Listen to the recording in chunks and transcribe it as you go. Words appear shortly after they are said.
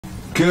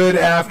Good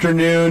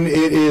afternoon.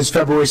 It is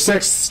February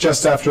 6th,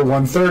 just after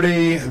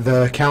 1:30.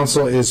 The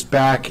council is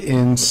back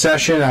in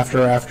session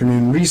after our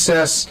afternoon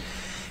recess,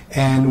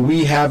 and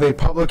we have a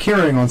public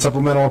hearing on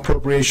Supplemental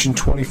Appropriation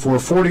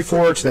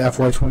 2444 to the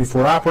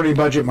FY24 operating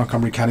budget,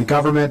 Montgomery County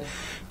Government,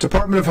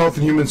 Department of Health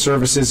and Human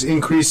Services,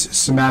 increase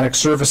somatic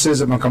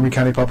services at Montgomery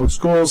County Public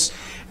Schools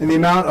in the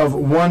amount of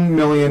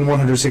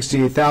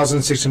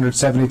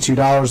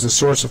 $1,168,672. The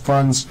source of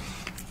funds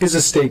is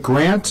a state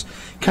grant.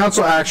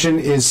 Council action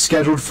is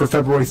scheduled for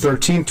February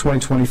 13th,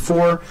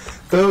 2024.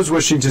 Those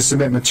wishing to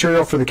submit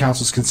material for the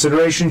council's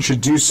consideration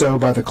should do so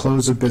by the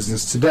close of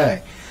business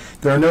today.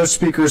 There are no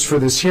speakers for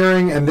this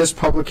hearing, and this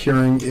public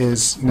hearing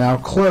is now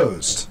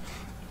closed.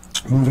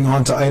 Moving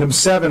on to item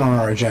 7 on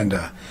our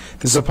agenda.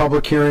 This is a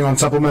public hearing on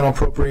Supplemental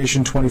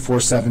Appropriation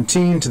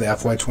 2417 to the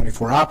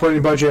FY24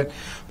 operating budget,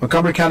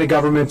 Montgomery County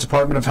Government,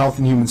 Department of Health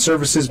and Human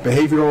Services,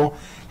 Behavioral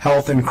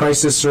Health and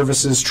Crisis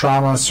Services,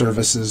 Trauma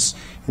Services,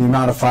 in the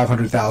amount of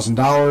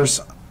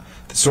 $500,000.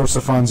 The source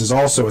of funds is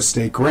also a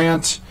state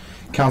grant.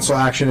 Council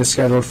action is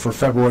scheduled for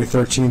February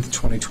 13th,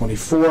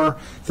 2024.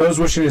 Those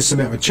wishing to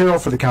submit material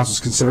for the council's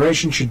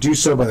consideration should do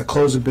so by the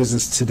close of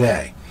business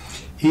today.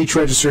 Each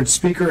registered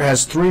speaker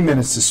has 3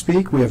 minutes to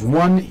speak. We have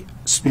one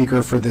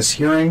speaker for this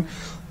hearing.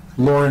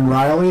 Lauren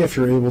Riley, if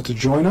you're able to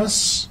join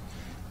us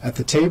at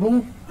the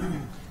table.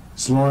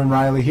 Is Lauren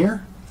Riley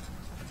here?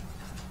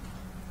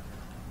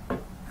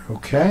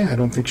 Okay, I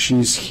don't think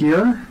she's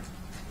here.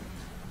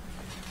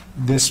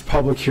 This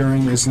public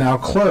hearing is now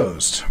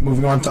closed.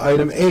 Moving on to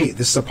item 8.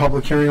 This is a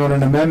public hearing on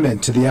an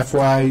amendment to the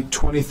FY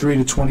 23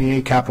 to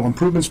 28 Capital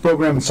Improvements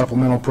Program and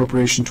Supplemental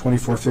Appropriation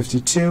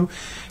 2452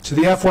 to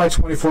the FY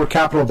 24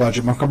 capital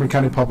budget, Montgomery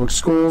County Public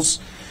Schools,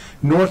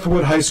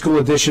 Northwood High School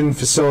Addition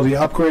facility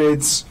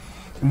upgrades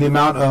in the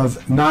amount of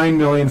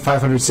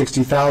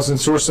 $9,560,000.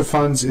 Source of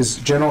funds is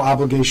general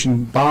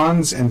obligation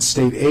bonds and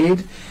state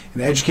aid.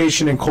 An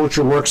education and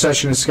culture work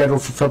session is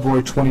scheduled for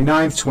February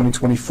 29th,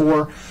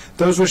 2024.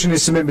 Those wishing to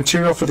submit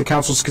material for the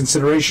council's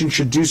consideration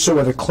should do so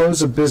at the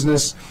close of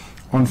business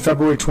on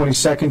February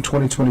 22nd,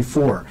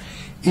 2024.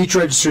 Each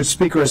registered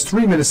speaker has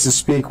 3 minutes to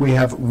speak. We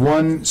have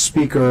one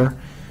speaker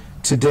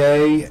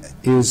today.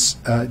 Is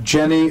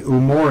Jenny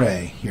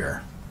Umore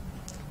here?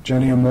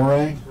 Jenny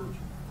Umore?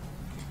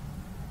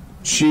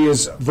 She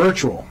is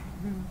virtual.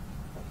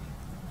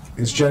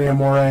 Is Jenny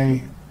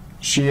Umore?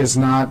 She is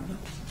not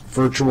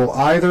virtual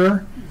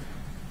either.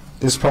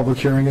 This public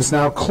hearing is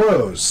now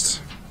closed.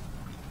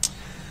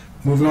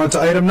 Moving on to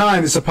item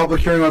 9, this is a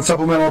public hearing on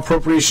Supplemental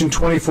Appropriation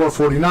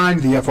 2449,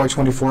 the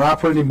FY24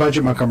 operating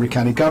budget, Montgomery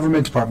County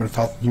Government, Department of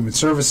Health and Human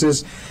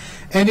Services,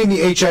 ending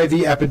the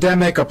HIV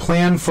epidemic, a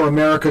Plan for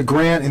America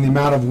grant in the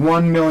amount of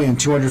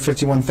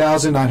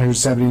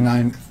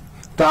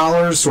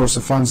 $1,251,979. Source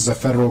of funds is a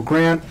federal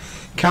grant.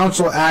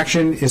 Council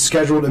action is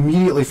scheduled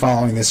immediately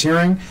following this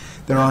hearing.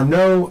 There are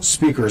no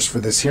speakers for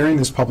this hearing.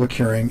 This public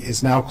hearing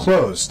is now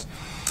closed.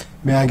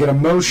 May I get a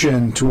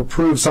motion to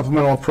approve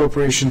Supplemental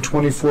Appropriation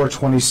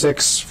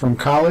 2426 from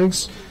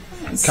colleagues?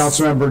 Yes.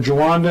 Councilmember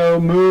Giwando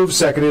moves,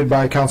 seconded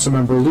by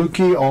Councilmember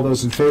Lukey. All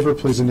those in favor,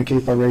 please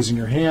indicate by raising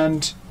your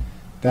hand.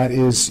 That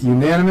is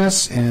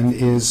unanimous and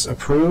is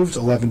approved,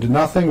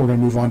 11-0. We're going to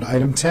move on to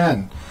item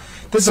 10.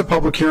 This is a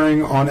public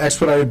hearing on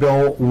Expedited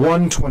Bill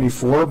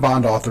 124,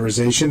 bond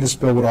authorization. This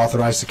bill would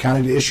authorize the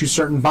county to issue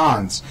certain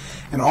bonds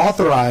and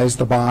authorize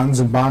the bonds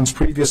and bonds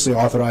previously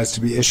authorized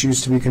to be issued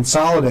to be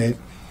consolidated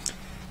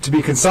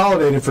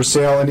for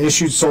sale and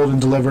issued, sold,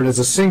 and delivered as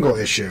a single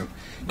issue.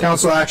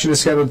 Council action is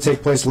scheduled to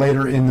take place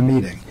later in the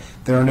meeting.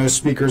 There are no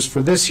speakers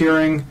for this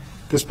hearing.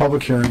 This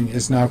public hearing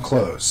is now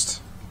closed.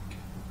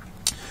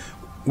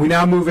 We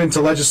now move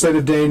into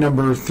legislative day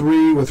number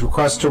 3 with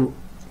request to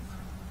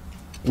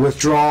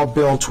withdraw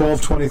Bill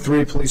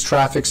 1223, Police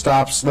Traffic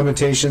Stops,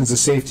 Limitations, the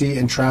Safety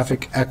and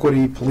Traffic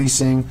Equity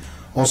Policing,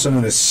 also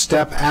known as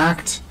STEP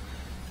Act.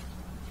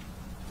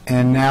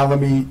 And now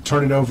let me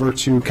turn it over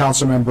to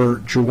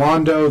Councilmember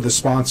Giwando, the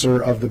sponsor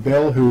of the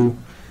bill, who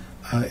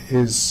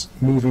is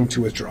moving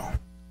to withdraw.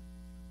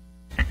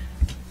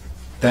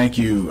 Thank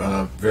you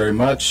very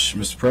much,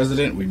 Mr.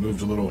 President. We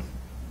moved a little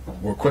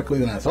more quickly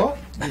than I thought.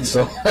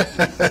 So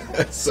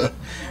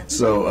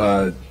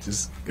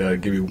just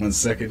give me 1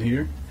 second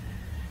here.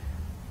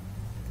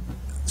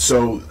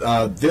 So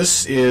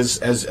this is,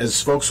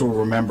 as folks will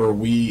remember,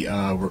 we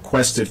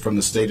requested from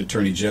the State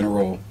Attorney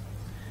General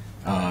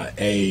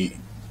a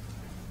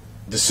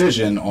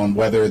decision on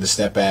whether the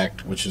STEP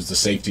Act, which is the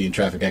Safety and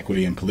Traffic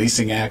Equity and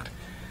Policing Act,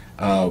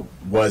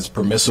 was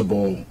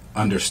permissible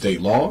under state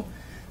law.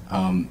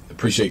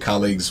 Appreciate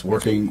colleagues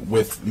working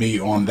with me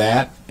on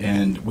that,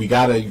 and we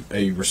got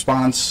a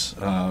response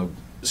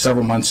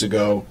several months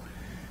ago.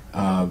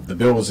 The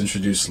bill was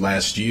introduced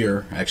last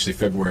year, actually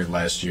February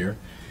last year,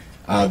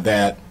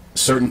 that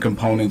certain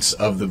components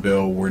of the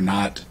bill were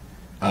not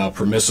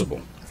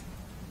permissible,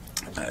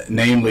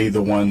 namely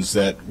the ones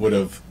that would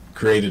have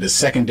created a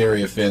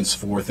secondary offense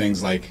for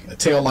things like a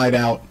tail light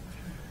out,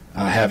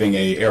 having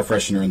a air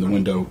freshener in the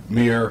window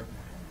mirror.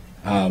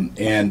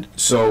 And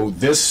so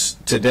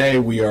today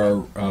we are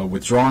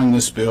withdrawing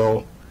this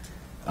bill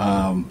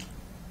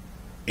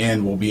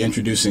And we'll be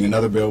introducing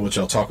another bill, which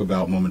I'll talk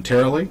about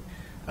momentarily,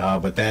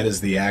 but that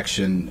is the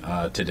action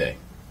today.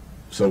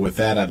 So with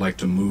that, I'd like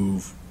to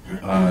move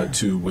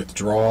to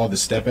withdraw the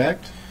STEP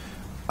Act.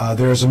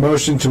 There is a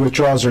motion to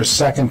withdraw. Is there a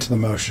second to the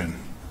motion?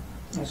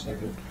 I'll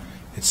second.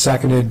 It's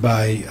seconded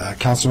by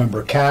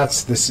Councilmember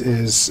Katz. This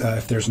is,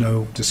 if there's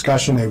no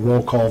discussion, a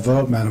roll call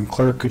vote. Madam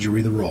Clerk, could you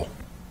read the roll?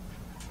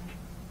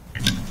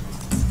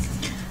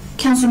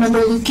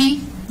 Councilmember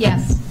Lukey?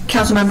 Yes.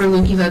 Councilmember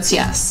Lukey votes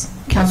yes.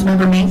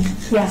 Councilmember Mink?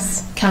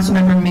 Yes.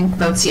 Councilmember Mink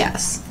votes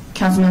yes.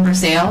 Councilmember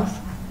Sales?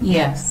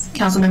 Yes.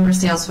 Councilmember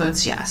Sales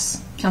votes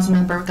yes.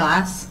 Councilmember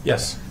Glass?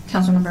 Yes.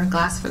 Councilmember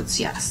Glass votes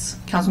yes.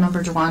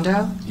 Councilmember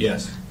Jawando?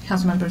 Yes.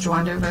 Councilmember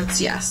Jawando votes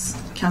yes.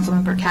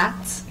 Councilmember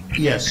Katz?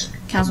 Yes.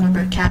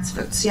 Councilmember Katz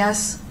votes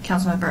yes.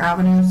 Councilmember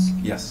Albanese?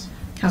 Yes.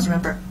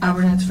 Councilmember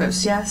Albanese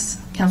votes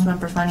yes.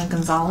 Councilmember Fanny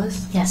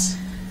Gonzalez? Yes.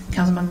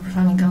 Councilmember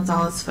Fanny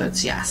Gonzalez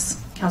votes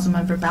yes.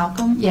 Councilmember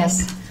Balcom?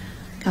 Yes.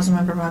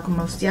 Councilmember Balcom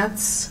votes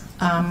yes.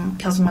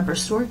 Councilmember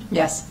Stewart?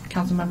 Yes.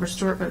 Councilmember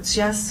Stewart votes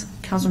yes.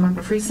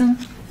 Councilmember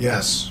Friesen?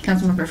 Yes.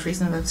 Councilmember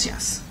Friesen votes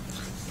yes.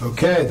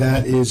 Okay,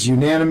 that is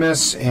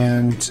unanimous,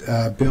 and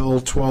Bill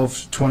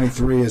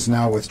 1223 is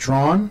now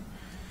withdrawn.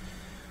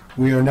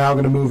 We are now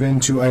going to move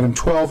into item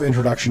 12,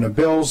 introduction of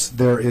bills.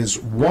 There is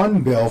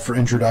one bill for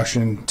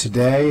introduction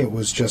today. It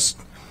was just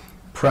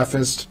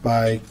prefaced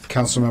by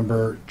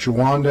Councilmember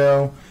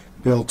Jawando.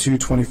 Bill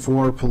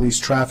 224, police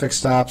traffic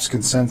stops,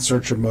 consent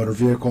search of motor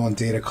vehicle and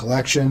data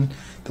collection.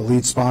 The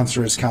lead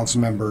sponsor is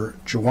Councilmember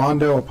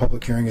Jawando. A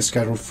public hearing is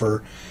scheduled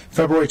for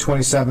February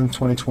 27,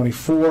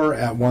 2024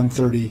 at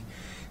 1:30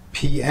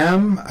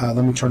 p.m.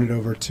 Let me turn it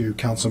over to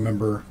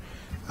Councilmember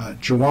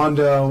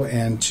Jawando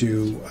and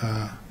to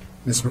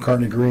Ms.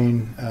 McCartney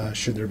Green,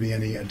 should there be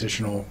any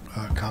additional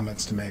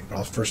comments to make. But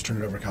I'll first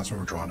turn it over to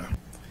Councilmember Jawando.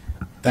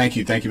 Thank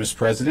you, Mr.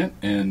 President.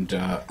 And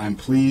I'm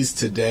pleased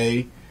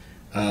today,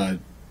 the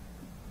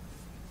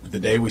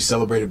day we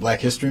celebrated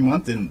Black History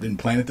Month, didn't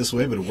plan it this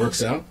way, but it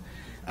works out,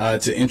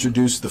 to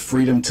introduce the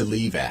Freedom to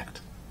Leave Act.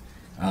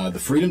 The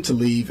Freedom to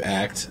Leave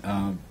Act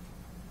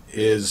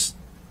is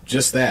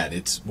just that.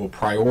 It will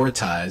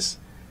prioritize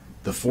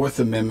the Fourth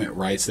Amendment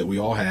rights that we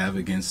all have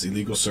against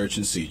illegal search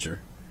and seizure,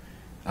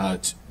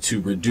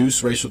 to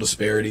reduce racial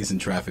disparities in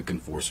traffic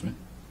enforcement.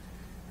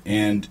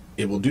 And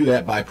it will do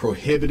that by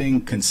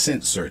prohibiting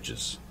consent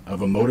searches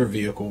of a motor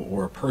vehicle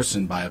or a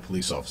person by a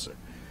police officer.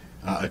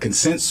 A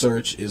consent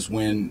search is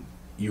when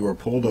you are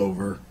pulled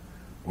over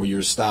or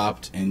you're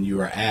stopped and you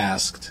are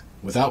asked,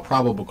 without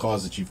probable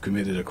cause that you've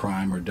committed a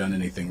crime or done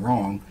anything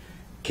wrong,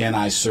 can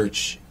I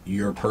search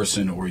your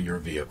person or your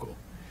vehicle?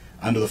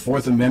 Under the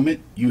Fourth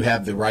Amendment, you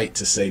have the right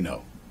to say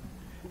no.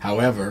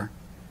 However,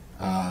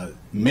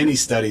 many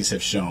studies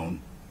have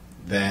shown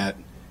that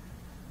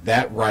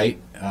that right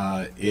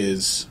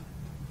is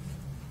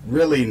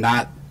really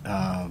not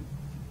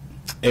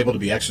able to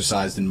be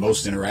exercised in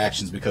most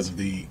interactions because of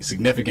the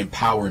significant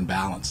power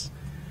imbalance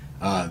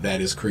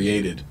that is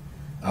created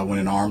when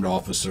an armed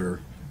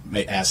officer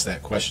may ask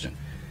that question.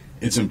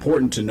 It's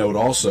important to note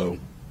also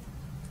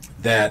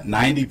that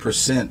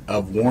 90%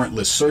 of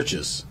warrantless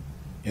searches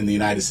in the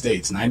United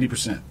States,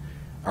 90%,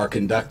 are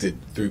conducted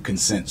through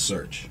consent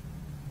search.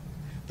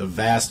 The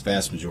vast,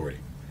 vast majority.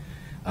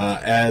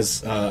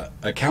 As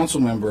a council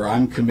member,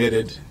 I'm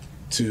committed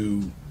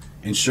to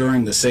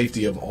ensuring the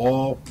safety of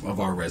all of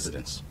our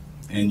residents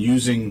and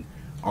using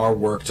our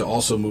work to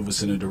also move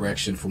us in a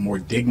direction for more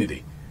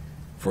dignity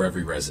for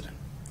every resident.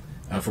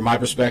 From my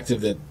perspective,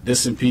 that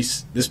this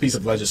piece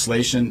of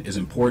legislation is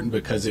important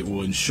because it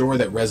will ensure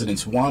that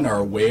residents, one, are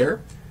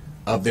aware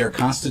of their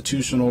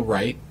constitutional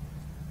right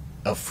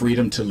of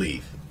freedom to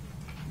leave.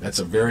 That's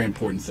a very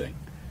important thing.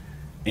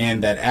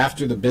 And that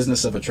after the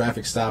business of a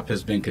traffic stop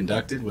has been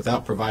conducted,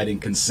 without providing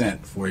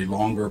consent for a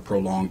longer,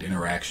 prolonged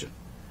interaction.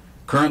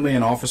 Currently,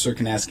 an officer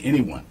can ask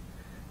anyone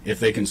if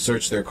they can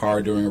search their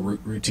car during a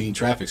routine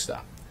traffic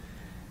stop.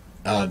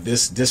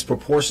 This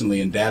disproportionately,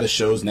 and data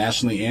shows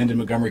nationally and in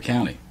Montgomery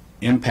County,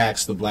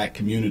 impacts the black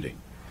community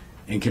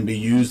and can be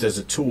used as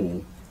a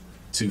tool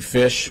to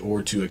fish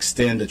or to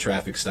extend a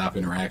traffic stop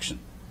interaction.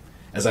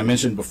 As I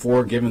mentioned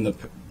before, given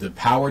the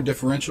power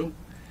differential,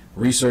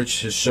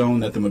 research has shown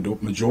that the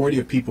majority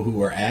of people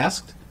who are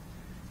asked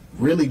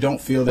really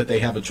don't feel that they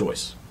have a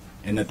choice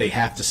and that they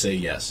have to say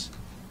yes,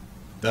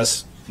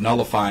 thus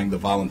nullifying the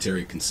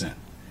voluntary consent.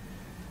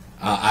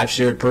 I've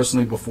shared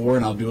personally before,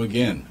 and I'll do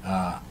again,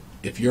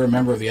 if you're a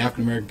member of the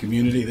African American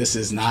community, this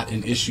is not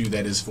an issue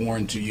that is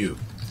foreign to you.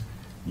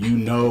 You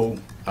know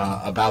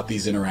about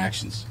these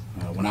interactions.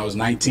 When I was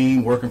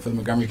 19, working for the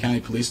Montgomery County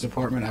Police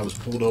Department, I was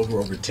pulled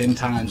over 10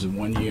 times in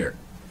 1 year.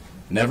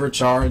 Never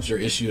charged or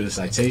issued a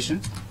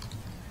citation.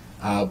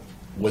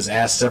 Was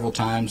asked several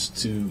times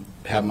to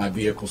have my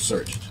vehicle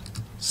searched.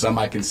 Some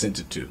I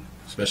consented to,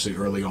 especially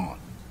early on,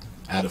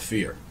 out of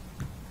fear.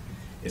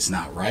 It's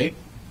not right.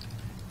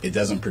 It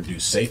doesn't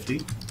produce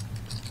safety.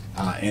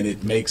 And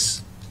it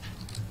makes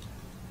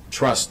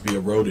trust be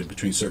eroded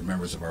between certain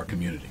members of our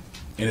community.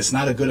 And it's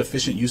not a good,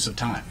 efficient use of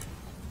time.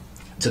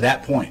 To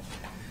that point,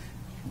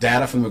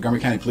 data from the Montgomery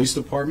County Police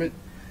Department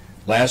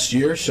last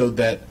year showed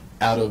that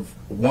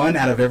one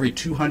out of every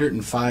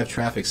 205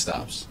 traffic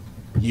stops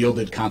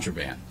yielded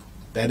contraband.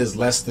 That is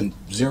less than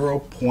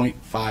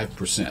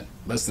 0.5%,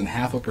 less than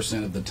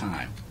 0.5% of the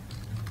time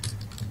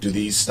do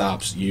these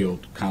stops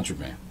yield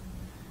contraband.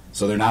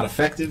 So they're not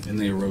effective and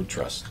they erode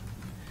trust.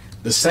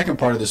 The second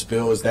part of this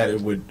bill is that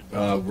it would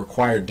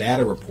require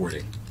data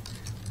reporting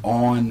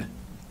on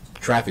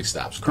traffic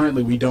stops.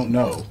 Currently, we don't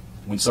know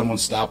when someone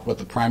stopped what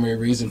the primary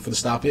reason for the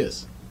stop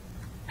is,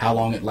 how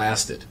long it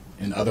lasted,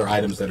 and other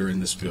items that are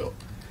in this bill.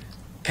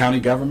 County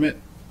government,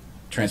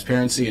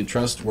 transparency and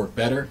trust work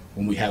better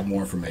when we have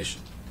more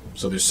information.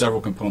 So there's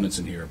several components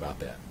in here about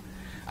that.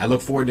 I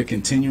look forward to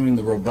continuing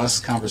the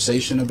robust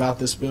conversation about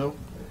this bill.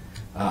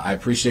 I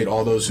appreciate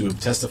all those who have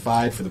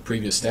testified for the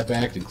previous STEP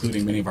Act,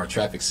 including many of our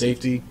traffic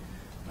safety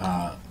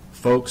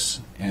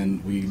folks,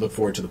 and we look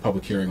forward to the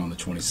public hearing on the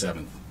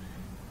 27th.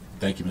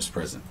 Thank you, Mr.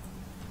 President.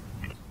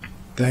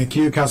 Thank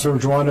you. Councilmember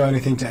Jawando,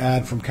 anything to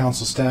add from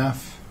council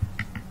staff?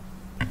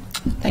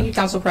 Thank you,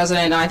 Council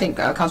President. I think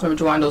Councilmember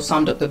Jawando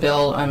summed up the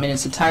bill in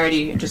its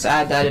entirety. Just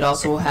add that it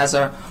also has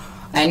an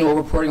annual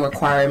reporting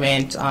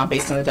requirement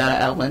based on the data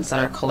elements that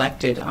are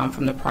collected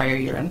from the prior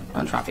year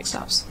on traffic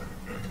stops.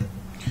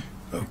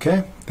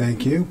 Okay,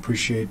 thank you.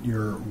 Appreciate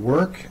your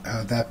work.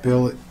 That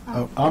bill,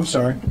 I'm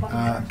sorry,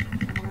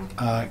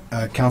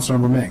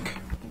 Councilmember Mink.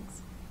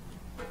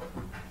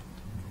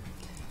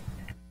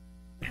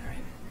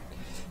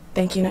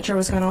 Thank you. Not sure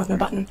what's going on with my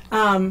button.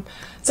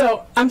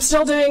 So I'm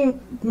still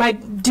doing my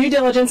due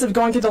diligence of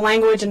going through the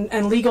language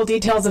and legal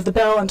details of the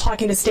bill and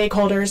talking to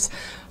stakeholders.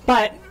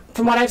 But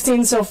from what I've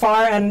seen so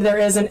far, and there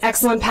is an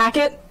excellent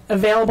packet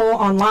available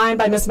online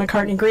by Ms.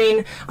 McCartney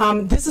Green,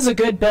 this is a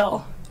good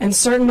bill. And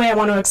certainly I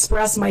want to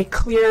express my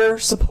clear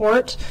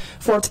support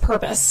for its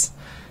purpose.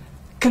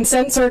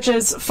 Consent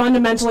searches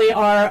fundamentally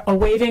are a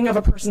waiving of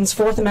a person's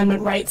Fourth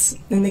Amendment rights.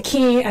 And the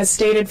key, as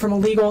stated from a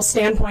legal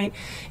standpoint,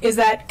 is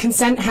that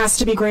consent has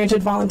to be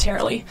granted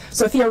voluntarily.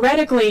 So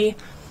theoretically,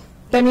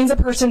 that means a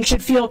person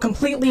should feel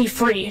completely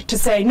free to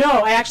say, no,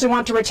 I actually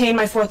want to retain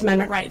my Fourth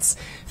Amendment rights.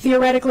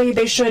 Theoretically,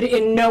 they should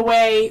in no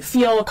way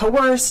feel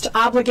coerced,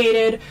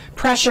 obligated,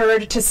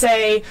 pressured to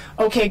say,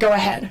 okay, go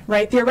ahead,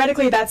 right?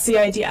 Theoretically, that's the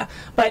idea.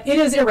 But it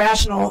is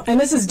irrational, and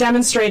this is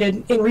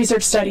demonstrated in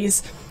research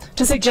studies,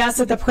 to suggest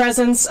that the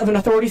presence of an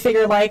authority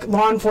figure like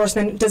law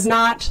enforcement does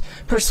not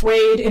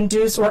persuade,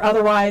 induce, or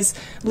otherwise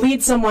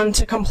lead someone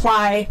to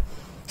comply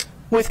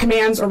with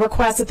commands or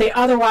requests that they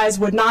otherwise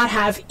would not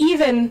have,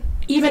 even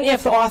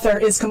if the officer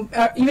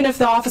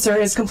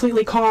is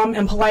completely calm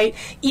and polite,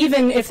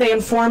 even if they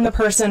inform the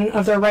person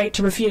of their right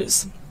to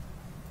refuse.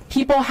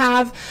 People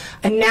have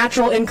a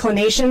natural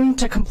inclination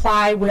to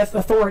comply with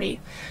authority.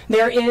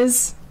 There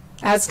is,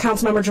 as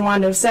Councilmember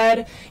Jawando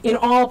said, in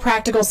all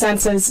practical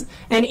senses,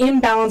 an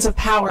imbalance of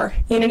power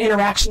in an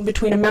interaction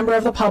between a member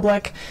of the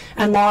public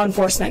and law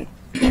enforcement.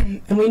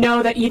 And we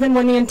know that even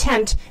when the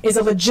intent is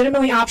a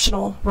legitimately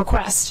optional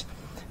request,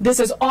 this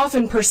is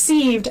often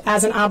perceived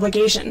as an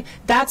obligation.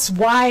 That's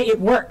why it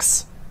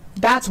works.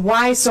 That's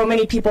why so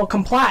many people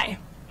comply.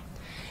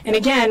 And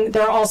again,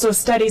 there are also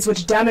studies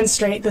which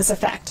demonstrate this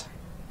effect.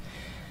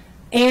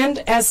 And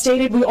as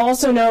stated, we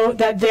also know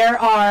that there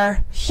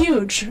are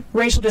huge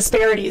racial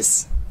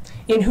disparities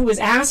in who is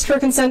asked for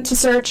consent to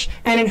search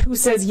and in who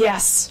says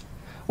yes,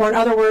 or in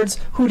other words,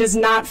 who does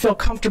not feel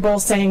comfortable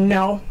saying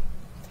no.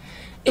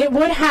 It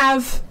would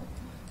have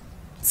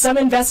some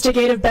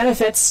investigative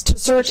benefits to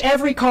search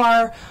every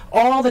car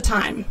all the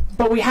time,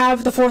 but we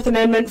have the Fourth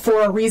Amendment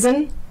for a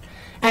reason,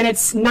 and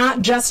it's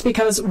not just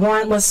because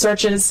warrantless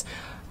searches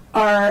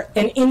are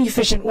an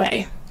inefficient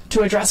way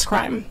to address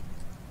crime.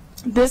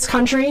 This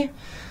country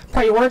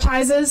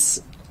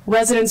prioritizes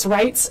residents'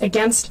 rights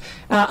against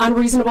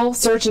unreasonable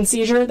search and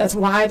seizure. That's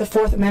why the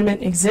Fourth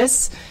Amendment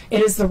exists.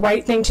 It is the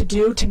right thing to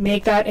do to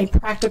make that a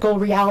practical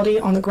reality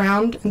on the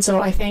ground. And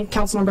so I thank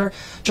Councilmember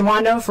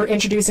Jawando for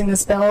introducing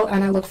this bill,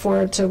 and I look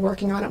forward to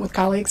working on it with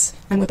colleagues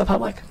and with the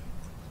public.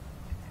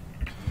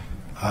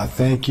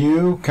 Thank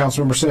you.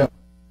 Councilmember Sale.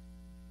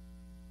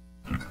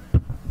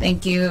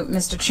 Thank you,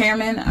 Mr.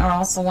 Chairman. I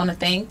also want to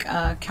thank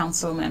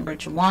Councilmember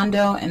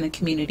Jawando and the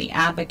community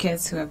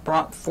advocates who have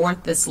brought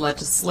forth this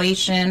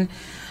legislation.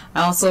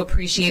 I also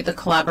appreciate the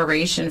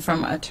collaboration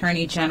from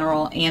Attorney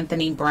General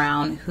Anthony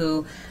Brown,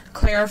 who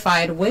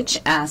clarified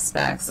which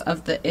aspects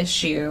of the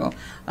issue,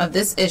 of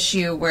this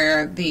issue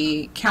where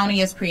the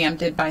county is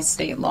preempted by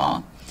state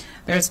law.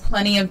 There's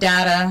plenty of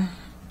data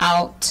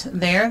out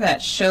there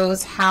that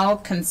shows how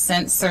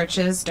consent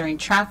searches during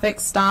traffic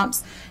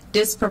stops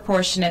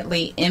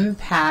disproportionately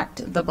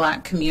impact the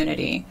Black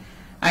community.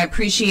 I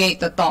appreciate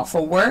the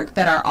thoughtful work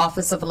that our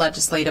Office of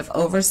Legislative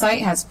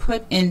Oversight has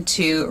put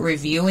into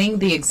reviewing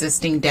the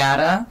existing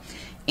data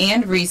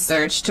and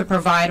research to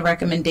provide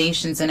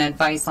recommendations and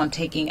advice on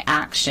taking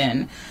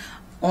action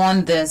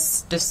on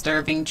this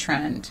disturbing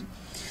trend.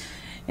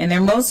 In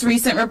their most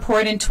recent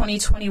report in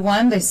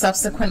 2021, they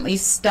subsequently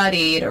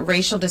studied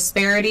racial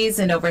disparities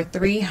in over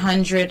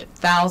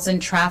 300,000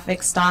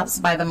 traffic stops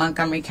by the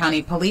Montgomery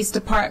County Police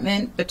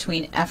Department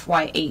between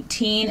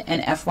FY18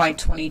 and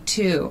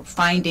FY22,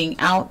 finding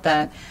out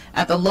that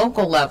at the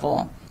local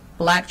level,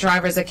 black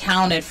drivers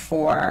accounted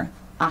for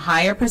a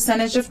higher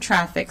percentage of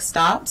traffic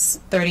stops,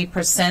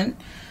 30%,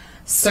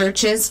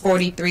 searches,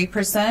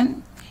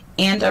 43%,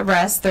 and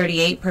arrests,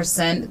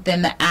 38%,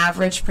 than the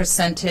average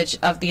percentage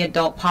of the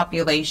adult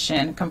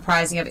population,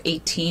 comprising of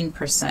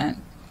 18%.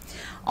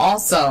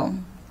 Also,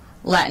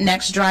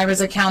 Latinx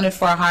drivers accounted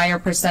for a higher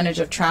percentage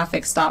of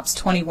traffic stops,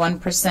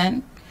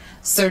 21%,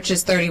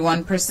 searches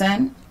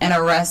 31%, and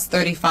arrests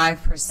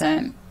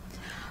 35%,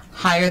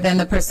 higher than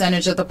the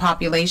percentage of the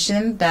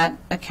population that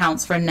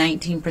accounts for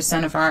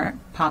 19% of our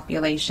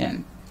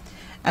population.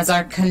 As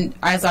our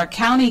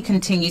county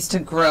continues to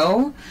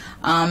grow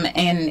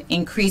and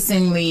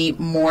increasingly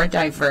more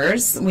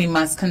diverse, we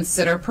must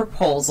consider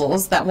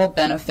proposals that will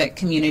benefit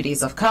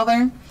communities of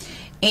color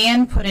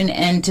and put an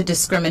end to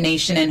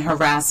discrimination and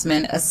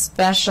harassment,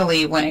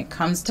 especially when it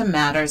comes to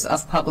matters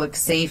of public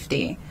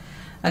safety.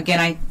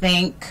 Again, I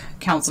thank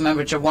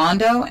Councilmember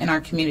Jawando and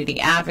our community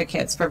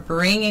advocates for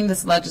bringing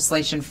this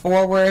legislation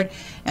forward,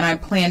 and I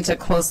plan to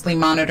closely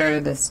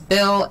monitor this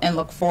bill and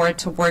look forward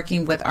to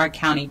working with our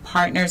county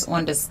partners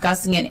on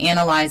discussing and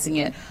analyzing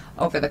it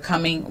over the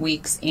coming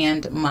weeks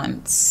and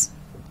months.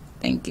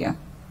 Thank you.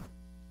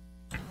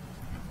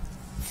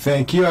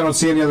 Thank you. I don't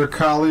see any other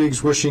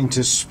colleagues wishing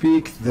to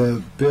speak.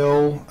 The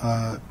bill,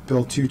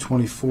 Bill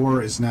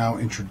 224, is now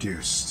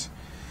introduced.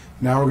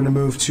 Now we're going to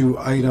move to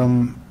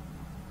item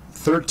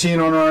 13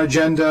 on our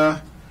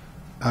agenda,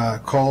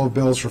 call of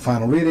bills for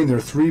final reading. There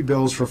are 3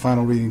 bills for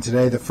final reading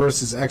today. The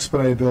first is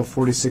Expedited Bill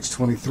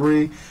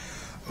 4623,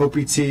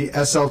 OPT,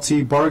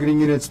 SLT, bargaining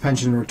units,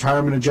 pension and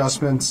retirement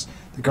adjustments.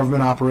 The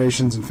Government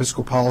Operations and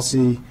Fiscal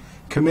Policy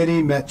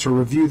Committee met to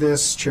review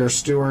this. Chair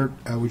Stewart,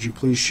 would you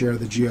please share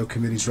the GO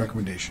Committee's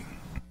recommendation?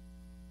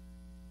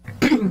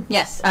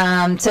 Yes,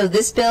 so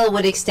this bill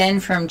would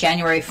extend from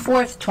January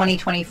 4th,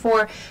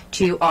 2024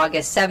 to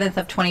August 7th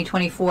of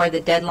 2024,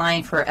 the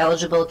deadline for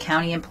eligible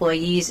county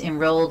employees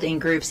enrolled in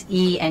groups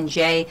E and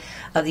J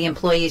of the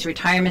employees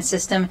retirement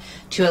system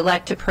to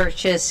elect to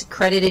purchase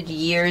credited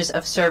years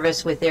of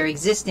service with their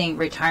existing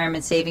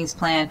retirement savings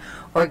plan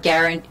or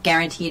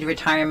guaranteed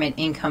retirement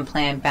income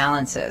plan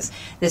balances.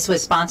 This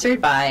was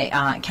sponsored by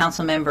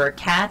Councilmember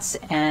Katz,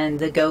 and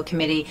the GO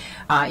Committee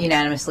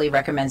unanimously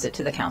recommends it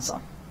to the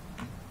Council.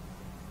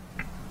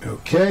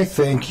 Okay,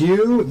 thank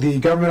you. The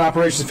Government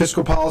Operations and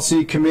Fiscal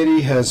Policy Committee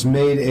has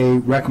made a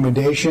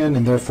recommendation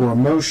and therefore a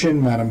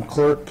motion. Madam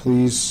Clerk,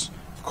 please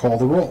call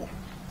the roll.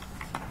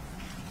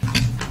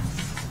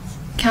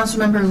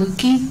 Councilmember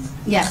Lukey?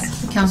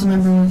 Yes.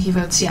 Councilmember Lukey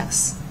votes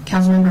yes.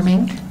 Councilmember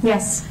Mink?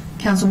 Yes.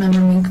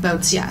 Councilmember Mink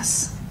votes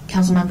yes.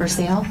 Councilmember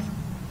Sale?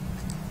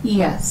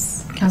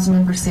 Yes.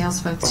 Councilmember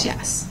Sales votes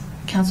yes.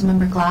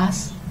 Councilmember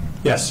Glass?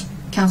 Yes.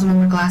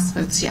 Councilmember Glass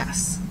votes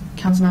yes.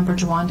 Councilmember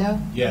Jawando?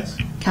 Yes.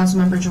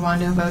 Councilmember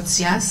Jawando votes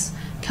yes.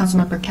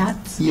 Councilmember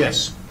Katz?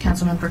 Yes.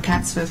 Councilmember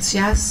Katz votes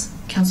yes.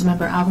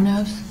 Councilmember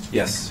Alvarez?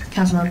 Yes.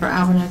 Councilmember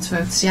Alvarez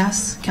votes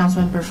yes.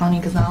 Councilmember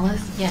Fanny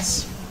Gonzalez?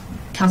 Yes.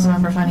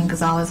 Councilmember Fanny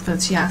Gonzalez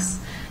votes yes.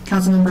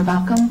 Councilmember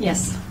Balcom?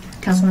 Yes.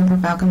 Councilmember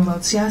Balcom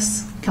votes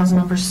yes.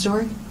 Councilmember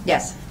Stewart?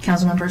 Yes.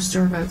 Councilmember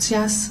Stewart votes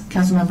yes.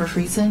 Councilmember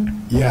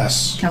Friesen?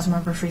 Yes.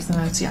 Councilmember Friesen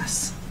votes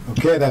yes.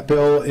 Okay, that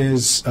bill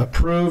is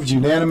approved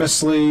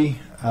unanimously.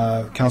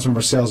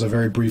 Councilmember Sales, a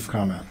very brief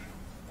comment.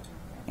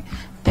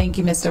 Thank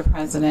you, Mr.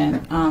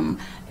 President.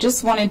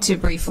 Just wanted to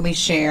briefly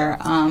share,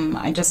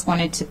 I just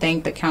wanted to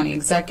thank the county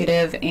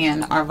executive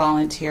and our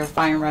Volunteer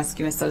Fire and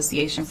Rescue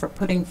Association for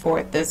putting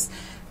forth this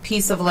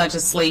piece of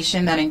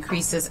legislation that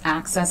increases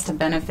access to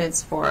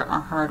benefits for our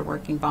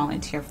hardworking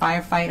volunteer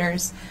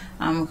firefighters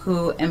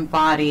who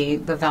embody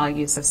the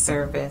values of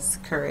service,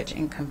 courage,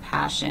 and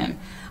compassion.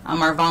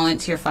 Our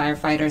volunteer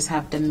firefighters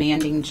have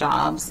demanding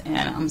jobs,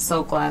 and I'm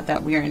so glad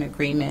that we are in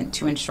agreement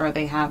to ensure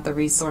they have the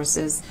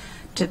resources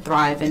to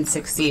thrive and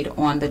succeed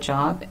on the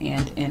job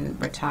and in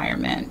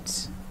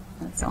retirement.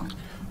 That's all.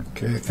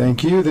 Okay,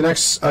 thank you. The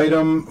next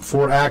item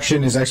for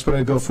action is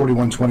Expedited Bill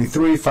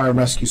 4123, Fire and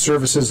Rescue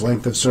Services,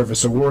 Length of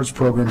Service Awards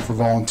Program for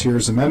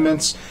Volunteers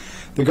Amendments.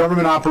 The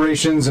Government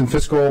Operations and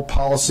Fiscal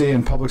Policy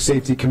and Public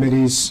Safety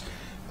Committees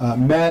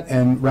met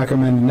and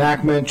recommend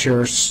enactment.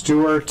 Chair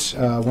Stewart,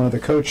 one of the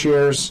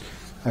co-chairs,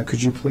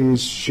 could you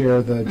please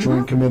share the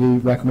joint committee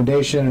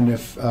recommendation? And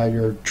if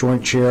your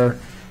joint chair,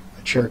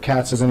 Chair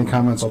Katz, has any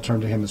comments, I'll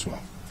turn to him as well.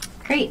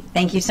 Great,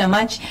 thank you so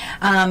much.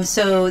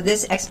 So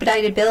this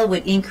expedited bill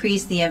would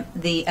increase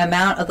the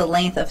amount of the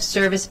length of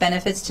service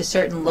benefits to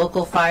certain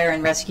local fire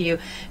and rescue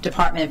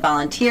department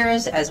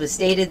volunteers. As was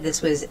stated,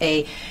 this was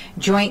a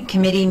joint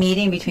committee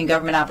meeting between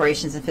Government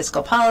Operations and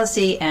Fiscal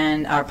Policy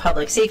and our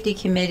Public Safety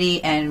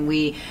Committee, and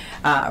we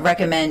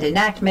recommend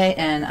enactment,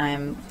 and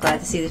I'm glad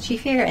to see the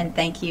Chief here, and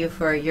thank you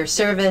for your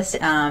service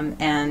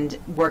and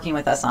working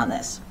with us on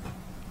this.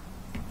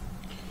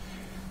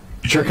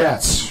 Chair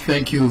Katz.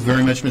 Thank you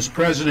very much, Mr.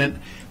 President.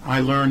 I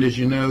learned, as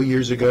you know,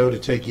 years ago to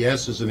take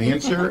yes as an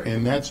answer,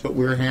 and that's what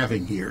we're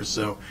having here.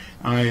 So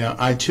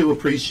I too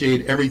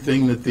appreciate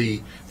everything that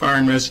the Fire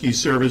and Rescue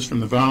Service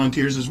from the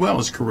volunteers as well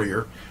as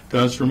career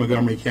does for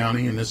Montgomery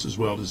County, and this is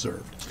well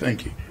deserved.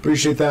 Thank you.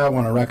 Appreciate that. I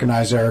want to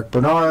recognize Eric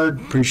Bernard.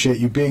 Appreciate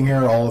you being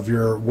here, all of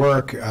your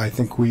work. I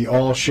think we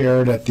all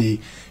shared at the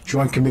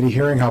Joint Committee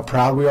hearing how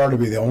proud we are to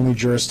be the only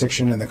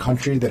jurisdiction in the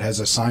country that has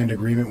a signed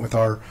agreement with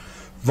our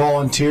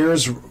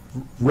volunteers,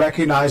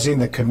 recognizing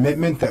the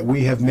commitment that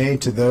we have made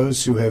to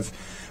those who have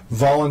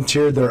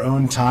volunteered their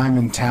own time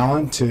and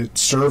talent to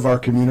serve our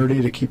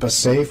community to keep us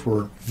safe.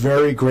 We're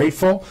very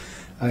grateful.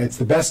 It's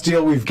the best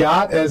deal we've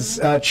got, as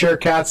Chair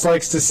Katz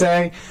likes to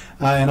say,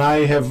 and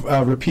I have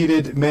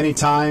repeated many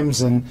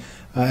times, and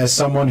as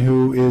someone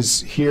who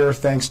is here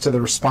thanks to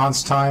the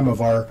response time of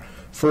our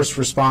first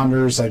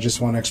responders, I just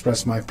want to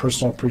express my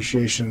personal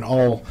appreciation and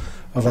all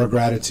of our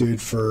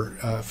gratitude for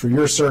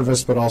your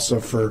service, but also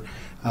for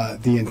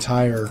the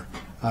entire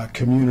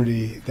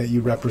community that you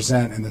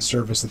represent and the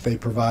service that they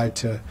provide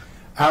to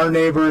our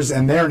neighbors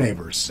and their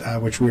neighbors,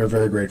 which we are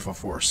very grateful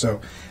for.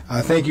 So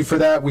thank you for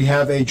that. We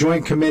have a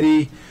joint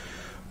committee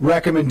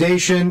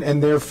recommendation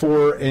and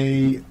therefore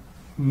a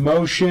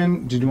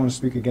motion. Did you want to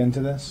speak again to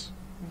this?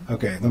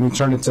 Okay, let me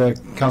turn it to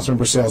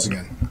Councilmember Sales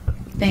again.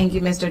 Thank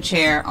you, Mr.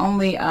 Chair.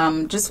 Only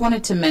just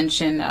wanted to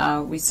mention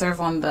we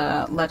serve on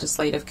the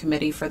Legislative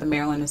Committee for the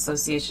Maryland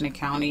Association of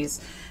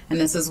Counties, and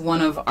this is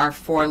one of our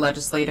 4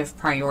 legislative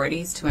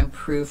priorities to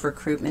improve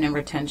recruitment and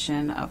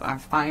retention of our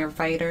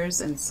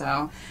firefighters. And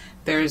so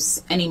if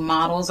there's any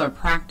models or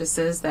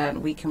practices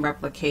that we can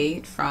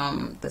replicate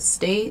from the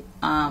state,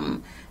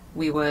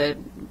 we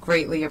would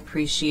greatly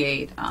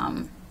appreciate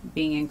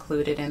being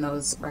included in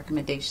those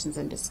recommendations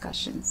and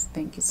discussions.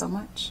 Thank you so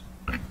much.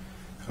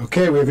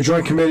 Okay, we have a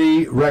joint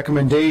committee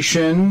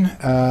recommendation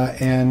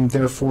and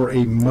therefore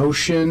a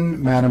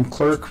motion. Madam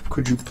Clerk,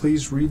 could you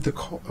please read the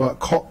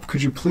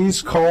could you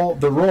please call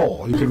the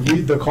roll? You can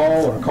read the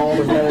call or call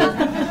the roll.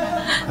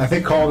 I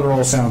think call the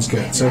roll sounds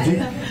good. So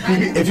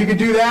if you could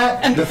do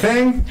that, do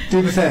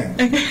the thing.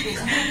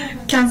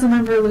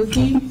 Councilmember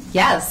Lukey?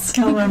 Yes.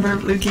 Councilmember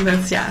Lukey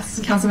votes yes.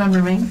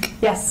 Councilmember Mink?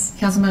 Yes.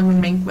 Councilmember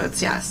Mink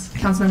votes yes.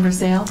 Councilmember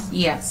Sales?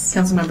 Yes.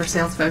 Councilmember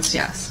Sales votes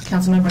yes.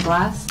 Councilmember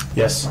Glass?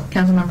 Yes.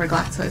 Councilmember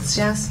Glass votes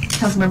yes.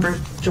 Councilmember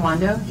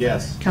Jawando?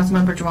 Yes.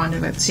 Councilmember Jawando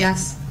votes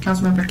yes.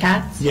 Councilmember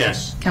Katz?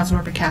 Yes.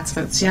 Councilmember Katz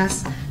votes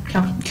yes.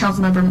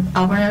 Councilmember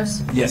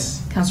Alvarez?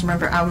 Yes.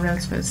 Councilmember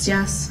Alvarez votes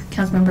yes.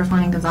 Councilmember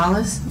Flanning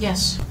Gonzalez?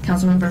 Yes.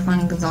 Councilmember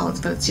Flanning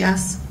Gonzalez votes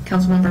yes.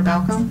 Councilmember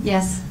Balcom?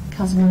 Yes.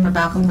 Councilmember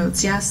Balcom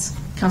votes yes.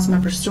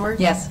 Councilmember Stewart?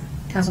 Yes.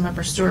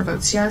 Councilmember Stewart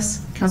votes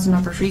yes.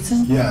 Councilmember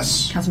Friesen?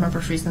 Yes.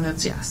 Councilmember Friesen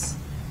votes yes.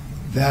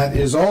 That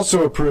is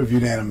also approved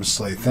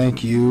unanimously.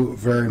 Thank you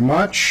very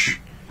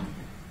much.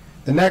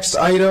 The next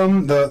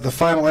item, the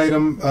final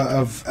item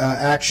of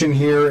action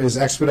here is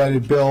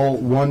Expedited Bill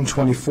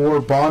 124,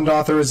 Bond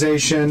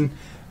Authorization.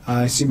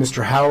 I see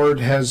Mr.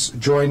 Howard has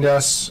joined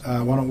us.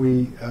 Why don't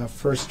we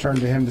first turn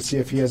to him to see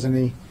if he has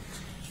any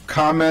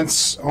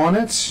comments on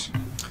it.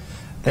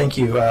 Thank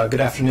you.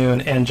 Good afternoon.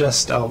 And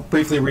I'll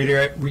briefly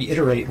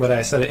reiterate what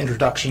I said at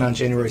introduction on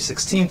January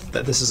 16th,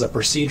 that this is a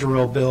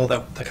procedural bill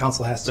that the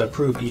council has to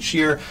approve each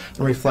year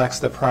and reflects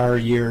the prior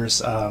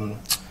year's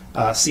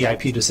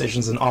CIP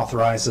decisions and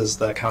authorizes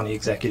the county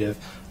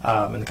executive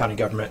and the county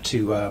government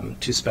to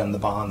spend the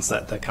bonds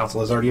that the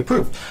council has already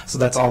approved. So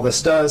that's all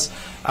this does.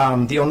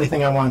 The only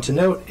thing I wanted to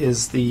note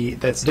is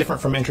that's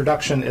different from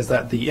introduction is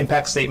that the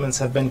impact statements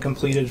have been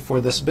completed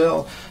for this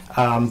bill.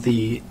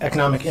 The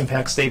economic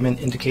impact statement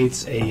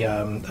indicates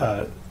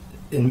a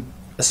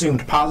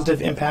assumed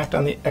positive impact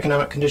on the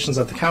economic conditions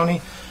of the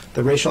county.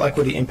 The racial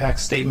equity impact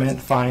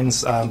statement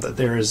finds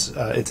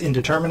that it's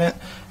indeterminate,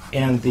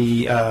 and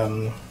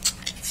the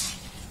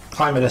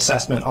climate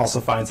assessment also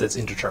finds it's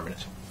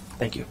indeterminate.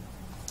 Thank you.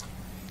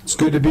 It's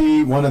good to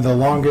be one of the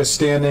longest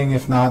standing,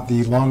 if not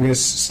the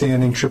longest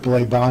standing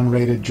AAA bond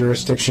rated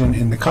jurisdiction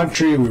in the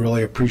country. We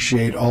really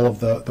appreciate all of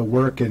the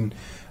work and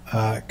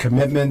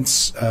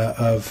commitments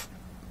of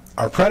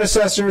our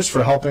predecessors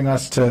for helping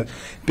us to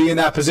be in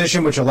that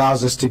position, which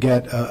allows us to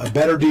get a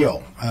better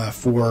deal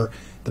for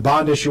the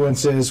bond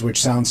issuances,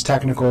 which sounds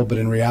technical, but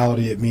in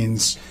reality it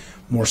means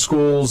more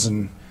schools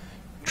and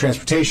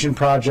transportation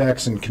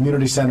projects and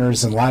community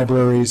centers and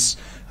libraries,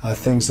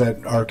 things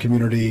that our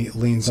community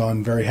leans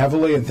on very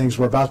heavily, and things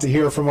we're about to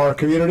hear from our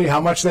community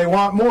how much they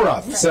want more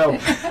of. So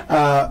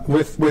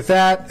with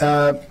that,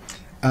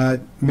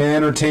 may I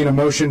entertain a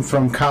motion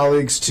from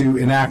colleagues to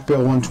enact Bill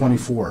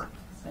 124?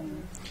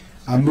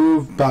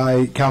 Moved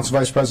by Council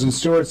Vice President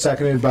Stewart,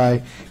 seconded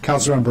by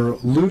Councilmember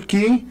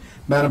Lutke.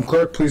 Madam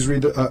Clerk, please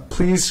read.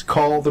 Please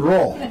call the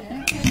roll.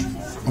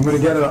 I'm going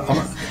to get it.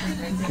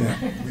 Yeah.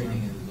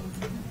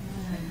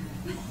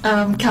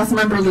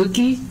 Councilmember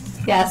Lukey?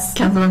 Yes.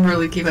 Councilmember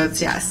Lukey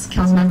votes yes.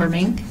 Councilmember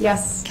Mink?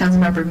 Yes.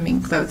 Councilmember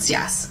Mink votes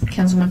yes.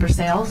 Councilmember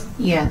Sales?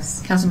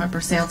 Yes.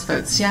 Councilmember Sales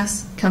votes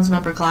yes.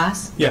 Councilmember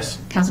Glass? Yes.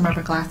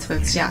 Councilmember Glass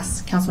votes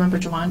yes. Councilmember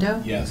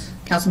Jawando? Yes.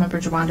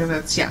 Councilmember Jawando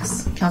votes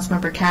yes.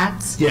 Councilmember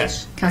Katz?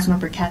 Yes.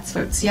 Councilmember Katz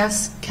votes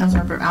yes.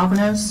 Councilmember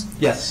Albanos?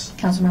 Yes.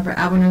 Councilmember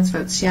Albanos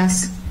votes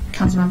yes.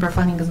 Councilmember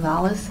Funding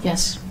Gonzalez?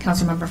 Yes.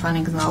 Councilmember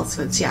Funding Gonzalez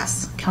votes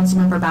yes.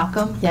 Councilmember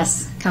Balcom?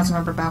 Yes.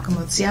 Councilmember Balcom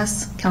votes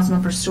yes.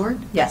 Councilmember Stewart?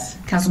 Yes.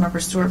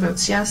 Councilmember Stewart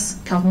votes yes.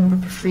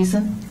 Councilmember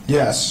Friesen?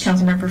 Yes.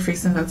 Councilmember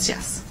Friesen votes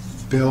yes.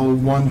 Bill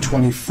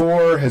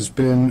 124 has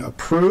been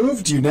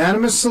approved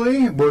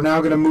unanimously. We're now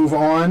going to move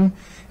on,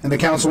 and the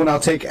council will now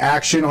take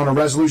action on a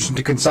resolution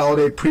to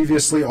consolidate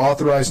previously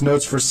authorized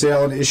notes for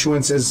sale and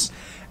issuance as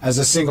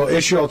a single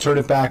issue. I'll turn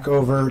it back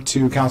over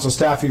to council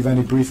staff if you have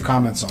any brief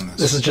comments on this.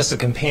 This is just a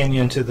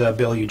companion to the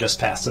bill you just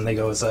passed, and they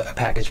go as a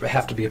package, but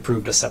have to be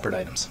approved as separate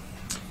items.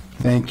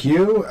 Thank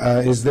you.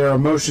 Is there a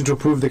motion to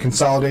approve the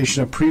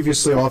consolidation of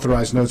previously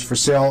authorized notes for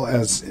sale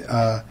as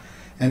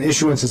and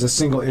issuance as a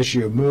single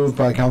issue? Moved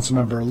by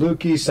Councilmember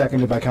Lukey,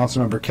 seconded by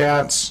Councilmember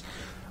Katz.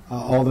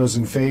 All those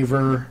in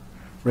favor,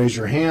 raise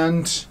your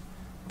hand.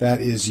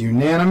 That is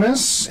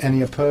unanimous.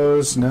 Any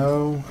opposed?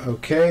 No.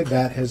 Okay,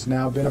 that has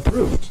now been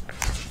approved.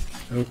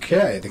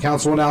 Okay, the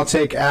council will now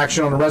take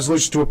action on a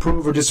resolution to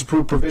approve or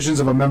disapprove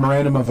provisions of a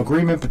memorandum of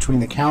agreement between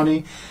the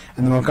county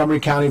and the Montgomery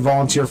County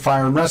Volunteer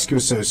Fire and Rescue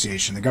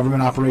Association. The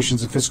Government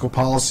Operations and Fiscal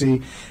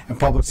Policy and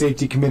Public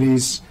Safety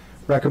Committees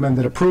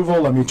recommended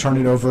approval. Let me turn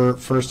it over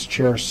first to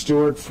Chair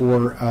Stewart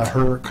for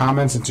her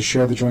comments and to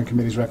share the Joint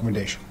Committee's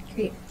recommendation.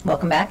 Great.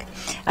 Welcome back.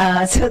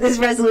 So this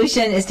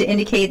resolution is to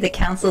indicate the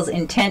council's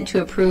intent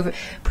to approve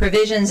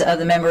provisions of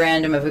the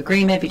memorandum of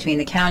agreement between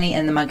the county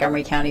and the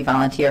Montgomery County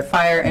Volunteer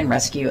Fire and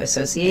Rescue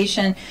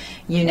Association.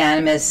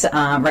 Unanimous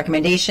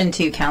recommendation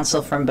to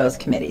council from both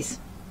committees.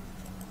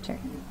 Sure.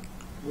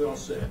 Well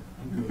said.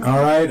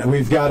 All right,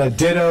 we've got a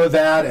ditto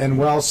that and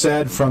well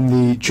said from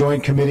the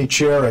Joint Committee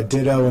Chair, a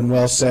ditto and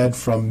well said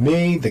from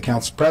me, the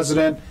Council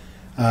President.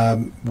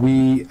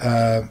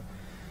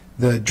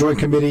 The Joint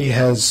Committee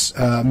has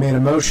made a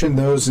motion.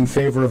 Those in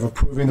favor of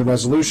approving the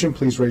resolution,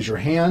 please raise your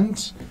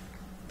hand.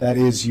 That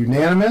is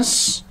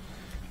unanimous.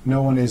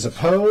 No one is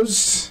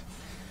opposed.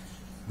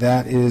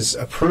 That is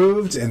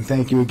approved, and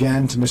thank you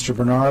again to Mr.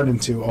 Bernard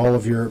and to all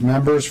of your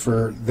members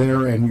for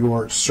their and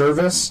your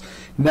service.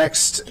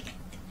 Next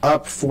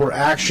up for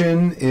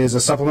action is a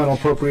supplemental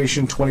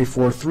appropriation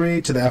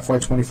 24-3 to the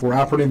FY24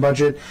 operating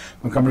budget,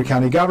 Montgomery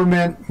County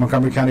Government,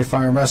 Montgomery County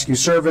Fire and Rescue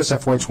Service,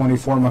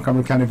 FY24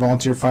 Montgomery County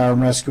Volunteer Fire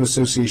and Rescue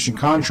Association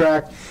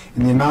contract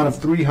in the amount of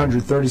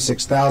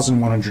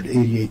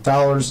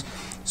 $336,188.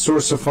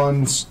 Source of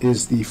funds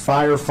is the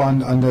Fire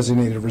Fund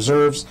Undesignated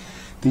Reserves.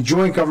 The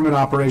Joint Government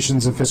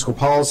Operations and Fiscal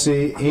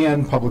Policy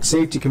and Public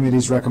Safety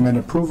Committees recommend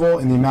approval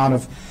in the amount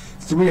of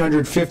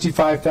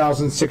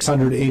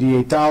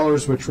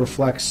 $355,688, which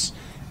reflects,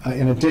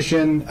 in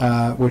addition,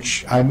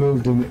 which I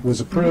moved and it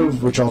was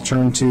approved, which I'll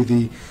turn to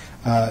the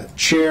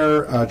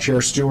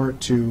Chair Stewart,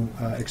 to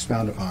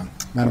expound upon.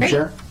 Madam Great.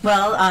 Chair?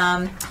 Well,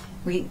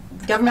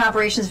 Government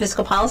Operations,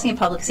 Fiscal Policy, and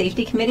Public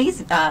Safety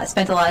Committees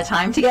spent a lot of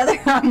time together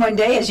on one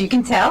day, as you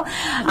can tell,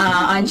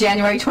 on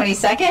January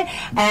 22nd.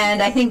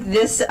 And I think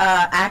this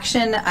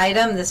action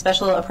item, the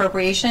special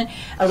appropriation,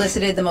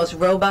 elicited the most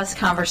robust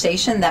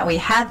conversation that we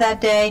had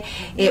that day.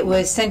 It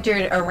was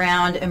centered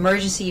around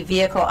emergency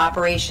vehicle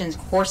operations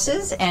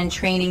courses and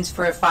trainings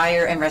for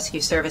fire and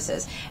rescue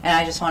services. And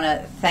I just want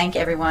to thank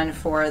everyone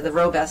for the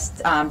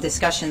robust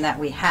discussion that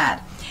we had,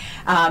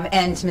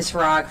 and to Ms.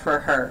 Farag for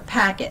her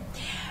packet.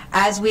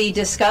 As we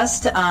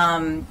discussed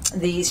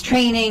these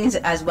trainings,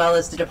 as well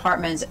as the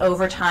department's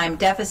overtime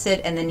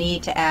deficit and the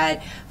need to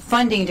add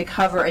funding to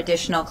cover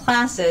additional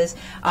classes,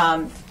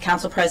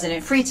 Council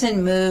President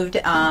Friesen moved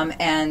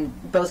and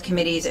both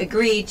committees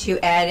agreed to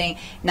adding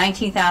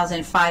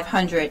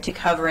 $19,500 to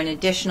cover an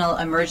additional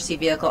emergency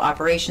vehicle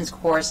operations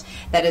course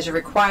that is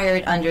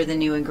required under the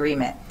new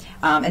agreement.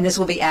 And this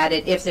will be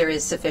added if there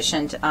is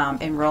sufficient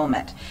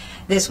enrollment.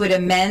 This would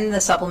amend the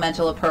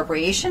supplemental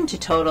appropriation to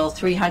total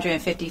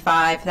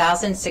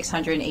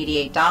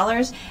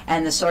 $355,688,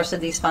 and the source of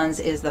these funds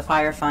is the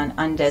Fire Fund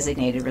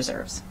Undesignated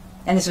Reserves.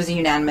 And this was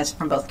unanimous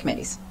from both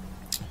committees.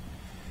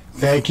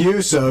 Thank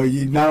you. So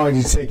you not only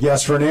did you take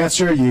yes for an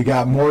answer, you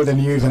got more than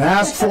you even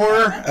asked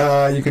for.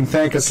 You can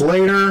thank us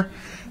later.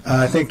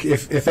 I think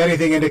if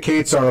anything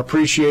indicates our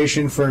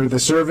appreciation for the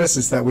service,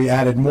 is that we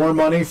added more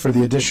money for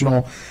the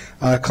additional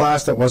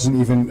class that wasn't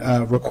even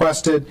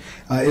requested.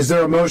 Is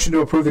there a motion to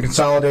approve the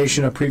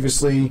consolidation of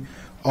previously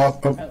We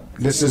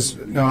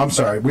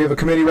have a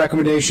committee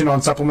recommendation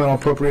on supplemental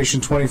appropriation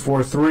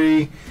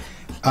 24-3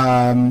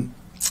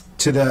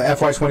 to the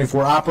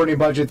FY24 operating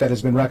budget that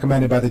has been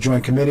recommended by the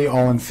Joint Committee.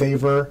 All in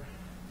favor?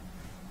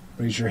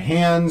 Raise your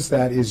hands.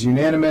 That is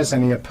unanimous.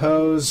 Any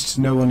opposed?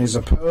 No one is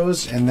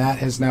opposed, and that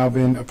has now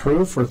been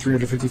approved for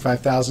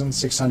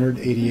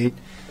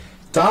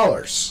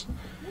 $355,688.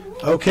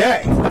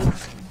 Okay.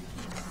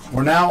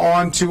 We're now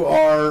on to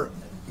our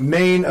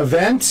main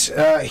event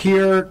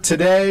here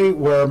today,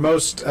 where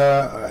most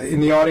in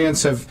the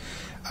audience have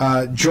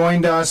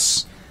joined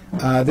us.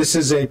 This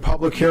is a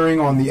public hearing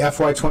on the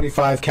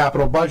FY25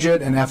 capital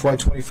budget and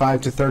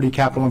FY25 to 30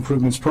 capital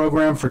improvements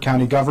program for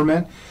county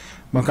government.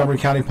 Montgomery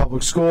County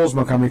Public Schools,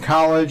 Montgomery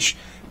College,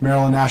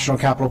 Maryland National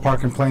Capital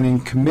Park and Planning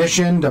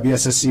Commission,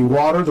 WSSC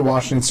Water, the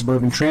Washington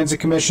Suburban Transit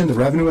Commission, the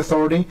Revenue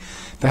Authority,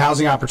 the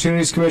Housing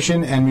Opportunities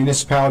Commission, and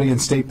municipality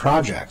and state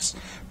projects.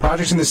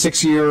 Projects in the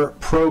 6-year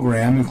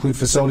program include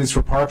facilities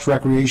for parks,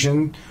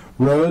 recreation,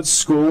 roads,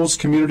 schools,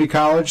 community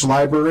college,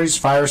 libraries,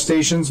 fire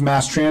stations,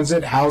 mass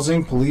transit,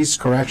 housing, police,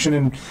 correction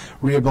and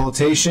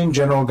rehabilitation,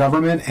 general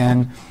government,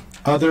 and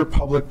other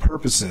public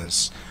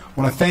purposes. I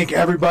want to thank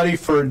everybody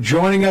for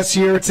joining us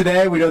here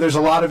today. We know there's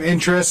a lot of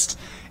interest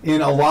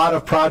in a lot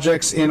of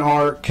projects in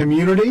our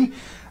community.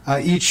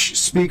 Each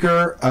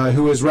speaker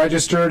who is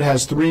registered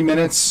has 3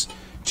 minutes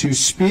to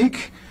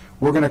speak.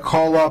 We're going to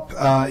call up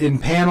in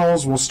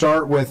panels. We'll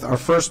start with our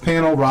first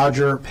panel,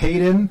 Roger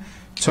Payton,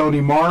 Tony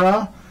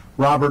Mara,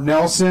 Robert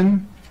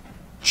Nelson,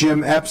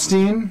 Jim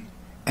Epstein,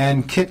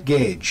 and Kit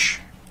Gage.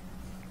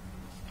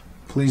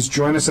 Please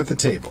join us at the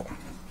table.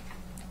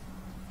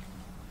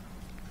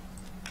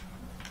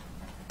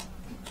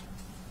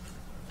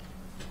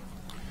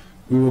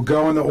 We will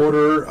go in the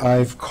order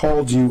I've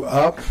called you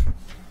up.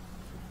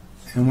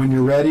 And when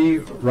you're ready,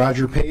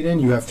 Roger Payton,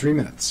 you have 3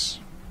 minutes.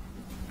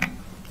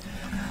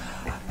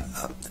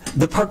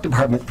 The Park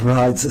Department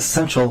provides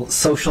essential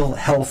social,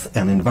 health,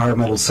 and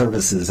environmental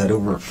services at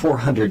over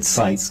 400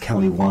 sites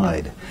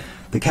countywide.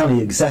 The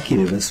county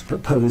executive has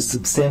proposed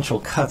substantial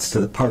cuts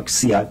to the park's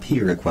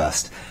CIP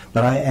request,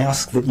 but I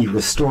ask that you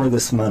restore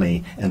this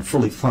money and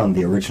fully fund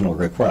the original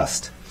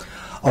request.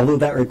 Although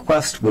that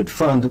request would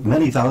fund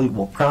many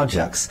valuable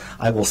projects,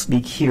 I will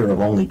speak here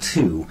of only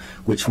 2,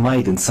 which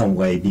might in some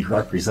way be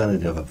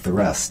representative of the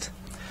rest.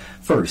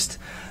 First,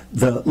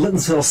 the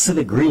Littonsville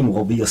Civic Green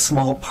will be a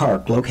small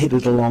park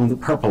located along the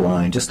Purple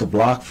Line, just a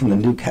block from the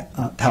new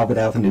Talbot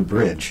Avenue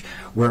Bridge,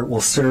 where it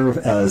will serve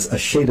as a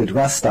shaded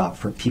rest stop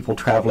for people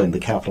traveling the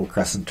Capitol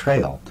Crescent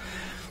Trail.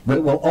 But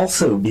it will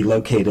also be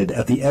located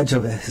at the edge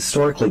of a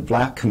historically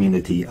black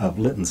community of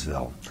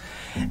Littonsville.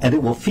 And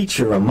it will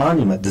feature a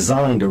monument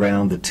designed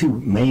around the 2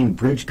 main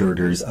bridge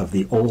girders of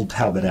the old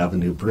Talbot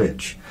Avenue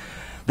Bridge.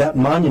 That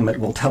monument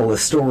will tell the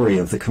story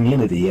of the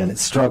community and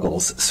its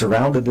struggles,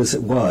 surrounded as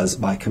it was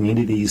by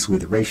communities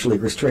with racially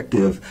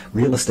restrictive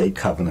real estate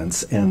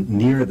covenants and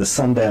near the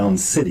sundown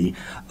city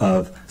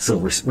of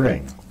Silver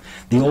Spring.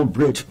 The old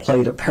bridge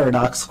played a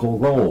paradoxical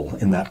role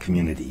in that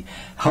community,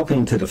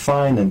 helping to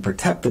define and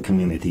protect the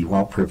community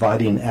while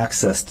providing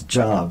access to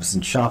jobs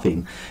and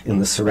shopping in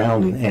the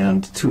surrounding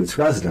and, to its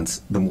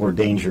residents, the more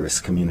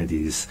dangerous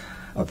communities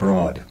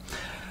abroad.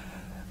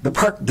 The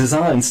park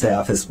design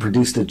staff has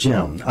produced a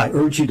gem. I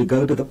urge you to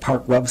go to the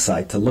park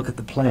website to look at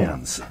the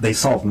plans. They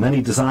solve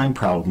many design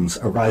problems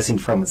arising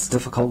from its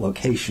difficult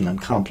location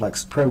and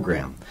complex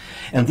program.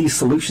 And these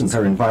solutions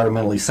are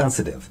environmentally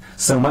sensitive,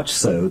 so much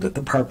so that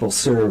the park will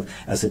serve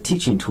as a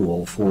teaching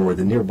tool for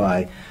the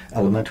nearby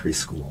elementary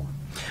school.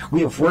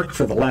 We have worked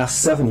for the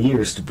last 7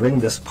 years to bring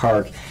this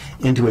park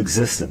into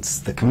existence.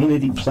 The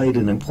community played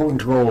an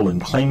important role in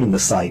claiming the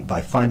site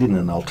by finding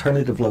an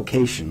alternative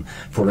location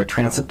for a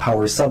transit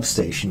power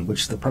substation,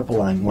 which the Purple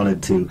Line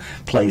wanted to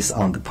place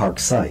on the park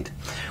site.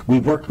 We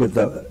worked with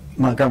the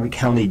Montgomery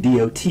County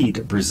DOT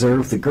to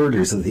preserve the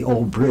girders of the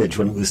old bridge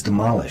when it was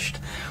demolished.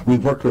 We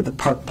worked with the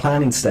park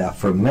planning staff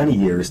for many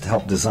years to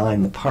help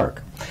design the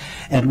park.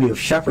 And we have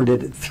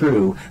shepherded it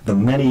through the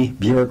many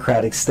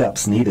bureaucratic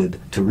steps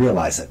needed to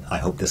realize it. I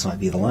hope this might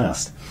be the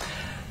last.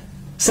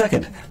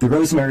 Second, the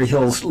Rosemary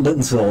Hills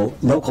Littonsville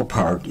Local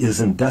Park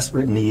is in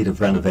desperate need of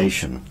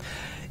renovation.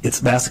 Its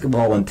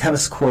basketball and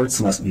tennis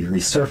courts must be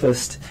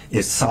resurfaced,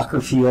 its soccer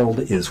field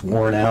is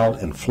worn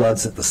out and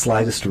floods at the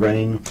slightest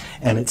rain,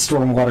 and its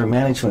stormwater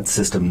management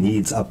system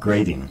needs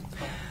upgrading.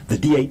 The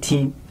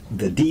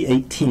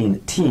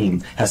D18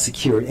 team has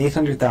secured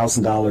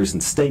 $800,000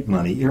 in state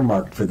money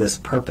earmarked for this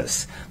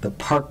purpose. The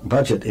park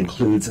budget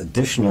includes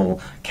additional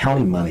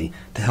county money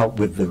to help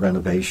with the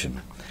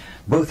renovation.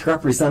 Both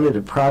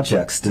representative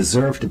projects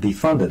deserve to be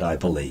funded, I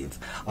believe.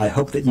 I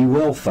hope that you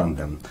will fund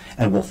them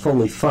and will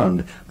fully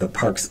fund the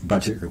park's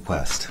budget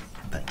request.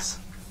 Thanks.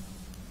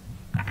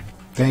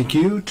 Thank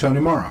you.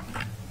 Tony Mara.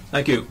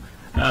 Thank you.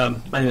 My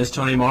name is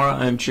Tony Mara.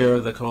 I'm chair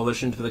of the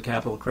Coalition for the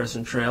Capitol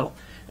Crescent Trail,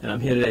 and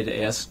I'm here today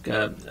to ask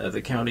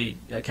the county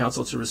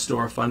council to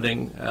restore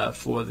funding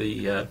for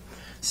the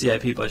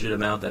CIP budget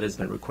amount that has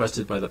been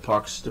requested by the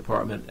Parks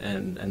Department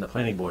and the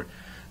Planning Board.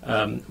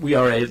 We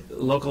are a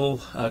local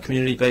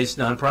community-based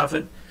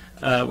nonprofit.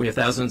 We have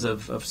thousands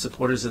of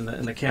supporters in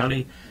the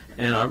county,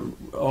 and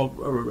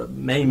our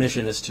main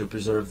mission is to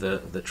preserve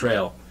the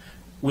trail,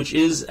 which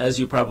is, as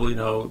you probably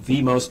know,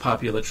 the most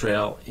popular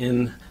trail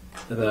in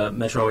the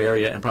metro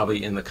area and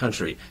probably in the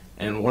country.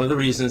 And one of the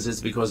reasons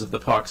is because of the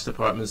Parks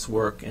Department's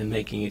work in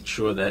making it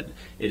sure that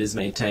it is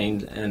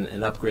maintained and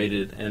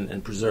upgraded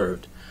and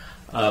preserved.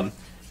 And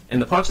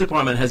the Parks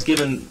Department has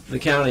given the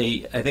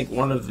county, I think,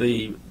 one of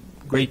the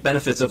great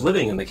benefits of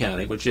living in the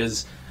county, which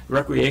is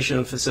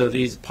recreation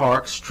facilities,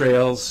 parks,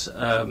 trails.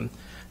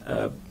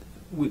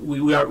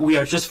 We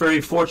are just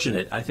very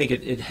fortunate. I think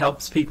it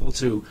helps people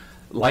to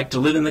like to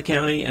live in the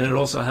county, and it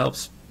also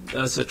helps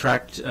us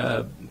attract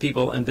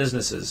people and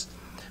businesses.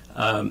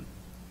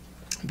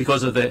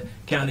 Because of the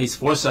county's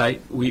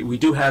foresight, we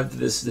do have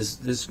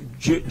this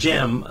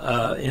gem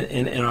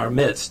in our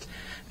midst.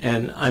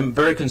 And I'm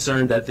very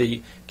concerned that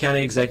the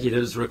county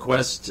executive's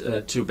request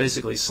to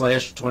basically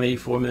slash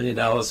 $24 million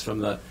from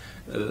the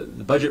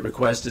budget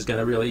request is going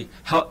to really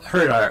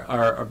hurt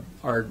our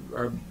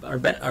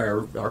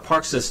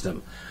park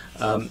system.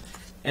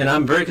 And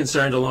I'm very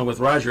concerned, along with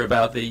Roger,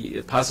 about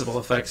the possible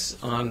effects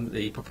on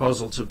the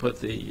proposal to put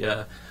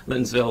the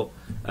Lintonsville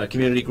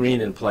Community Green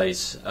in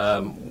place.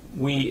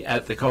 We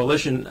at the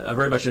Coalition are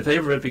very much in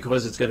favor of it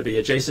because it's going to be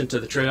adjacent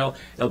to the trail.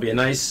 It'll be a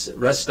nice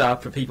rest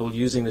stop for people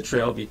using the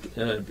trail. Be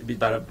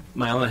about a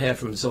mile and a half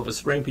from Silver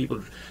Spring.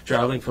 People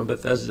traveling from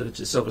Bethesda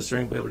to Silver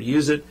Spring will be able to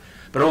use it.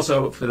 But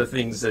also for the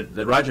things that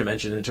Roger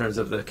mentioned in terms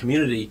of the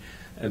community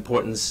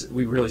importance,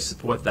 we really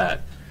support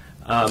that.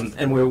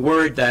 And we're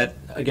worried that,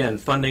 again,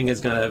 funding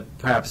is going to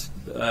perhaps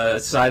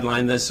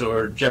sideline this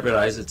or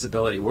jeopardize its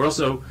ability. We're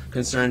also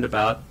concerned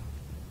about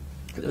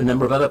a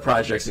number of other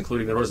projects,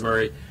 including the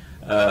Rosemary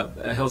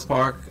Hills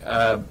Park.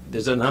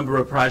 There's a number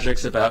of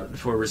projects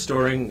for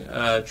restoring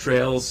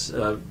trails.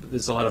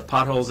 There's a lot of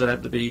potholes that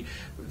have to be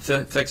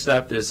fixed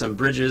up. There's some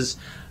bridges.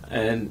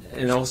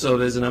 And also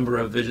there's a number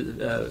of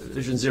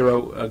Vision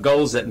Zero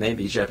goals that may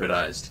be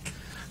jeopardized.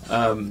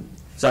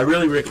 So I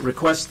really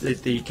request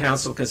that the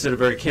council consider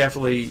very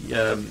carefully,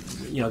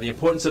 the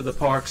importance of the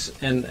parks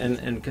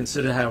and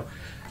consider how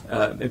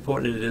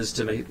important it is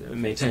to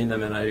maintain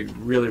them. And I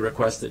really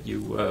request that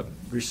you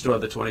restore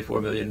the $24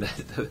 million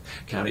that the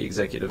county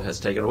executive has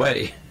taken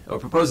away or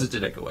proposes to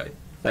take away.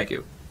 Thank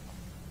you.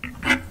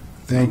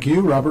 Thank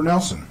you. Robert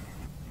Nelson.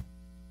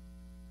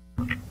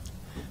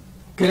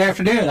 Good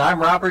afternoon. I'm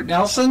Robert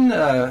Nelson,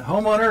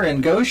 homeowner in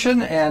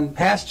Goshen and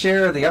past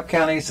chair of the Up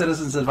County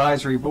Citizens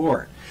Advisory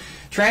Board.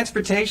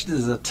 Transportation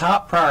is a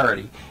top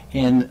priority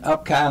in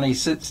Up County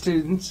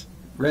students,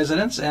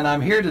 residents, and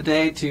I'm here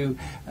today to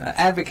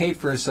advocate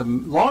for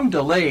some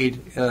long-delayed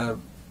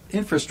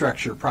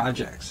infrastructure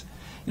projects.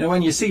 You know,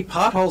 when you see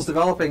potholes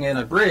developing in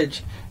a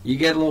bridge, you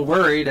get a little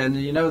worried and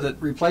you know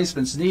that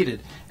replacement's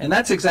needed. And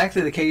that's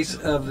exactly the case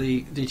of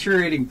the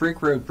deteriorating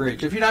Brink Road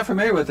Bridge. If you're not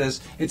familiar with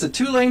this, it's a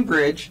two-lane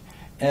bridge,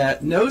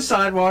 no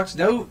sidewalks,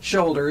 no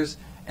shoulders,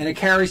 and it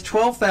carries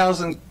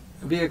 12,000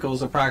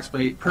 vehicles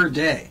approximately per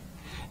day.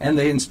 And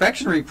the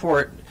inspection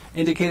report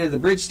indicated the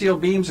bridge steel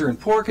beams are in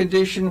poor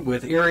condition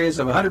with areas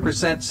of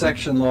 100%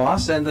 section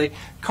loss, and the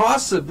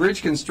costs of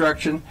bridge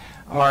construction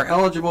are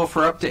eligible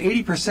for up to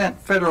 80%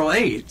 federal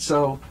aid.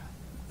 So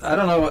I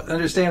don't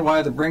understand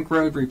why the Brink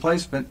Road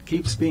replacement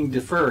keeps being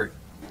deferred.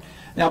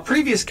 Now,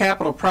 previous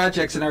capital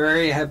projects in our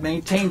area have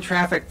maintained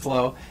traffic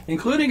flow,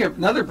 including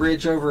another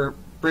bridge over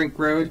Brink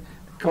Road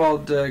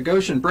called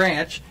Goshen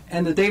Branch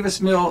and the Davis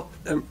Mill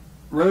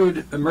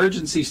Road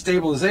Emergency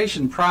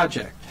Stabilization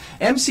Project.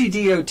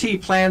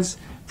 MCDOT plans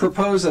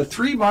propose a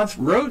 3-month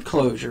road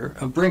closure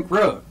of Brink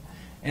Road,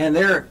 and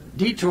their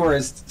detour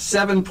is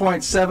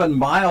 7.7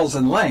 miles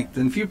in length,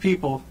 and few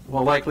people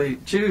will likely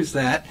choose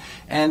that,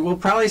 and we'll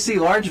probably see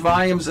large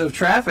volumes of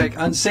traffic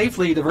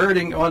unsafely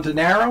diverting onto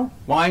narrow,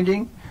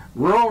 winding,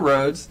 rural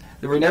roads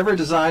that were never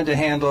designed to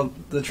handle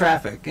the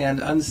traffic and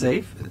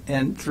unsafe,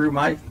 and through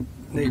my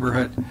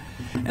neighborhood.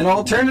 An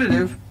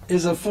alternative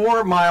is a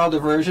 4-mile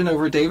diversion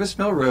over Davis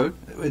Mill Road,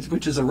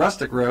 which is a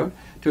rustic road,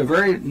 to a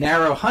very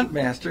narrow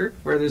Huntmaster,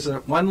 where there's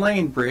a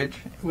 1-lane bridge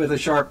with a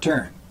sharp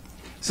turn.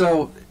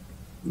 So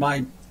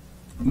my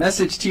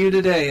message to you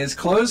today is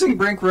closing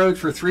Brink Road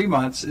for 3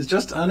 months is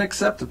just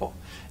unacceptable,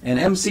 and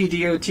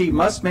MCDOT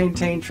must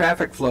maintain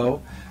traffic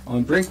flow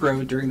on Brink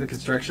Road during the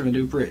construction of a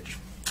new bridge.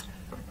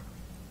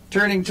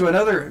 Turning to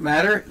another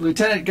matter,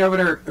 Lieutenant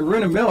Governor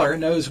Aruna Miller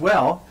knows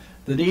well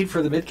the need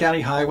for the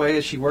Mid-County Highway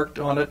as she worked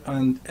on it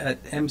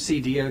at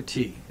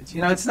MCDOT.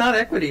 It's not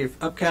equity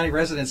if up-county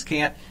residents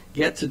can't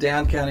get to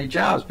down-county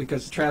jobs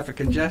because of traffic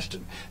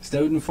congestion.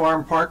 Snowden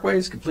Farm Parkway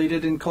is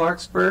completed in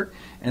Clarksburg,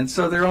 and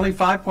so there are only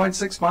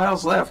 5.6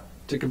 miles left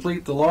to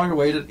complete the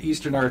long-awaited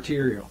Eastern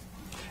Arterial.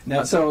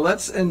 Now, so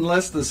let's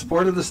enlist the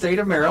support of the state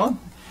of Maryland,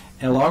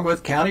 and along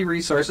with county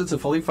resources to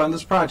fully fund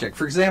this project.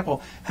 For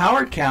example,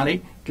 Howard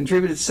County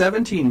contributed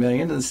 $17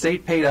 million, and the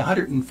state paid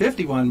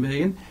 $151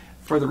 million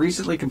for the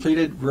recently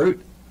completed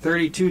Route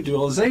 32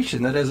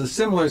 dualization that has a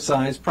similar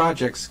size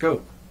project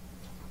scope.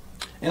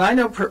 And I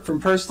know from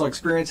personal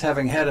experience,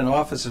 having had an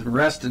office in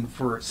Reston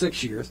for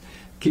 6 years,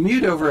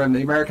 commute over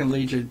the American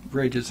Legion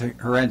Bridge is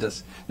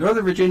horrendous.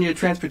 Northern Virginia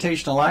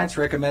Transportation Alliance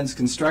recommends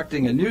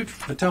constructing a new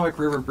Potomac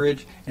River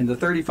Bridge in the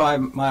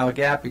 35-mile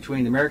gap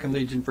between the American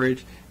Legion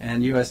Bridge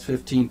and US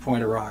 15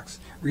 Point of Rocks,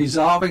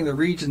 resolving the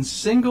region's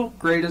single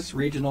greatest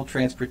regional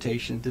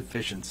transportation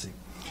deficiency.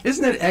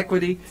 Isn't it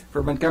equity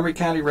for Montgomery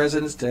County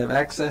residents to have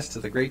access to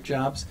the great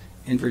jobs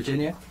in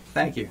Virginia?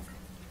 Thank you.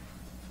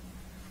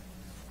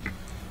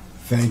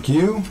 Thank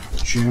you.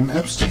 Jim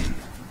Epstein.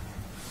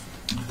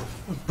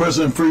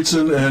 President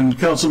Friedson and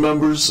council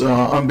members,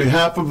 on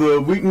behalf of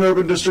the Wheaton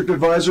Urban District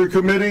Advisory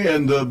Committee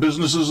and the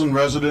businesses and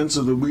residents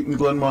of the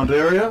Wheaton-Glenmont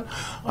area,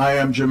 I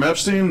am Jim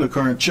Epstein, the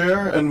current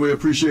chair, and we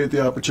appreciate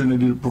the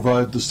opportunity to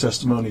provide this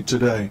testimony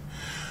today.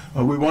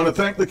 We want to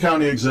thank the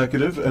county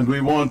executive, and we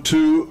want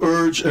to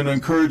urge and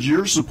encourage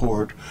your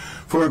support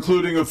for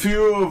including a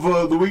few of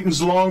the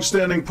Wheaton's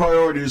long-standing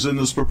priorities in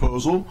this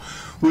proposal,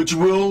 which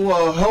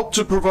will help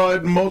to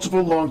provide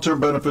multiple long-term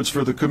benefits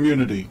for the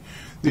community.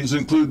 These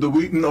include the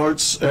Wheaton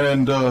Arts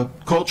and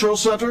Cultural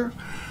Center,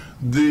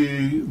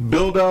 the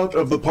build-out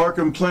of the Park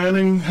and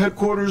Planning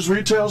Headquarters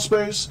retail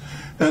space,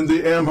 and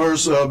the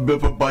Amherst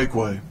BIPA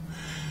Bikeway.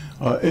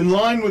 In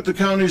line with the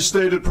county's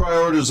stated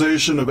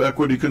prioritization of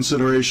equity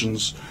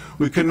considerations,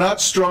 we cannot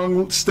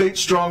state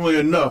strongly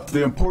enough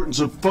the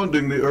importance of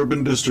funding the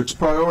urban district's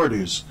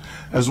priorities.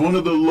 As one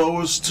of the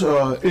lowest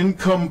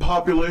income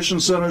population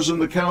centers in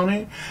the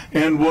county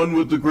and one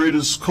with the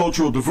greatest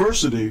cultural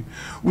diversity,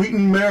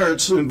 Wheaton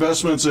merits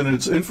investments in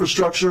its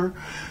infrastructure,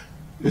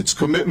 its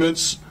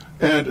commitments,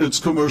 and its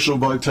commercial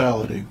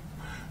vitality,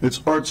 its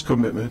arts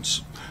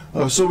commitments.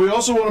 So we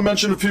also want to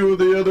mention a few of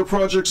the other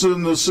projects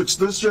in the 6th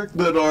District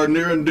that are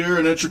near and dear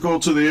and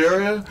integral to the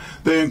area.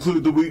 They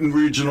include the Wheaton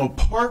Regional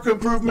Park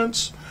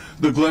improvements,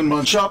 the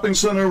Glenmont Shopping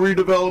Center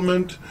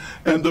redevelopment,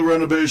 and the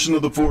renovation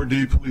of the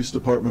 4D Police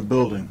Department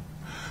building.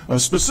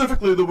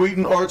 Specifically, the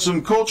Wheaton Arts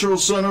and Cultural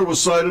Center was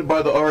cited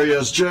by the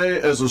RESJ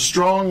as a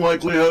strong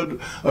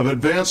likelihood of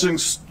advancing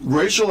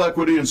racial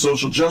equity and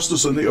social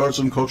justice in the Arts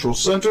and Cultural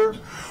Center,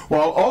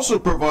 while also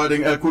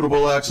providing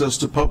equitable access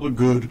to public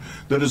good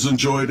that is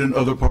enjoyed in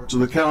other parts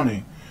of the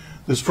county.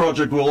 This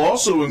project will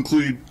also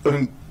increase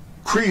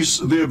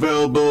the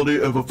availability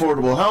of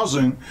affordable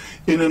housing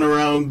in and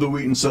around the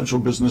Wheaton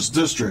Central Business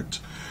District.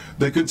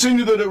 They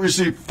continue that it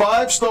received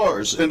 5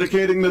 stars,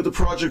 indicating that the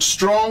project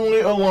strongly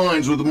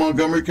aligns with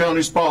Montgomery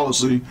County's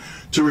policy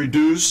to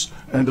reduce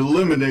and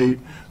eliminate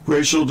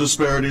racial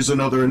disparities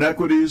and other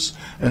inequities.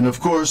 And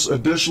of course,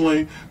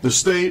 additionally, the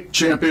state,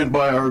 championed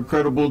by our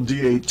incredible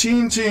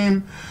D18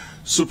 team,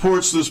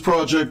 supports this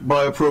project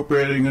by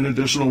appropriating an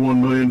additional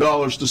 $1 million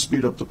to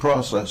speed up the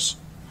process.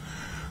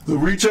 The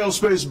retail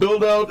space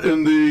build-out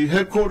in the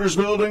headquarters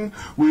building,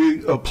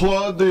 we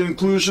applaud the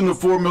inclusion of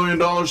 $4 million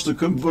to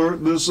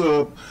convert this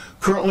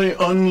currently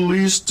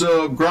unleased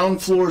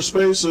ground floor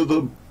space of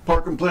the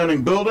Park and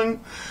Planning building.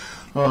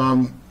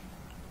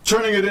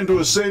 Turning it into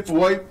a safe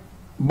white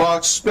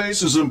box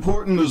space is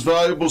important, as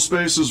valuable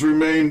space has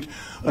remained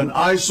an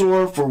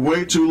eyesore for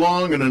way too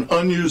long and an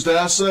unused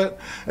asset,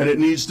 and it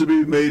needs to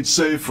be made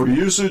safe for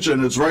usage,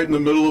 and it's right in the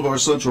middle of our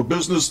central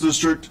business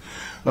district.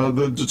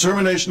 The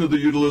determination of the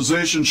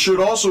utilization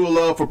should also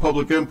allow for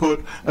public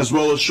input as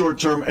well as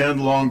short-term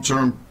and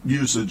long-term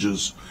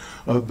usages.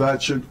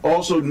 That should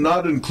also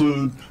not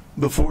include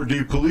the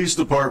 4D Police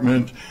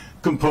Department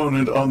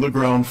component on the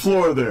ground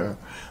floor there.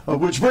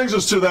 Which brings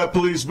us to that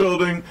police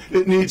building.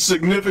 It needs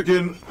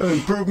significant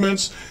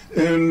improvements.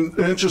 In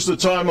the interest of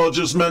time, I'll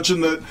just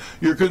mention that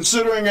you're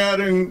considering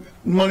adding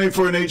money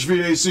for an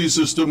HVAC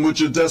system,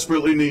 which it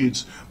desperately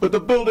needs. But the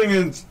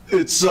building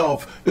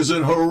itself is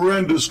in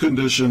horrendous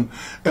condition,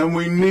 and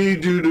we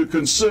need you to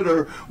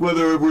consider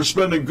whether we're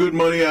spending good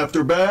money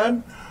after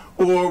bad,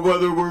 or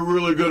whether we're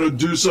really going to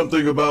do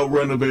something about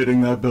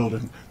renovating that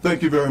building.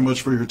 Thank you very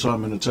much for your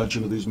time and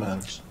attention to these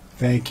matters.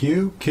 Thank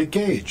you. Kit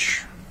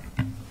Gage.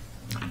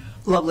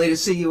 Lovely to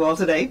see you all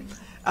today.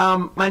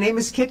 My name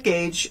is Kit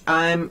Gage.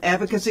 I'm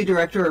Advocacy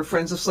Director of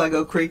Friends of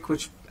Sligo Creek,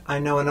 which I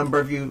know a number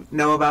of you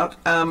know about.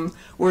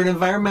 We're an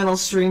environmental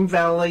Stream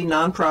Valley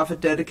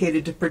nonprofit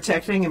dedicated to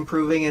protecting,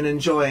 improving, and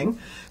enjoying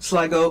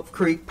Sligo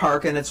Creek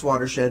Park and its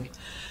watershed.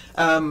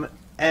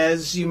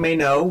 As you may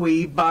know,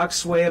 we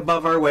box way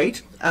above our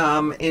weight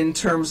in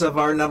terms of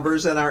our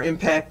numbers and our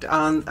impact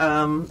on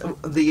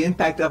the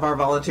impact of our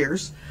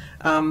volunteers.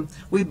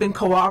 We've been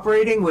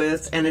cooperating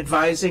with and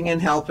advising and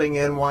helping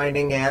and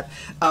whining at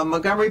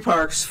Montgomery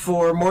Parks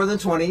for more than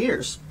 20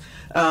 years.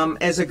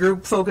 As a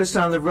group focused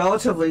on the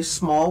relatively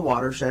small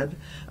watershed,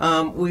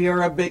 we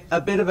are a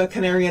bit of a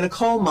canary in a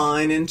coal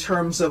mine in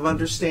terms of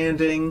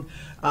understanding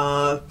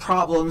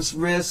problems,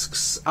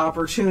 risks,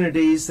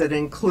 opportunities that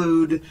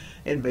include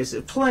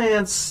invasive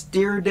plants,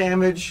 deer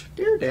damage,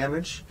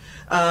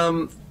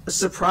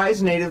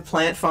 surprise native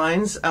plant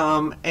finds,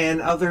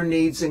 and other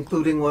needs,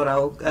 including what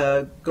I'll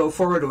go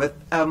forward with.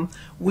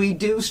 We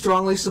do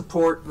strongly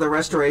support the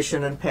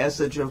restoration and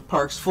passage of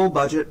Parks' full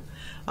budget,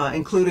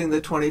 including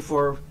the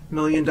 $24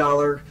 million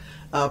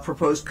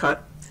proposed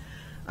cut.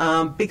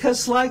 Because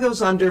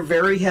Sligo's under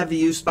very heavy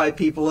use by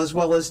people as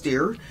well as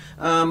deer,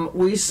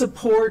 we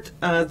support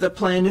the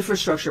planned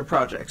infrastructure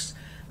projects,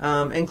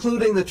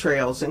 including the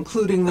trails,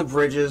 including the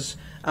bridges,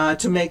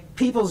 to make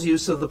people's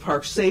use of the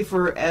park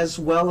safer as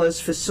well as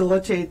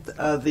facilitate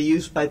the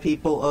use by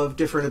people of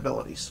different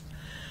abilities.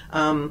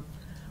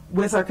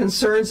 With our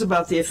concerns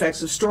about the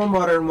effects of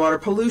stormwater and water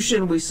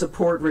pollution, we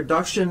support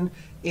reduction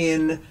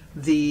in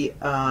the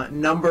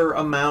number,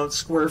 amount,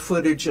 square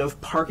footage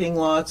of parking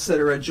lots that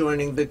are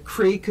adjoining the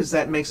creek, because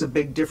that makes a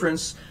big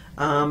difference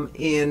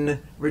in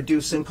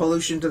reducing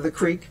pollution to the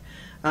creek.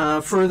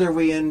 Further,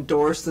 we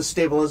endorse the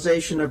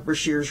stabilization of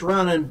Brashears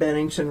Run and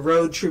Bennington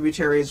Road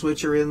tributaries,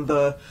 which are in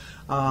the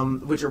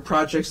which are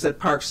projects that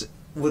Parks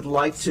would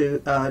like to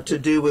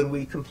do, and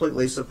we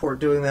completely support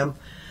doing them.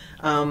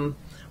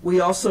 We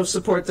also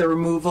support the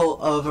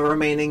removal of a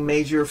remaining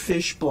major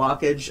fish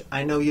blockage.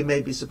 I know you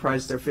may be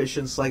surprised there are fish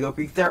in Sligo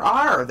Creek. There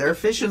are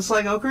fish in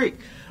Sligo Creek.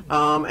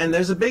 And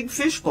there's a big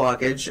fish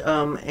blockage,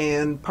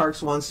 and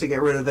Parks wants to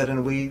get rid of it,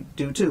 and we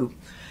do too.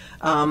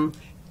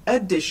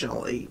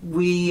 Additionally,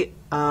 we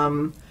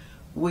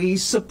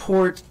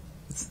support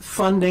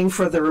funding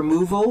for the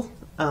removal,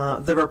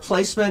 the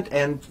replacement,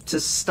 and to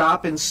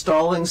stop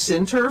installing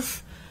sin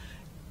turf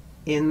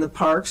in the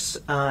parks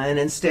and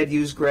instead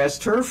use grass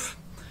turf.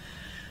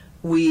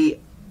 We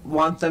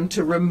want them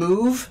to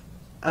remove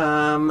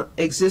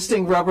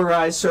existing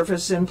rubberized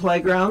surface in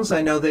playgrounds.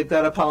 I know they've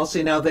got a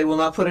policy now they will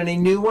not put any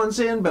new ones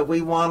in, but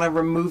we want to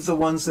remove the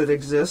ones that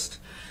exist.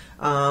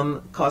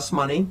 Cost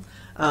money.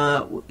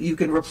 You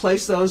can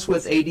replace those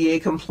with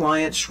ADA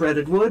compliant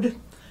shredded wood,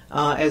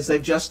 as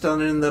they've just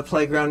done in the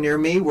playground near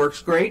me.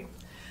 Works great.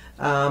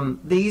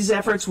 These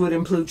efforts would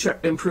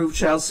improve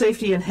child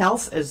safety and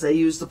health as they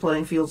use the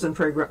playing fields and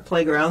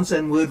playgrounds,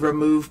 and would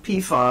remove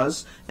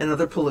PFAS and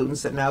other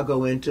pollutants that now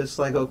go into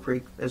Sligo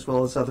Creek as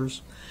well as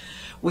others.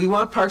 We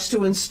want parks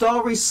to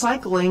install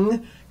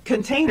recycling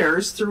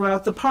containers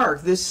throughout the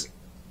park. This,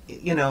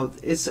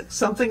 is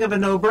something of a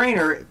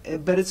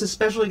no-brainer, but it's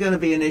especially going to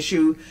be an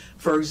issue,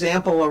 for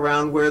example,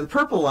 around where the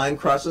Purple Line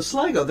crosses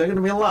Sligo. There are going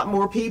to be a lot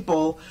more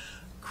people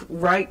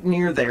right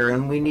near there,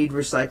 and we need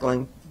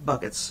recycling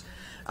buckets.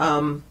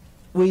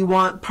 We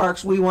want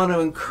to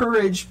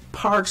encourage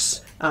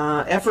parks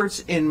efforts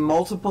in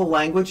multiple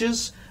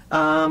languages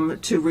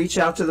to reach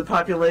out to the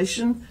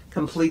population,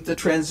 complete the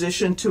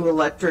transition to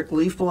electric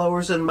leaf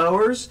blowers and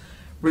mowers,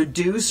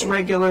 reduce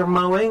regular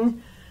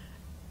mowing,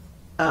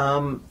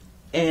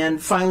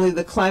 and finally,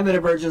 the climate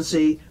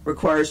emergency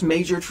requires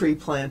major tree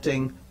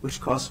planting,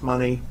 which costs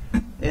money,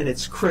 and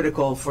it's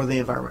critical for the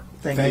environment.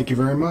 Thank you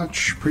very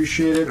much.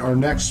 Appreciate it. Our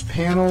next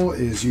panel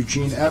is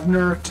Eugene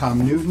Ebner,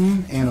 Tom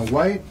Newton, Anna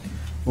White,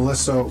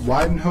 Melissa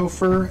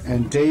Weidenhofer,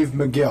 and Dave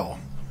McGill.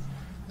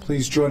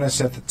 Please join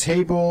us at the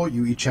table.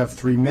 You each have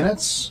 3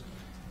 minutes.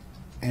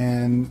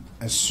 And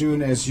as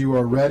soon as you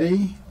are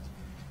ready,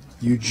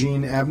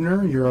 Eugene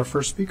Ebner, you're our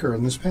first speaker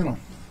in this panel.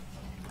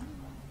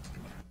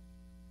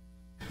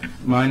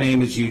 My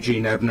name is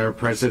Eugene Ebner,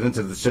 President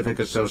of the Civic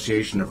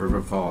Association of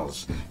River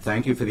Falls.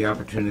 Thank you for the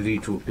opportunity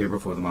to appear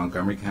before the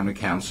Montgomery County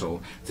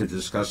Council to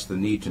discuss the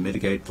need to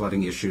mitigate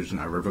flooding issues in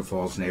our River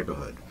Falls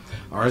neighborhood.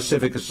 Our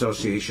Civic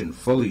Association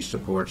fully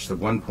supports the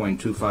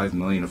 $1.25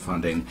 million of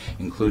funding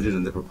included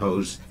in the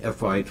proposed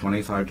FY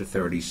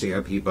 25-30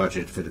 CIP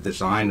budget for the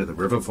design of the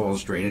River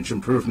Falls drainage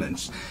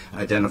improvements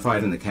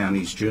identified in the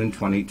county's June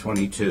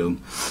 2022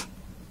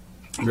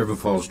 River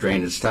Falls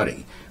Drainage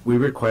Study. We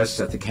request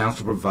that the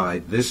Council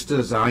provide this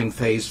design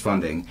phase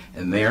funding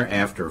and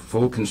thereafter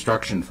full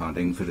construction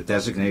funding for the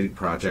designated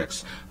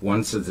projects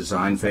once the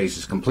design phase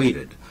is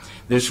completed.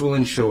 This will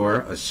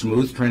ensure a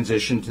smooth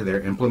transition to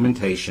their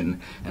implementation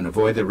and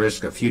avoid the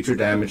risk of future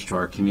damage to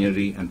our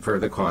community and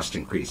further cost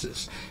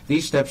increases.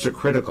 These steps are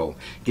critical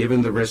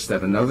given the risk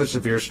that another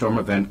severe storm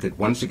event could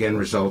once again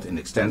result in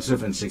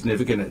extensive and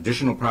significant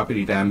additional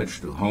property damage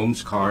to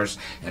homes, cars,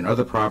 and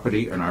other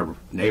property in our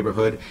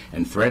neighborhood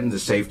and threaten the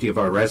safety of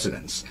our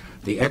residents.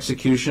 The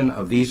execution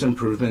of these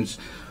improvements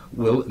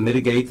will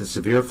mitigate the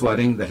severe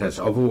flooding that has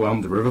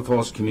overwhelmed the River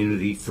Falls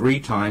community 3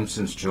 times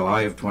since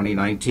July of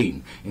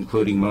 2019,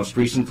 including most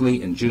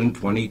recently in June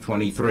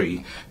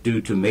 2023,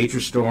 due to major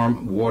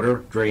storm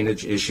water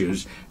drainage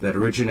issues that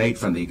originate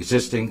from the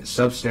existing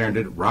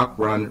substandard Rock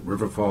Run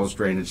River Falls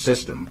drainage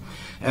system.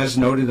 As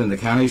noted in the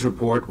county's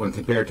report, when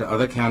compared to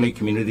other county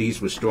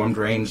communities with storm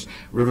drains,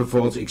 River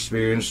Falls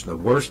experienced the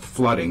worst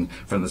flooding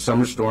from the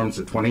summer storms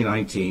of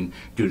 2019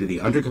 due to the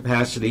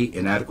undercapacity,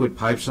 inadequate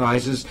pipe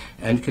sizes,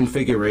 and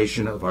configuration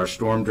of our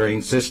storm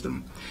drain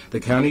system. The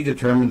county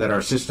determined that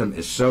our system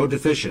is so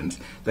deficient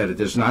that it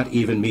does not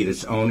even meet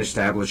its own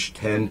established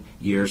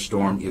 10-year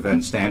storm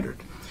event standard.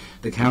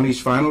 The county's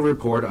final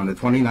report on the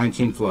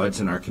 2019 floods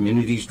in our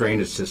community's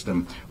drainage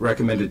system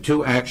recommended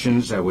 2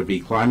 actions that would be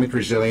climate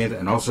resilient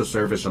and also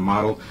serve as a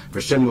model for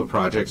similar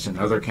projects in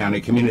other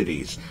county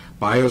communities.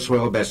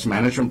 Bioswale best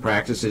management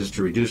practices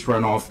to reduce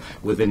runoff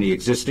within the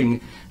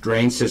existing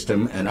drain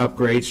system and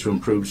upgrades to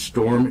improve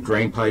storm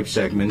drain pipe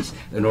segments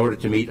in order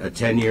to meet a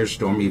 10-year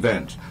storm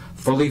event.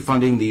 Fully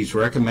funding these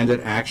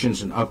recommended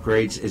actions and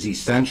upgrades is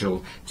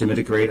essential to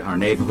mitigate our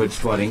neighborhood's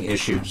flooding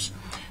issues.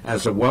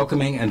 As a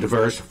welcoming and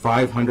diverse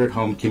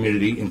 500-home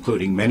community,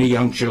 including many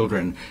young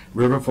children,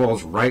 River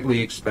Falls rightly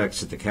expects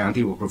that the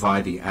county will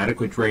provide the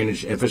adequate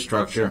drainage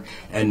infrastructure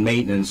and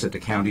maintenance that the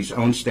county's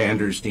own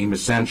standards deem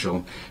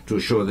essential to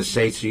assure the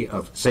safety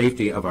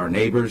of our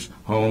neighbors,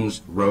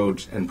 homes,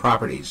 roads, and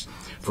properties.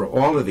 For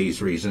all of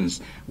these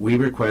reasons, we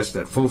request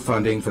that full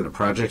funding for the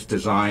project's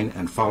design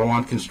and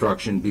follow-on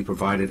construction be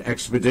provided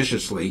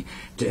expeditiously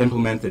to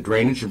implement the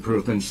drainage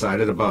improvements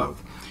cited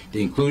above.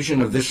 The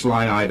inclusion of this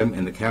line item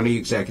in the county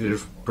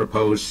executive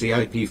proposed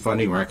CIP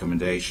funding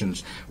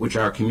recommendations, which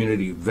our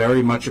community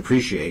very much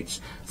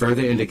appreciates,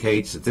 further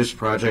indicates that this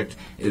project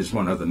is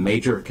one of the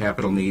major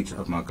capital needs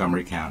of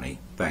Montgomery County.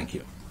 Thank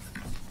you.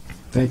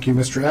 Thank you,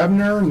 Mr.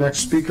 Ebner. Next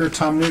speaker,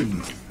 Tom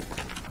Newton.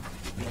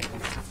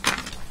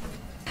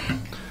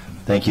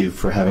 Thank you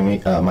for having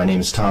me. My name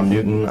is Tom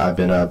Newton. I've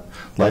been a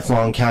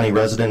lifelong county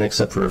resident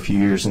except for a few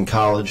years in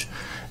college.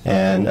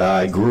 And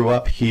I grew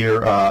up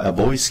here a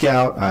Boy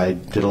Scout. I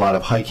did a lot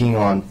of hiking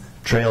on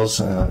trails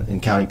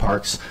in county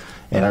parks.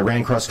 And I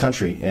ran cross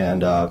country.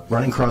 And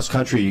running cross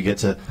country, you get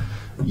to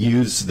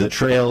use the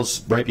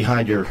trails right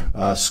behind your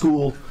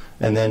school.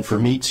 And then for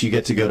meets, you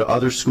get to go to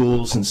other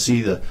schools and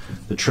see the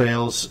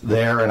trails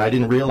there. And I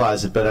didn't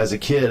realize it, but as a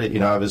kid,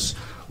 you know, I was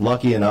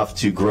lucky enough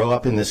to grow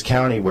up in this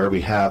county where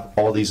we have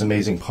all these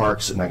amazing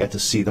parks, and I got to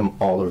see them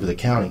all over the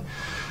county.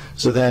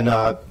 So then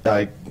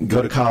I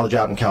go to college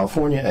out in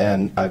California,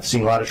 and I've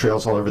seen a lot of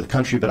trails all over the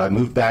country, but I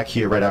moved back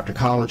here right after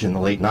college in the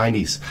late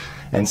 90s.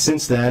 And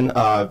since then,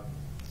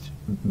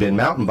 been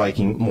mountain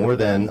biking more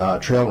than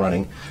trail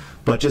running.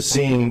 But just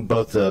seeing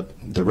both the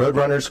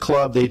Roadrunners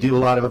Club, they do a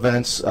lot of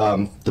events,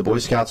 the Boy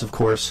Scouts, of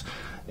course,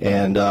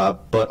 and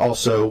but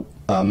also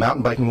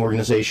mountain biking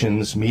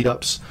organizations,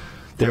 meetups.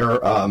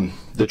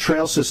 The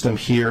trail system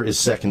here is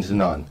second to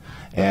none,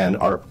 and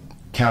our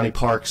county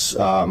parks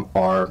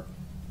are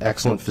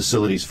excellent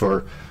facilities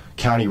for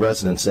county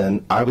residents.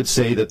 And I would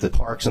say that the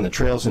parks and the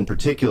trails in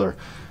particular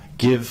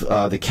give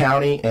the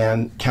county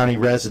and county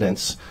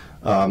residents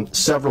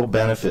several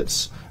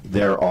benefits.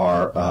 There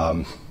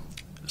are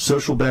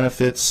social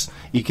benefits,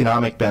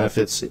 economic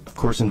benefits, of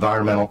course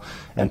environmental,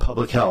 and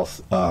public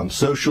health.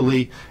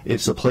 Socially,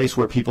 it's a place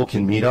where people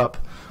can meet up.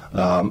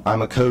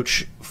 I'm a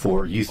coach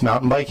for youth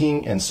mountain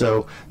biking, and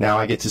so now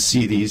I get to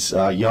see these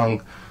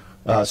young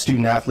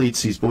student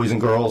athletes, these boys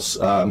and girls,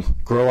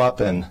 grow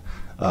up, and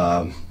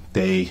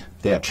they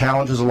have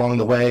challenges along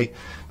the way.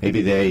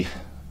 Maybe they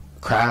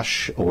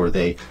crash or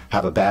they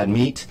have a bad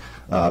meet,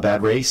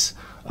 bad race,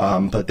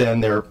 but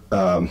then their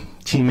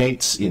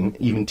teammates,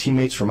 even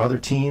teammates from other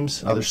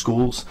teams, other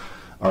schools,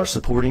 are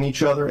supporting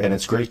each other, and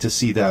it's great to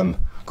see them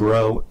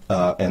grow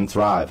and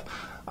thrive.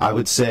 I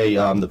would say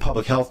the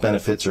public health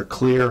benefits are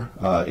clear.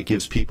 It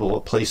gives people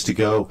a place to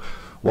go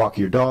walk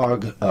your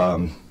dog,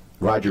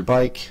 ride your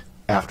bike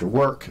after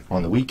work,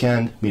 on the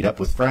weekend, meet up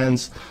with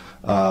friends,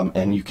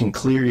 and you can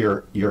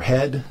clear your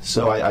head.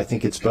 So I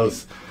think it's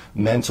both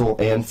mental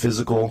and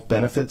physical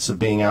benefits of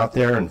being out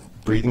there and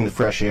breathing the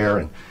fresh air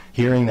and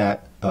hearing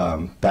that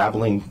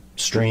babbling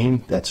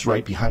stream that's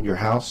right behind your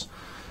house.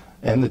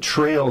 And the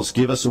trails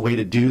give us a way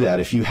to do that.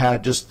 If you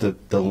had just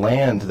the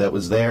land that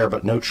was there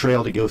but no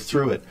trail to go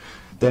through it,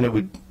 then it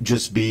would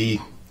just be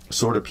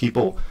sort of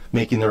people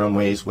making their own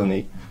ways when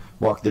they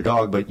walk their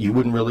dog, but you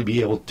wouldn't really be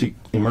able to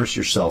immerse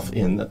yourself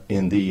in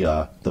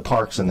the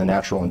parks and the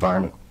natural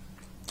environment.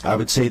 I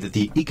would say that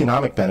the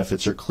economic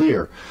benefits are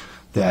clear,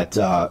 that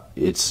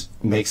it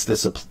makes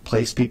this a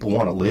place people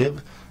want to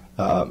live.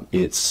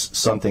 It's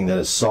something that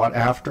is sought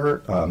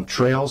after.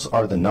 Trails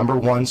are the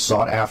 #1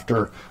 sought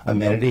after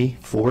amenity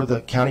for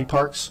the county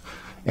parks,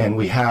 and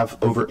we have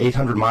over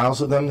 800 miles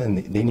of them, and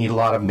they need a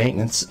lot of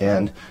maintenance,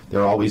 and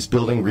they're always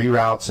building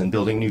reroutes and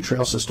building new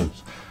trail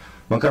systems.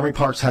 Montgomery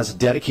Parks has a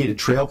dedicated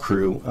trail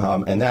crew,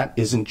 and that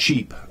isn't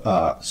cheap.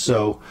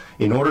 So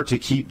in order to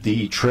keep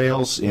the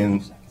trails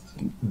in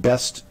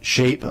best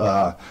shape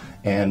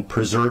and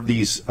preserve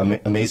these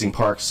amazing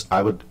parks,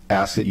 I would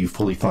ask that you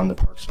fully fund the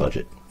parks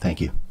budget. Thank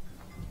you.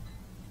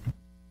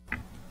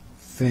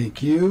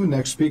 Thank you.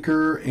 Next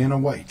speaker, Anna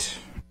White.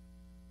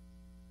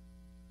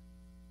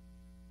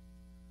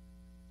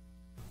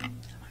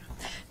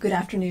 Good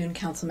afternoon,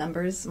 council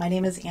members. My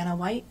name is Anna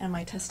White, and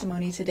my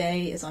testimony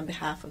today is on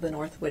behalf of the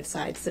North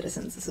Woodside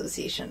Citizens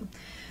Association.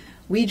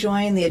 We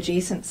join the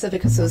adjacent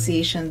civic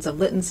associations of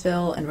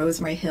Littonsville and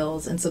Rosemary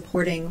Hills in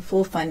supporting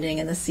full funding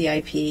in the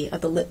CIP of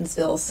the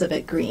Littonsville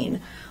Civic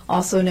Green,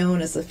 also known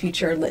as the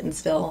future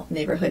Littonsville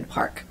Neighborhood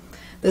Park.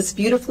 This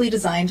beautifully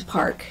designed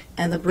park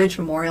and the bridge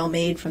memorial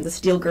made from the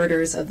steel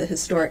girders of the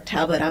historic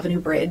Talbot Avenue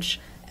Bridge,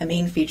 a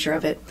main feature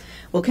of it,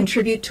 will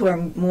contribute to a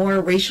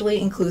more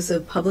racially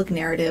inclusive public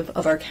narrative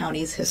of our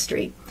county's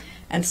history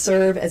and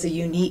serve as a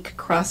unique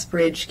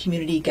cross-bridge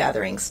community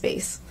gathering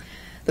space.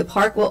 The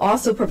park will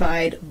also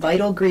provide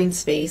vital green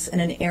space in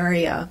an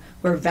area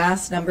where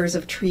vast numbers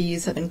of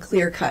trees have been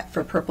clear-cut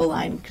for Purple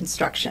Line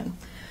construction.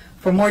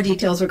 For more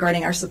details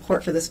regarding our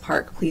support for this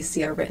park, please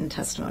see our written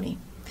testimony.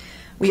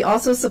 We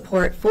also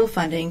support full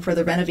funding for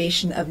the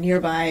renovation of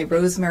nearby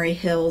Rosemary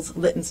Hills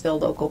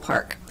Littonsville Local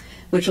Park,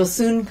 which will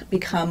soon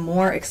become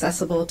more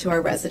accessible to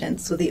our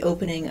residents with the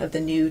opening of the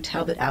new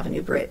Talbot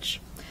Avenue Bridge.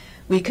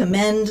 We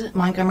commend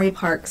Montgomery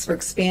Parks for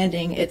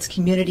expanding its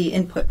community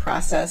input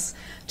process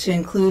to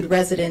include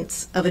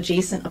residents of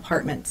adjacent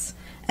apartments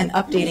and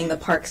updating the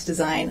park's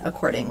design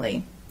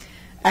accordingly.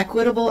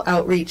 Equitable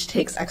outreach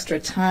takes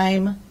extra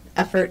time,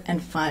 effort,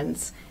 and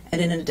funds, and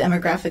in a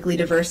demographically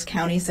diverse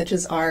county such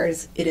as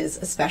ours, it is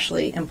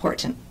especially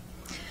important.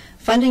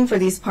 Funding for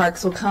these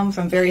parks will come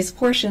from various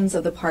portions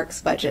of the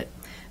park's budget,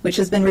 which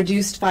has been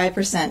reduced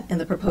 5% in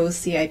the proposed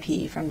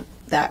CIP from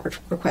that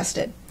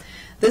requested.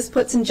 This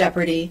puts in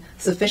jeopardy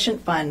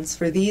sufficient funds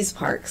for these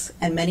parks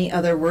and many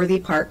other worthy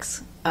park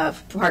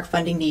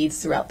funding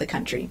needs throughout the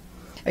county.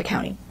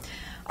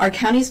 Our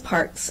county's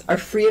parks are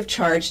free of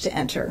charge to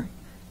enter,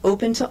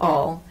 open to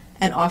all,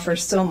 and offer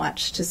so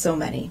much to so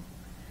many.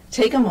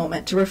 Take a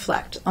moment to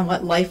reflect on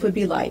what life would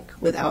be like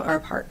without our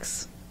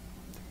parks.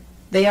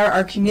 They are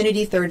our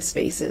community third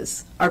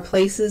spaces, our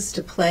places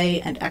to play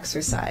and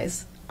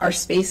exercise, our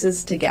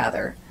spaces to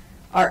gather,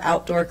 our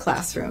outdoor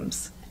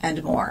classrooms,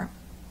 and more.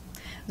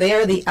 They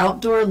are the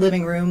outdoor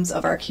living rooms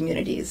of our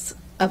communities,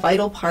 a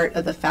vital part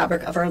of the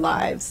fabric of our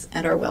lives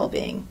and our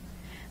well-being.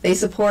 They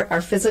support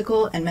our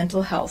physical and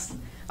mental health,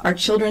 our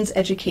children's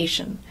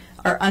education,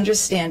 our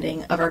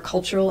understanding of our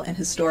cultural and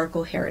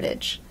historical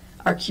heritage,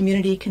 our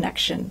community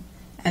connection,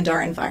 and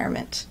our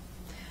environment.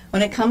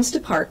 When it comes to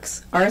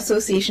parks, our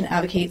association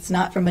advocates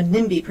not from a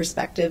NIMBY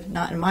perspective,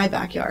 not in my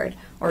backyard,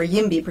 or a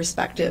YIMBY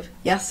perspective,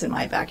 yes, in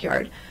my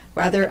backyard,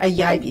 rather a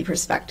YIBY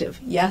perspective,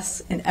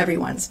 yes, in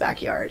everyone's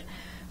backyard.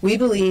 We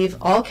believe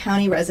all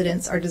county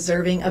residents are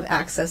deserving of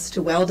access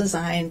to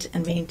well-designed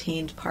and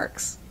maintained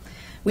parks.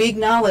 We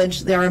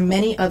acknowledge there are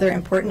many other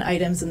important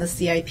items in the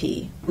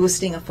CIP,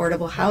 boosting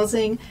affordable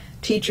housing,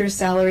 teachers'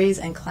 salaries,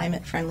 and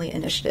climate-friendly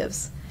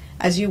initiatives.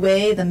 As you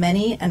weigh the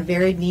many and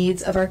varied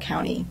needs of our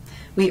county,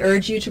 we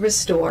urge you to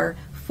restore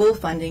full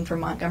funding for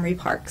Montgomery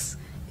Parks,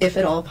 if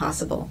at all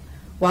possible.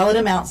 While it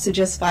amounts to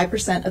just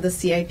 5% of the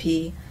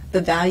CIP,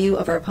 the value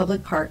of our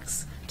public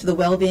parks to the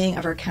well-being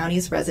of our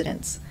county's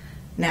residents,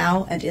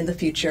 now and in the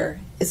future,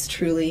 is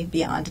truly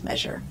beyond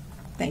measure.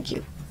 Thank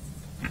you.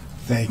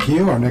 Thank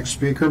you. Our next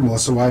speaker,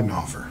 Melissa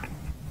Weidenhofer.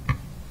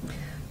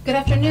 Good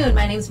afternoon.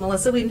 My name is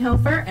Melissa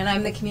Wiedenhofer, and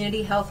I'm the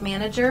Community Health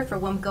Manager for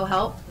WMCO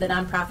Help, the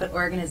nonprofit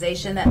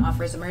organization that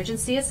offers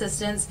emergency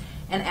assistance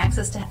and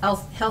access to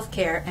health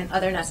care and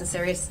other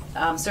necessary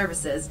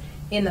services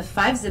in the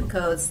 5 zip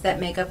codes that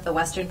make up the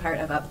western part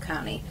of Up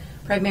County,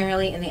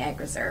 primarily in the Ag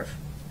Reserve.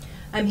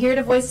 I'm here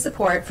to voice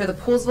support for the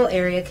Poolesville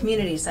Area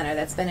Community Center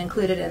that's been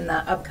included in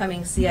the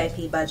upcoming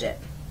CIP budget.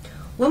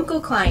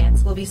 WMCO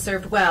clients will be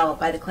served well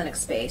by the clinic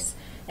space.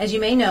 As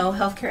you may know,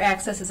 healthcare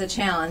access is a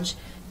challenge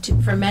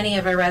for many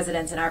of our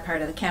residents in our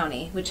part of the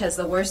county, which has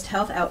the worst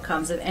health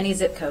outcomes of any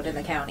zip code in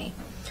the county.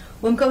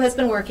 WMCO has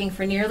been working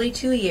for nearly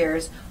 2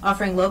 years,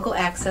 offering local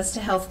access to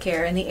health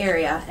care in the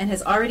area, and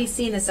has already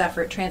seen this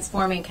effort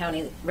transforming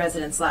county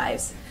residents'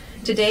 lives.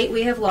 To date,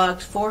 we have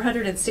logged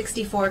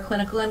 464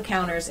 clinical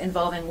encounters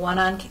involving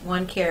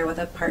one-on-one care with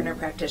a partner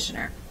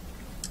practitioner.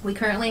 We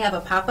currently have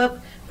a pop-up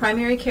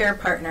primary care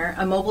partner,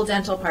 a mobile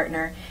dental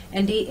partner,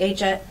 and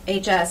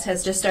DHS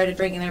has just started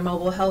bringing their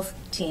mobile health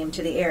team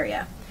to the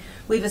area.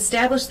 We've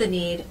established the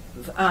need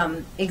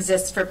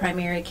exists for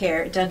primary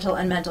care, dental,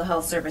 and mental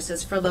health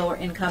services for lower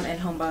income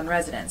and homebound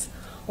residents.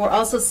 We're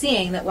also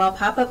seeing that while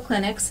pop-up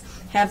clinics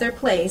have their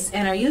place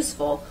and are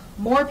useful,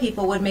 more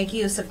people would make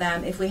use of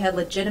them if we had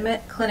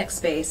legitimate clinic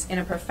space in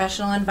a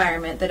professional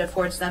environment that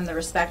affords them the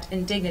respect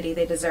and dignity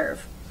they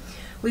deserve.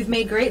 We've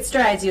made great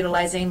strides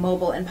utilizing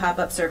mobile and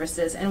pop-up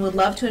services and would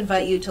love to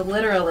invite you to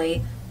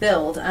literally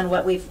build on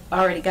what we've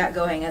already got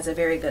going as a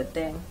very good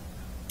thing.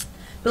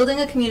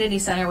 Building a community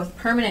center with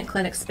permanent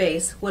clinic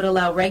space would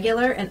allow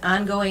regular and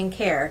ongoing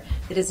care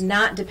that is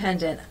not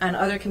dependent on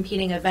other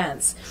competing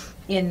events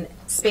in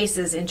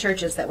spaces in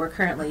churches that we're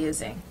currently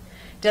using.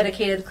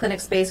 Dedicated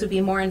clinic space would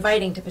be more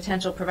inviting to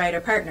potential provider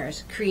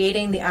partners,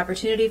 creating the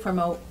opportunity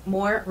for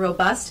more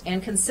robust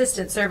and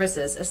consistent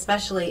services,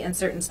 especially in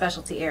certain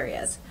specialty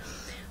areas.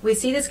 We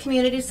see this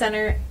community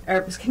center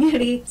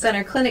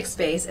clinic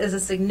space as a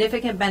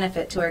significant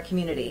benefit to our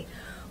community.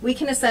 We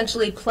can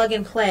essentially plug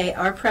and play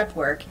our prep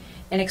work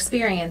and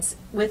experience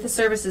with the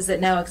services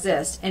that now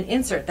exist and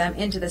insert them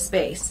into the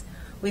space.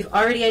 We've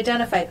already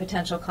identified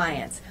potential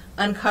clients,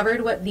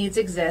 uncovered what needs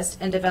exist,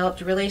 and developed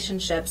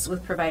relationships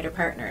with provider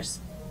partners.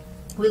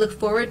 We look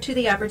forward to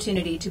the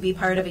opportunity to be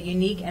part of a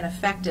unique and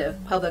effective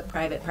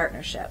public-private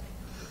partnership.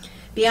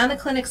 Beyond the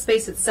clinic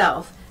space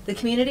itself, the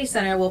community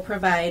center will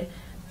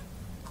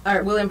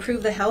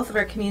improve the health of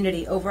our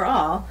community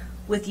overall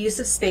with use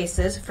of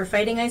spaces for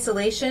fighting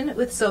isolation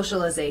with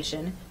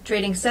socialization,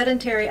 trading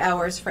sedentary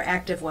hours for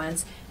active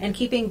ones, and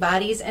keeping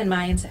bodies and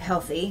minds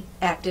healthy,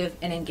 active,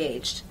 and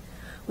engaged.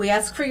 We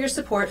ask for your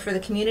support for the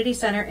community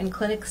center and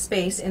clinic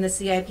space in the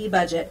CIP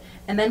budget,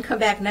 and then come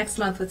back next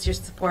month with your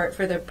support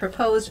for the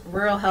proposed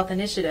rural health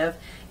initiative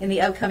in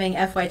the upcoming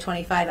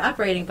FY25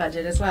 operating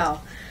budget as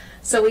well,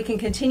 so we can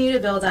continue to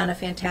build on a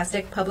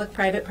fantastic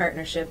public-private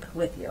partnership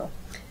with you.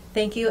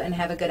 Thank you, and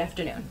have a good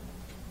afternoon.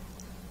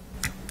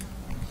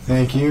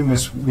 Thank you,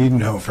 Ms.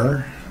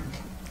 Wiedenhofer.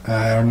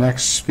 Our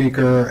next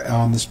speaker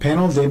on this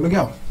panel is Dave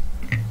McGill.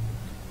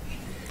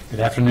 Good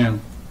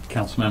afternoon,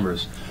 council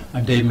members.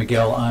 I'm Dave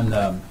McGill. I'm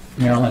the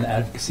Maryland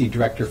Advocacy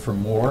Director for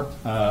MORE.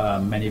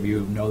 Many of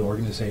you know the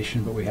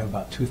organization, but we have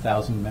about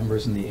 2,000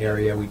 members in the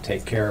area. We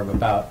take care of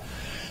about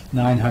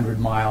 900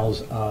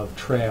 miles of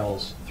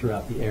trails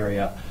throughout the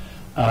area.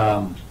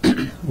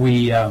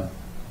 We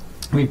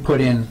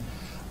put in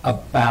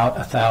about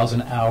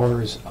 1,000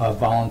 hours of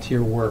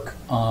volunteer work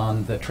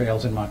on the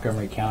trails in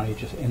Montgomery County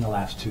just in the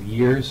last 2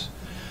 years.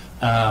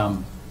 A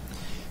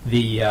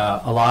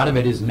lot of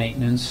it is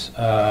maintenance.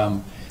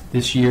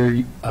 This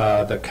year,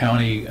 the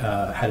county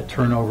had a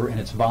turnover in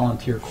its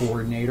volunteer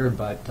coordinator,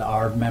 but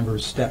our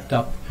members stepped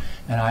up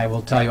And I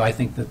will tell you, I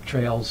think the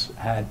trails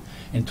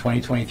in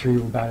 2023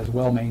 were about as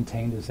well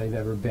maintained as they've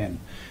ever been.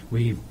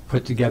 We've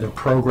put together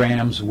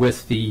programs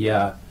with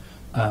the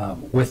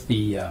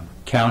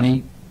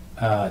county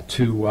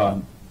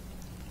to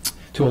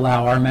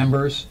allow our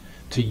members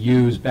to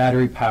use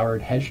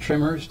battery-powered hedge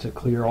trimmers to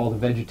clear all the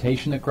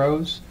vegetation that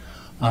grows.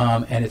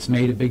 And it's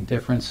made a big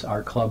difference.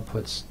 Our club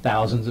puts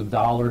thousands of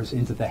dollars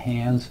into the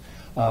hands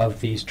of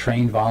these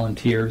trained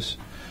volunteers.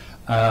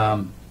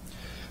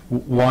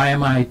 Why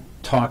am I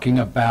talking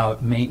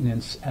about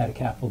maintenance at a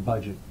capital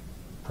budget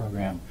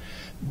program?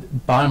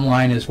 Bottom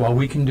line is, while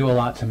we can do a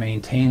lot to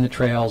maintain the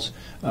trails,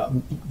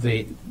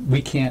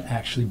 we can't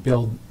actually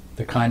build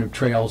the kind of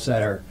trails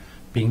that are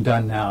being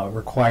done now. It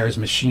requires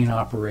machine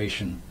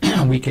operation.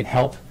 We can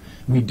help.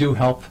 We do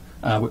help.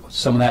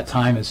 Some of that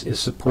time is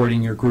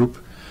supporting your group.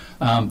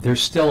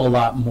 There's still a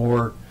lot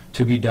more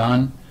to be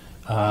done.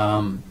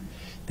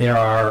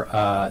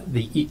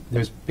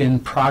 There's been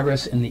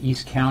progress in the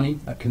East County,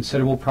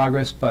 considerable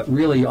progress, but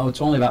really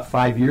it's only about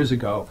 5 years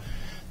ago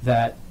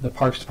that the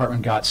Parks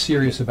Department got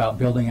serious about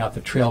building out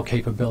the trail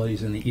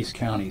capabilities in the East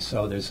County.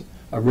 So there's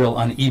a real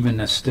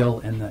unevenness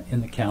still in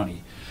the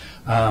county.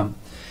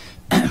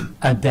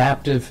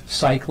 Adaptive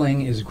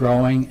cycling is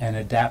growing and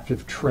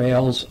adaptive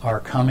trails are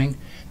coming.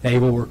 They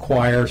will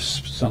require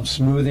some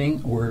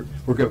smoothing. We're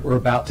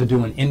about to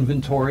do an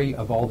inventory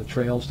of all the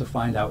trails to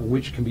find out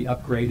which can be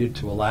upgraded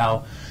to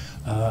allow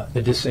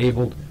the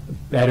disabled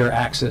better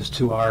access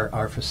to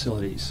our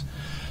facilities.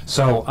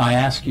 So I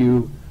ask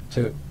you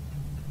to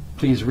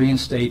please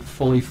reinstate,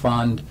 fully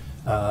fund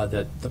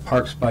the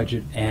parks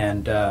budget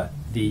and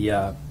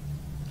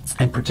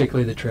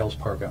particularly the trails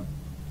program.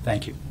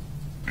 Thank you.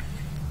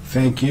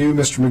 Thank you,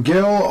 Mr.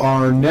 McGill.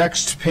 Our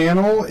next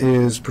panel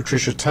is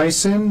Patricia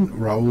Tyson,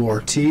 Raul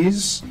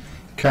Ortiz,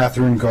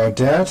 Catherine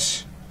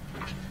Gaudette,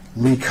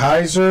 Lee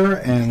Kaiser,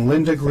 and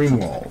Linda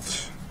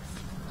Greenwald.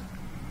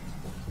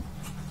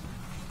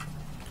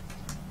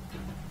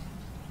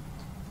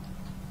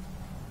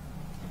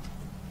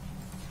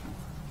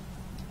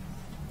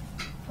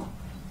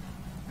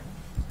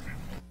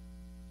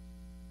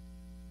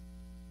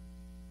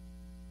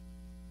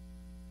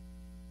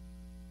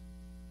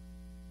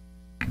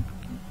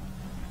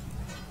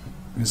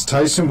 Ms.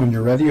 Tyson, when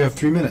you're ready, you have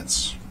 3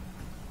 minutes.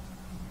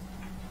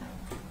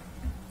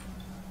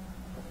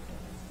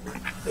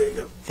 There you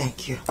go.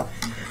 Thank you.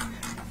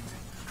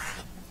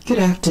 Good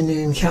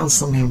afternoon,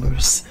 council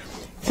members.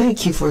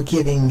 Thank you for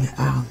giving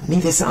me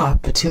this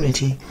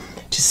opportunity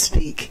to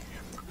speak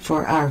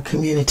for our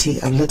community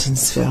of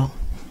Littonsville.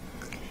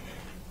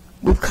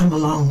 We've come a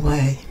long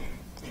way,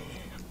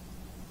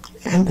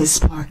 and this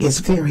park is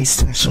very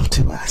special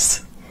to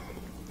us.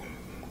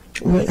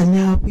 And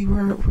now we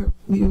were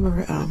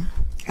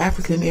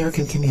African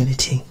American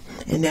community,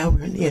 and now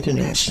we're an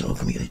international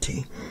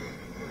community.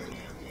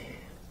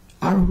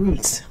 Our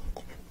roots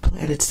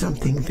planted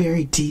something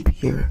very deep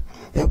here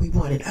that we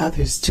wanted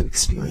others to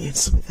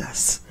experience with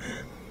us.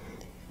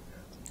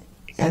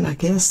 And I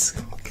guess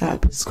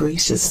God was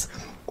gracious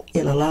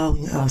in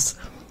allowing us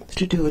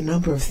to do a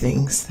number of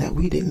things that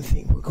we didn't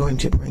think were going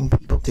to bring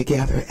people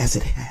together as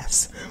it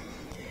has.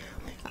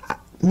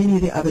 Many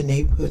of the other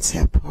neighborhoods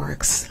have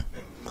parks,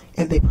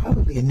 and they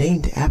probably are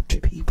named after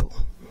people.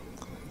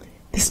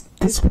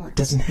 This park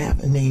doesn't have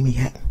a name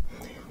yet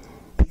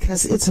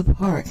because it's a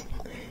park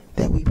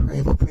that we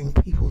pray will bring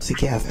people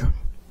together.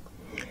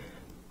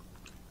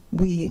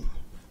 We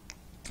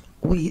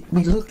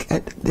look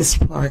at this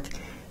park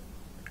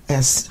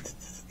as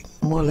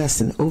more or less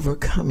an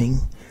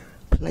overcoming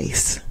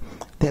place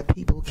that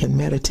people can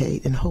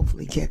meditate and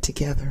hopefully get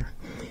together.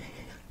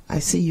 I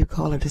see you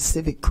call it a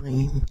civic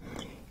green.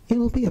 It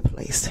will be a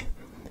place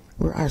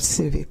where our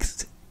civic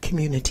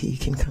community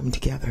can come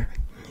together,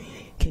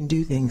 can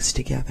do things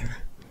together.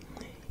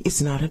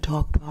 It's not a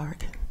dog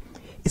park.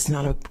 It's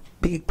not a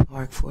big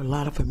park for a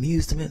lot of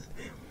amusement.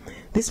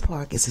 This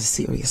park is a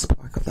serious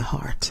park of the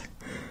heart.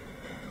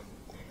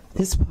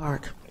 This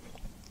park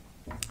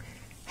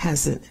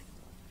has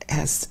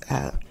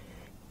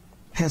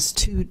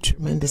two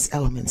tremendous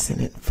elements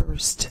in it.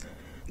 First,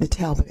 the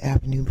Talbot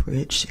Avenue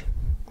Bridge,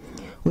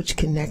 which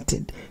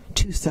connected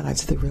two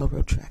sides of the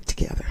railroad track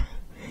together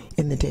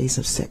in the days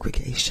of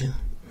segregation.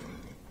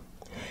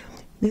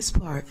 This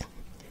park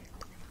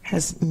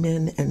has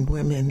men and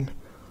women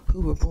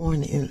who were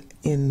born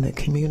in the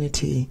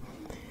community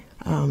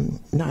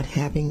not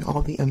having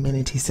all the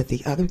amenities that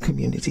the other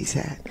communities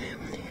had.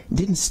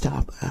 Didn't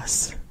stop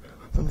us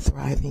from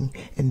thriving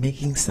and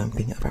making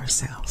something of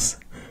ourselves.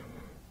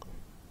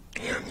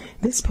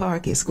 This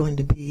park is going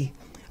to be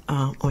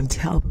on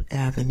Talbot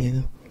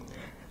Avenue,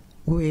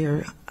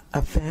 where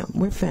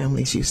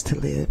families used to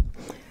live,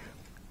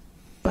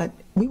 but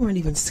we weren't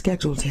even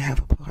scheduled to have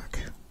a park.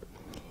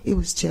 It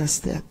was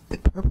just that the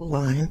Purple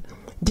Line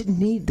didn't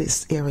need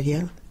this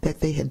area that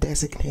they had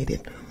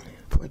designated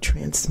for a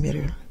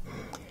transmitter,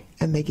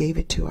 and they gave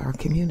it to our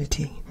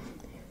community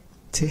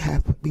to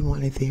have what we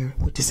wanted there,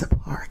 which is a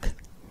park.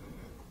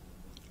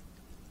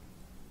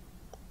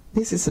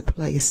 This is a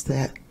place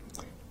that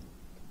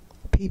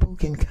people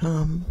can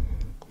come,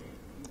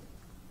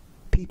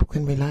 people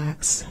can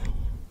relax.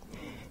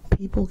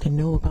 People can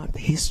know about the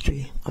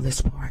history of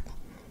this park.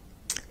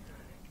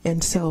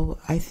 And so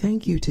I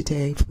thank you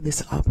today for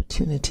this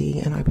opportunity,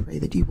 and I pray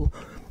that you will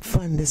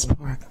fund this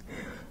park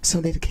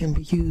so that it can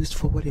be used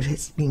for what it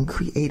has been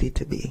created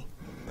to be,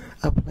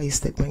 a place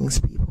that brings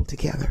people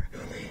together.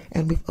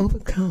 And we've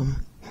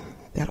overcome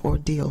that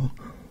ordeal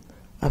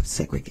of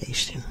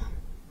segregation.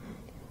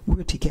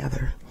 We're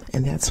together,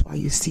 and that's why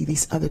you see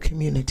these other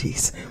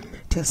communities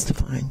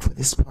testifying for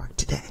this park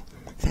today.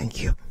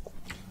 Thank you.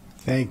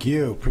 Thank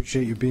you.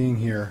 Appreciate you being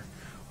here.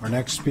 Our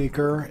next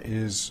speaker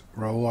is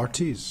Raul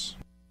Ortiz.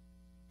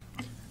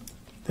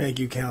 Thank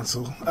you,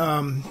 Council.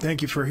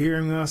 Thank you for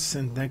hearing us,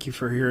 and thank you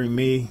for hearing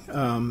me.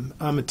 I'm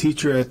a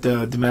teacher at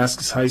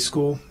Damascus High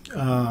School.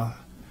 My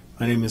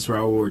name is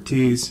Raul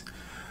Ortiz.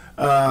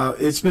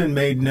 It's been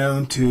made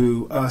known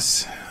to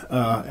us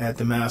at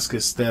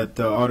Damascus that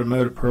the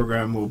automotive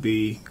program will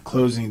be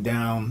closing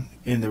down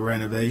in the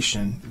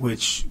renovation,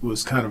 which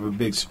was kind of a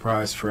big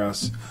surprise for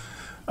us.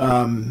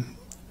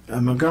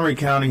 Montgomery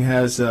County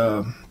has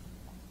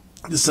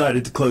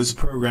decided to close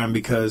the program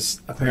because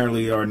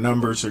apparently our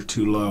numbers are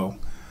too low.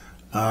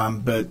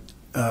 But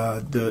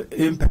the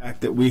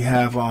impact that we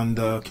have on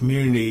the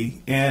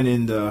community and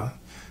in the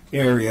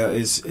area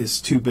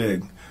is too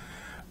big.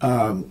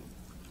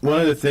 One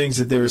of the things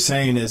that they were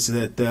saying is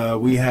that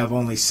we have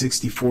only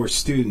 64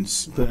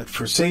 students, but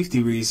for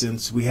safety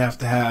reasons, we have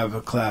to have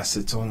a class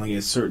that's only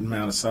a certain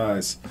amount of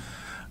size.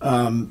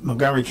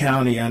 Montgomery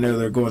County, I know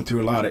they're going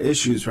through a lot of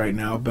issues right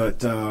now,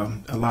 but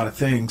a lot of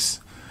things.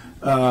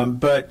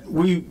 But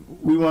we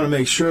want to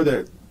make sure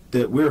that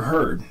we're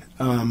heard.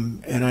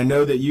 And I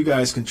know that you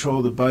guys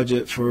control the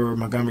budget for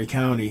Montgomery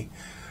County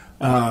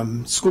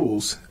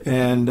schools.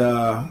 And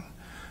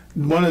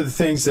one of the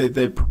things that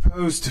they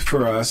proposed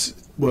for us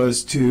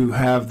was to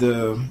have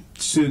the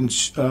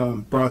students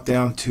brought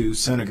down to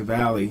Seneca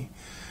Valley,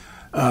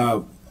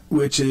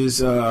 which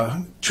is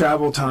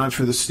travel time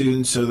for the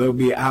students, so they'll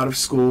be out of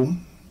school,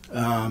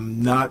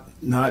 not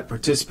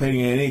participating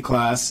in any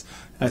class.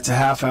 That's a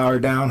half hour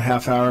down,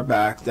 half hour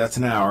back. That's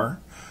an hour.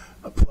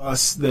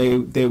 Plus, they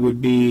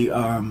would be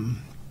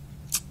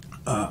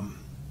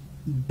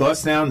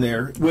bused down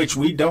there, which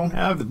we don't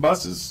have the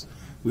buses.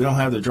 We don't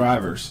have the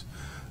drivers.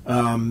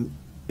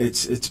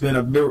 It's been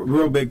a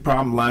real big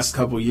problem the last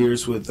couple of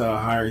years with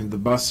hiring the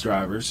bus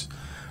drivers.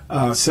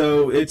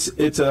 So it's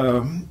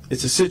a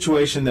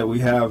situation that we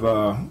have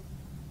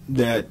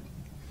that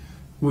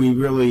we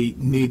really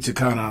need to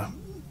kind of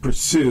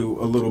pursue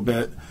a little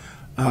bit.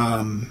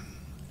 I'm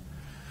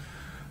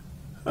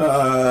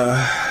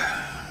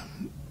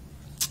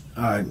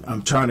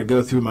trying to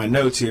go through my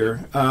notes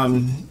here.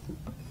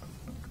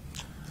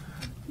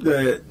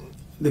 The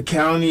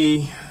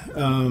county,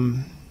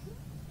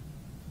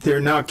 they're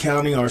not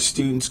counting our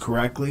students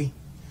correctly.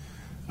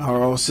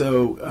 Are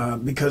also,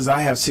 because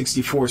I have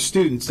 64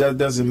 students, that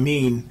doesn't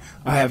mean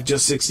I have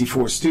just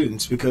 64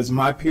 students, because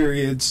my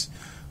periods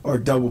are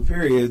double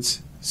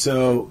periods,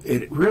 so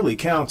it really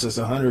counts as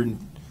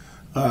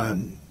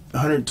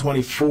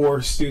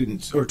 124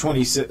 students, or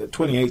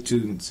 28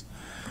 students.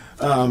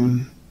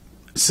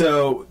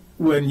 So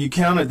when you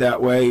count it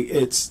that way,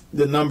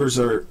 the numbers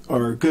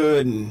are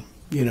good, and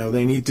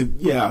they need to,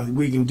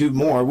 we can do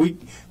more. We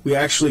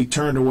actually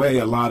turned away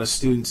a lot of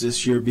students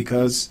this year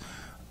because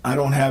I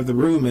don't have the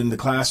room in the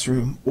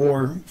classroom,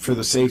 or for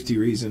the safety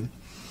reason.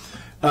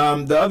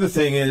 The other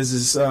thing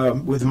is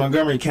with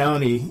Montgomery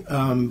County,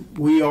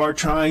 we are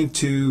trying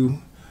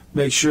to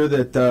make sure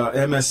that the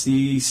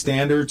MSD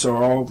standards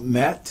are all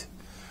met.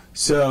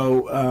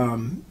 So,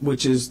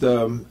 which is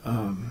the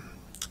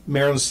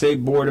Maryland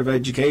State Board of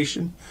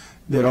Education,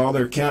 that all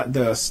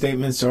the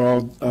statements are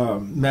all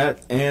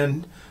met,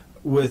 and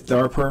with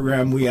our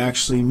program, we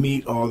actually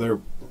meet all their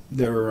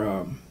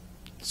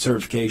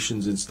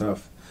certifications and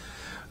stuff.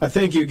 I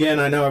thank you again.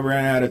 I know I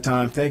ran out of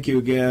time. Thank you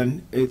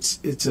again. It's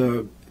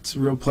a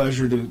real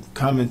pleasure to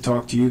come and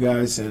talk to you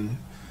guys. And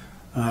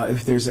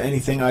if there's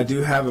anything, I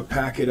do have a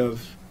packet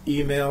of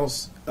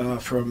emails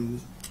from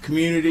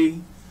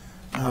community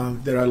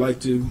that I'd like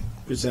to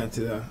present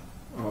to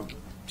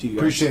you guys.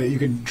 Appreciate it. You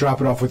can drop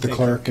it off with the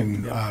clerk,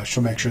 and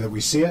she'll make sure that we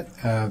see it.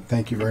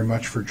 Thank you very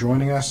much for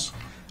joining us.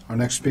 Our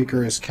next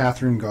speaker is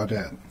Catherine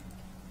Gaudet.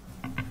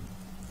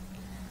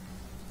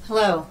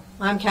 Hello,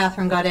 I'm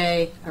Catherine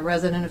Gaudet, a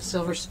resident of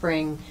Silver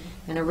Spring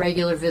and a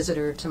regular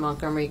visitor to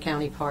Montgomery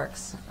County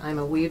Parks. I'm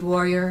a weed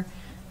warrior.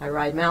 I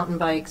ride mountain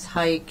bikes,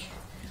 hike,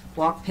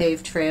 walk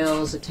paved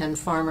trails, attend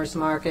farmers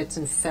markets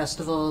and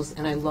festivals,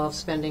 and I love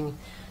spending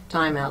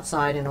time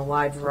outside in a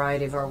wide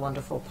variety of our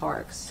wonderful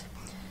parks.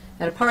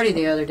 At a party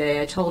the other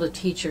day, I told a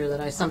teacher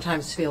that I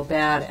sometimes feel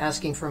bad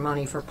asking for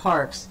money for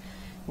parks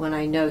when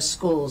I know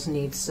schools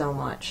need so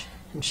much.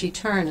 And she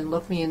turned and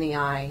looked me in the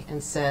eye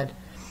and said,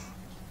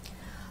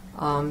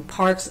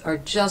 parks are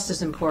just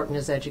as important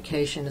as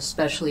education,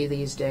 especially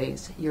these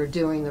days. You're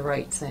doing the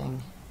right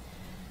thing.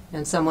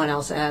 And someone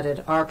else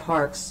added, our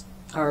parks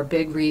are a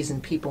big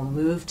reason people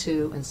move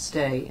to and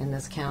stay in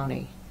this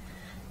county.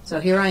 So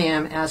here I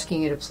am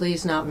asking you to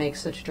please not make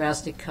such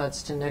drastic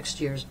cuts to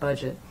next year's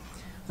budget.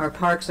 Our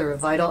parks are a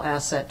vital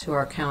asset to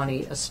our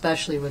county,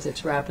 especially with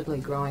its rapidly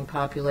growing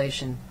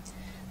population.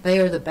 They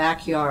are the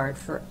backyard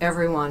for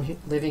everyone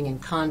living in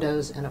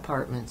condos and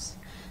apartments.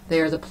 They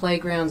are the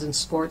playgrounds and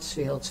sports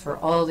fields for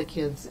all the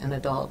kids and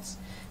adults.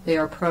 They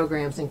are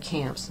programs and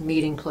camps,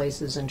 meeting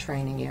places, and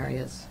training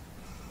areas.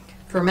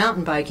 For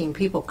mountain biking,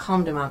 people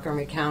come to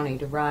Montgomery County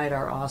to ride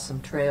our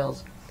awesome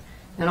trails.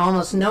 And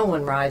almost no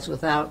one rides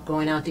without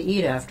going out to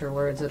eat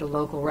afterwards at a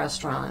local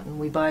restaurant. And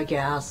we buy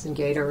gas and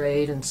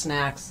Gatorade and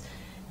snacks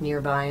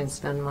nearby and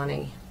spend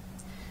money.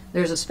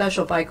 There's a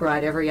special bike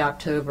ride every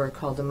October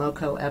called the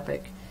Moco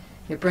Epic.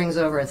 It brings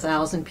over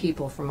 1,000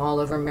 people from all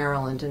over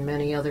Maryland and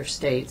many other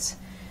states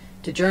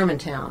to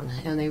Germantown,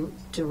 and they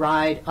to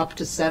ride up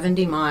to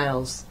 70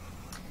 miles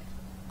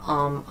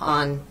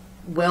on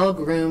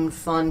well-groomed,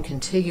 fun,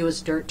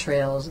 contiguous dirt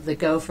trails that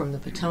go from the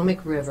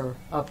Potomac River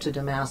up to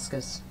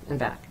Damascus and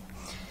back.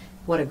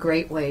 What a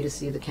great way to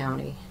see the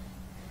county.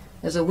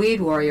 As a weed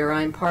warrior,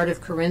 I'm part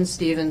of Corinne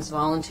Stevens'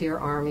 volunteer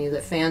army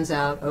that fans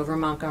out over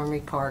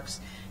Montgomery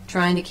parks,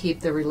 trying to keep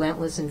the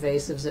relentless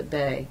invasives at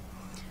bay.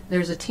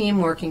 There's a team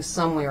working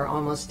somewhere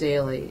almost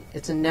daily.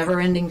 It's a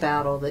never-ending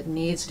battle that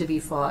needs to be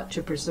fought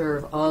to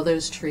preserve all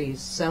those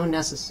trees so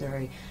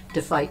necessary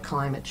to fight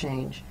climate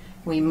change.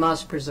 We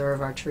must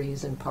preserve our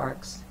trees and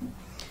parks.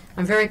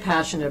 I'm very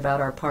passionate about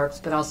our parks,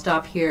 but I'll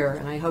stop here,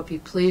 and I hope you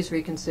please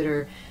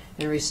reconsider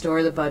and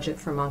restore the budget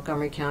for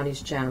Montgomery County's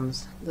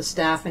gems. The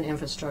staff and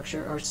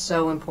infrastructure are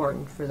so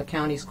important for the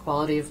county's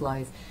quality of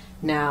life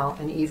now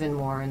and even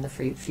more in the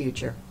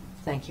future.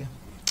 Thank you.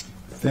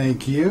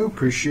 Thank you.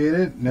 Appreciate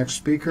it. Next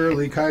speaker,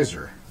 Lee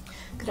Kaiser.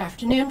 Good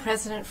afternoon,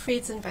 President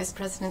Friedson, Vice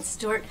President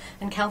Stewart,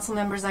 and council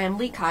members. I am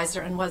Lee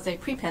Kaiser and was a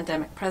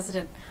pre-pandemic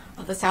president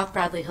of the South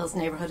Bradley Hills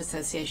Neighborhood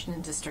Association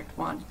in District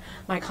 1.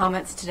 My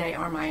comments today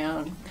are my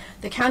own.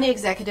 The county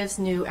executive's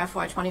new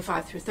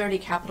FY25 through 30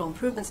 capital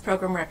improvements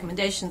program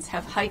recommendations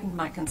have heightened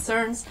my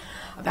concerns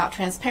about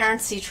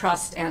transparency,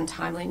 trust, and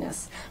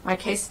timeliness. My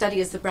case study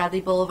is the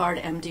Bradley Boulevard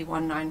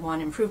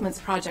MD191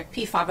 Improvements Project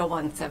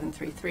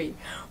P501733.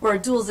 We're a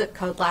dual zip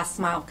code last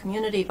mile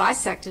community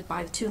bisected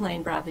by the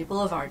two-lane Bradley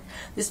Boulevard.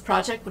 This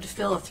project would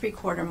fill a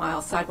 3/4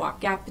 mile sidewalk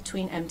gap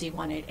between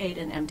MD188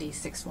 and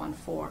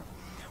MD614.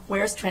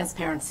 Where's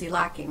transparency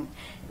lacking?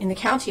 In the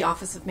County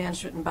Office of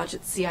Management and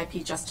Budget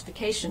CIP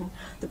justification,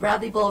 the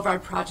Bradley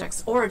Boulevard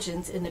project's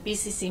origins in the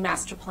BCC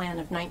Master Plan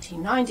of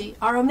 1990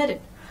 are omitted.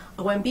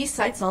 OMB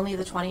cites only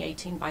the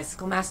 2018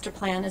 Bicycle Master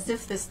Plan as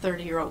if this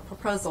 30-year-old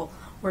proposal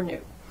were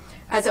new.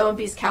 As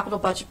OMB's capital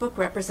budget book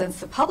represents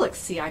the public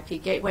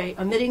CIP gateway,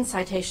 omitting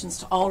citations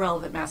to all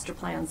relevant master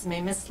plans may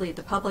mislead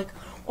the public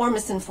or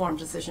misinform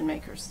decision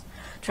makers.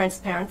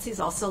 Transparency is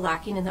also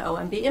lacking in the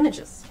OMB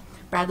images.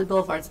 Bradley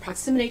Boulevard's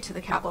proximity to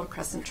the Capitol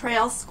Crescent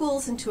Trail,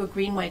 schools, and to a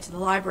greenway to the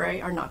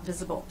library are not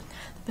visible.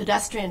 The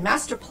pedestrian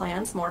master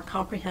plan's more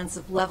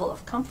comprehensive level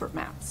of comfort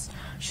maps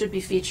should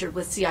be featured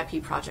with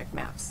CIP project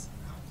maps.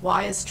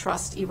 Why is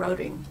trust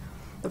eroding?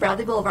 The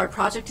Bradley Boulevard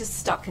project is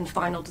stuck in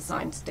final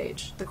design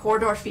stage. The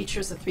corridor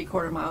features a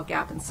 3/4 mile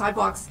gap in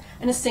sidewalks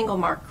and a single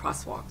marked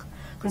crosswalk.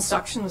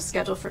 Construction was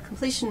scheduled for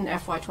completion in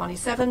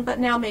FY27, but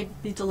now may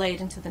be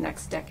delayed into the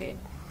next decade.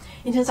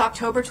 In his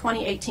October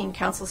 2018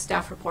 Council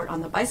staff report on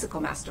the Bicycle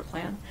Master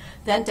Plan,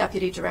 then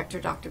Deputy Director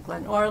Dr.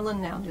 Glenn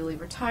Orland, now newly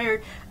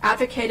retired,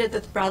 advocated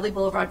that the Bradley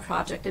Boulevard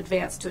project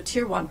advance to a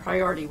Tier 1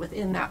 priority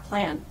within that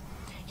plan.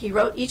 He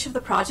wrote each of the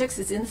projects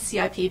is in the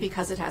CIP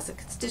because it has a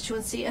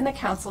constituency and the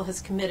Council has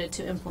committed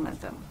to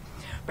implement them.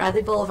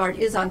 Bradley Boulevard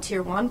is on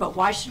Tier 1, but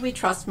why should we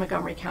trust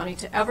Montgomery County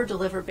to ever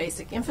deliver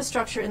basic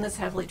infrastructure in this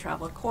heavily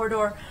traveled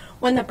corridor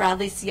when the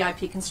Bradley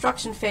CIP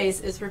construction phase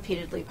is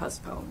repeatedly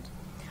postponed?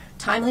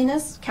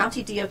 Timeliness,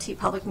 County DOT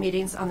public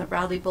meetings on the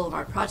Bradley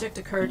Boulevard project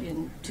occurred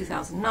in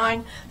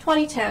 2009,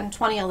 2010,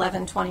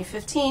 2011,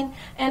 2015,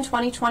 and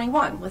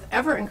 2021, with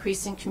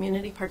ever-increasing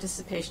community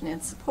participation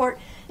and support,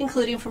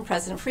 including from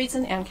President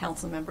Friedson and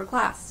Councilmember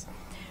Glass.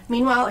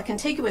 Meanwhile, a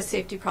contiguous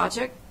safety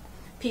project,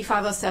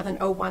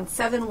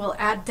 P507017, will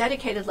add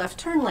dedicated left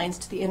turn lanes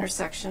to the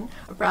intersection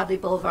of Bradley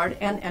Boulevard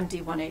and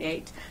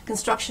MD188.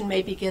 Construction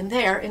may begin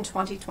there in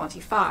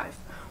 2025.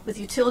 With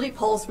utility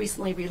poles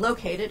recently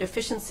relocated,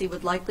 efficiency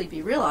would likely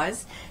be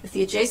realized if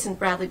the adjacent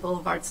Bradley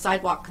Boulevard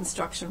sidewalk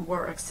construction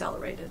were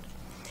accelerated.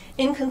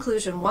 In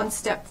conclusion, one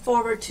step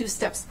forward, two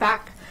steps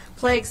back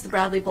plagues the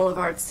Bradley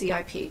Boulevard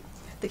CIP.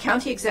 The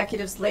county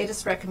executive's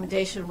latest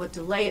recommendation would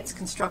delay its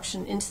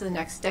construction into the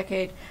next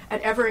decade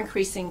at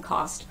ever-increasing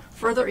cost,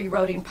 further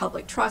eroding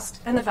public trust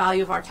and the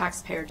value of our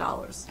taxpayer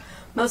dollars.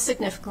 Most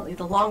significantly,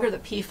 the longer the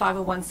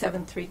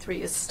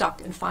P501733 is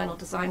stuck in final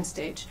design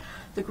stage,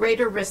 the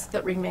greater risk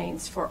that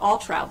remains for all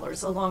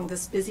travelers along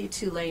this busy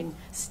two-lane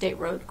state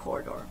road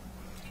corridor.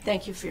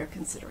 Thank you for your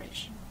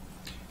consideration.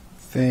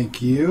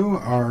 Thank you.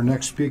 Our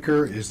next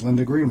speaker is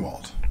Linda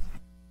Greenwald.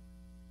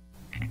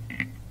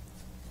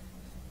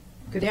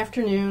 Good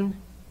afternoon,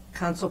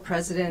 Council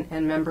President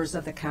and members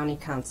of the County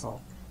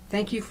Council.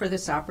 Thank you for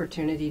this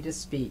opportunity to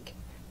speak.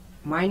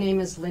 My name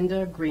is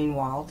Linda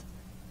Greenwald.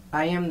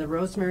 I am the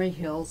Rosemary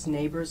Hills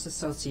Neighbors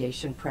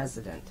Association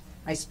President.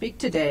 I speak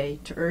today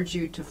to urge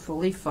you to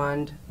fully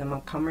fund the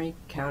Montgomery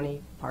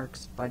County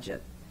Parks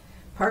budget.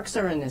 Parks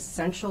are an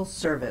essential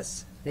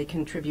service. They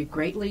contribute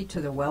greatly to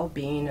the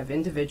well-being of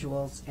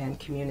individuals and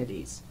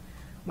communities.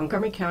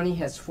 Montgomery County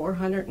has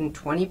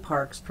 420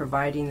 parks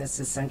providing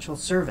this essential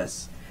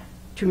service.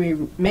 To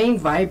remain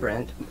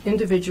vibrant,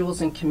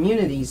 individuals and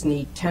communities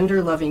need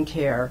tender, loving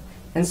care,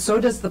 and so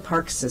does the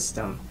park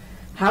system.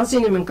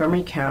 Housing in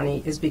Montgomery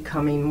County is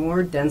becoming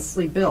more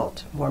densely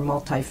built, more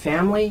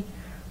multifamily,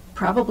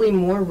 probably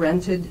more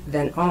rented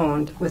than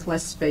owned, with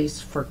less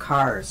space for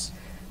cars.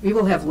 We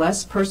will have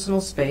less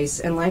personal space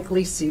and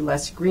likely see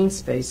less green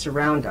space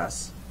around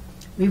us.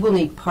 We will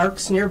need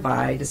parks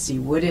nearby to see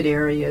wooded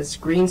areas,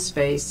 green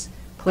space,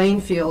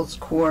 playing fields,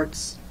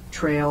 courts,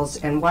 trails,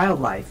 and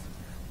wildlife.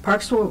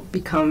 Parks will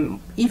become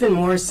even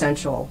more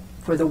essential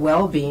for the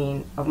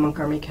well-being of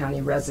Montgomery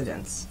County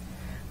residents.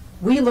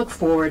 We look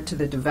forward to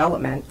the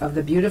development of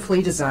the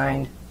beautifully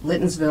designed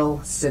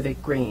Littonsville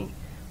Civic Green,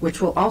 which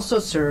will also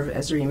serve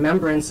as a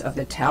remembrance of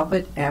the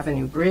Talbot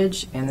Avenue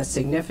Bridge and the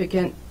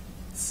significance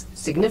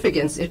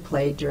it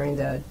played during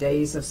the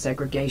days of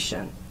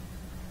segregation.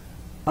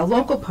 A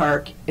local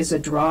park is a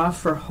draw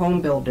for home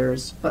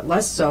builders, but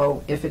less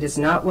so if it is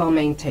not well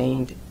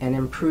maintained and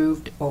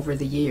improved over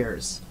the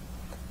years.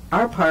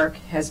 Our park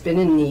has been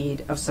in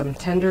need of some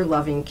tender,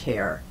 loving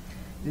care.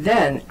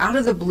 Then, out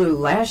of the blue,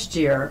 last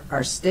year,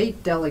 our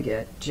state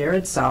delegate,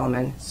 Jared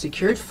Solomon,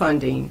 secured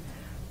funding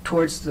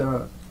towards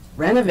the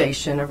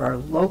renovation of our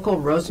local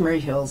Rosemary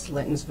Hills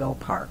Littonsville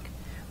Park.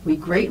 We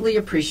greatly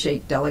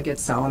appreciate Delegate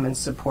Solomon's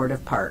support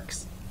of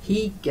parks.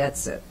 He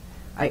gets it.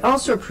 I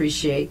also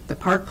appreciate the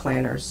park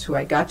planners who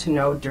I got to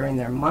know during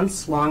their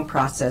months-long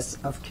process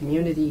of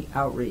community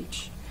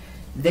outreach.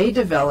 They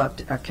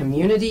developed a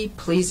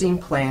community-pleasing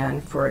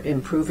plan for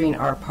improving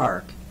our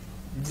park.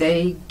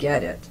 They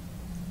get it.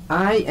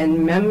 I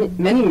and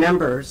many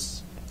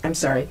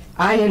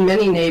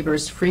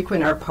neighbors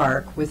frequent our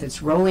park with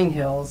its rolling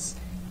hills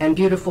and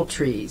beautiful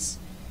trees.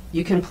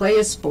 You can play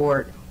a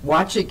sport,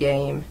 watch a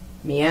game,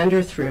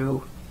 meander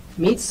through,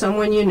 meet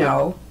someone you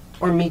know,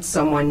 or meet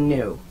someone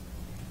new.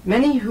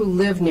 Many who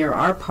live near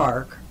our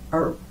park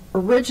are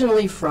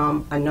originally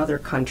from another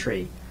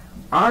country.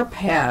 Our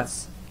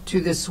paths to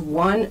this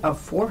one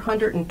of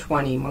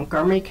 420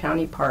 Montgomery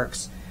County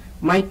parks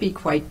might be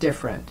quite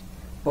different,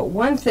 but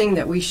one thing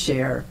that we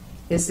share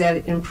is that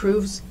it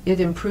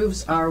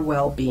improves our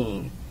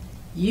well-being.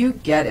 You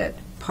get it.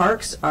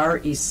 Parks are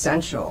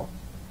essential.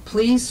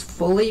 Please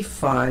fully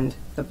fund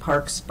the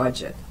parks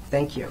budget.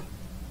 Thank you.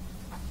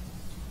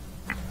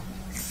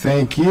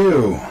 Thank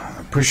you.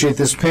 Appreciate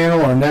this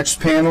panel. Our next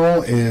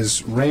panel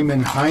is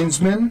Raymond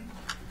Heinzman,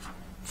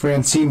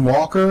 Francine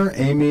Walker,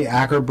 Amy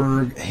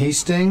Ackerberg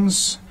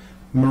Hastings,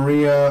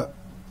 Maria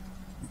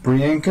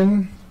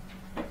Briankin,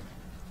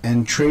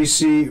 and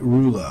Tracy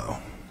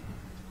Rulo.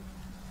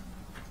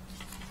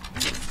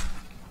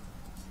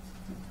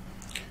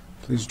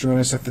 Please join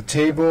us at the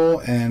table,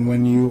 and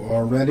when you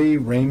are ready,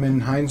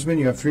 Raymond Heinzman,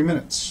 you have 3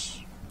 minutes.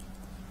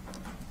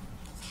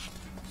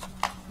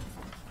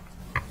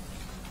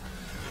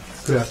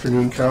 Good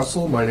afternoon,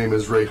 Council. My name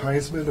is Ray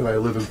Heinzman, and I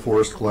live in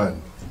Forest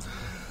Glen.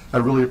 I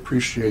really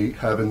appreciate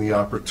having the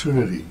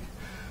opportunity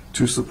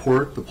to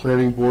support the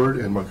Planning Board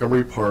and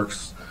Montgomery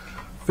Parks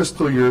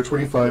fiscal year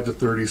 25 to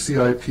 30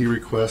 CIP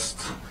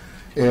requests,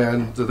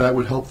 and that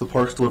would help the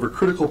parks deliver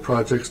critical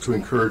projects to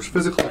encourage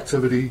physical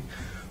activity,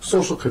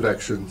 social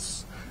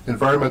connections,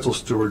 environmental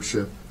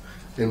stewardship,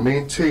 and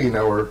maintain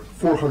our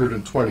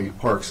 420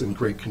 parks in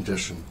great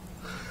condition.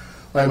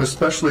 I am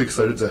especially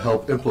excited to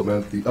help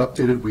implement the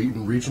updated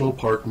Wheaton Regional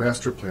Park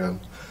Master Plan,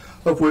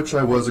 of which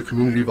I was a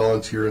community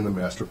volunteer in the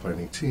master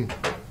planning team.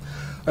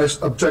 I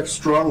object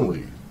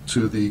strongly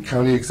to the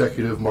County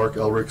Executive Mark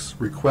Elrich's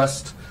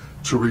request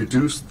to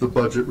reduce the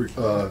budget,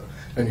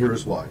 and here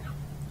is why.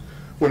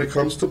 When it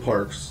comes to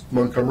parks,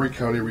 Montgomery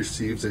County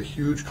receives a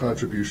huge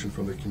contribution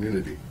from the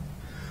community.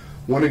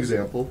 One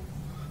example,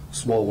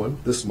 small one,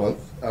 this month,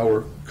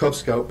 our Cub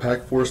Scout Pack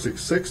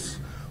 466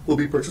 will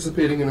be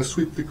participating in a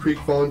Sweep the Creek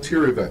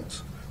volunteer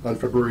event on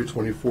February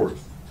 24th,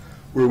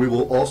 where we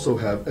will also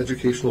have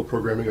educational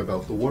programming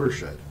about the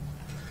watershed.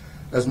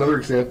 As another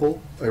example,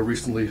 I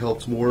recently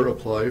helped Moore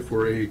apply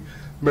for a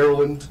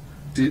Maryland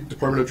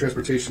Department of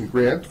Transportation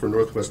grant for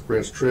Northwest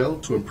Branch Trail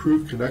to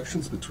improve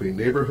connections between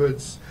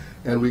neighborhoods,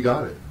 and we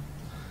got it.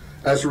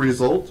 As a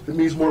result, it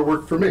means more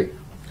work for me,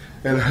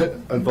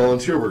 and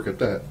volunteer work at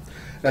that.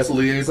 As a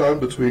liaison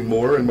between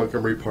Moore and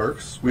Montgomery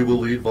Parks, we will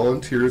lead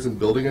volunteers in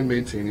building and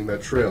maintaining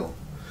that trail.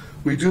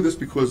 We do this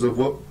because of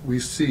what we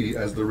see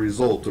as the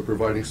result of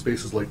providing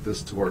spaces like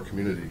this to our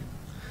community.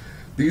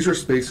 These are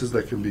spaces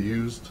that can be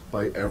used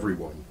by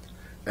everyone,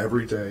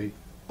 every day,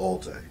 all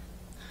day.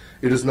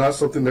 It is not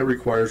something that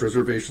requires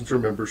reservations or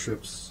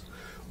memberships.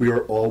 We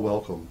are all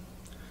welcome.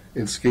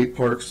 In skate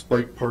parks,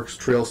 bike parks,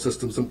 trail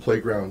systems, and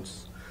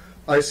playgrounds,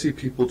 I see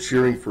people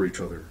cheering for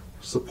each other,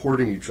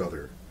 supporting each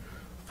other,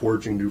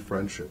 forging new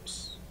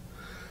friendships.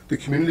 The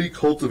community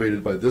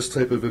cultivated by this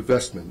type of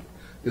investment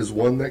is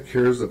one that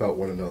cares about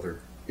one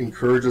another,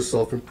 encourages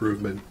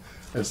self-improvement,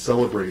 and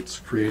celebrates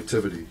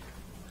creativity.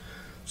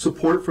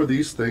 Support for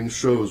these things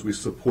shows we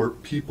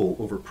support people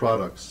over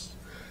products,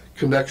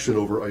 connection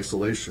over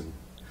isolation,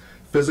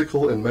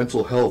 physical and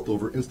mental health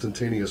over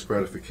instantaneous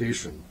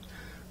gratification,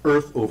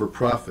 earth over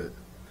profit,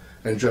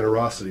 and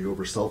generosity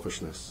over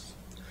selfishness.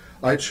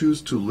 I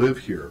choose to live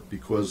here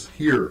because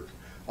here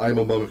I am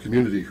among a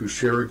community who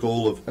share a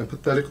goal of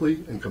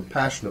empathetically and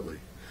compassionately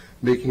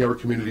making our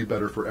community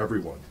better for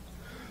everyone.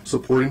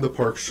 Supporting the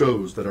park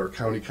shows that our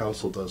county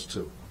council does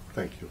too.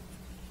 Thank you.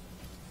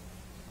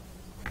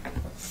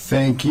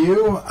 Thank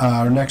you.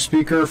 Our next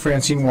speaker,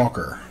 Francine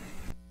Walker.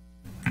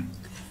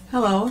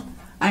 Hello,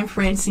 I'm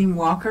Francine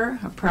Walker,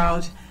 a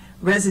proud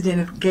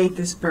resident of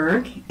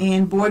Gaithersburg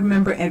and board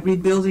member at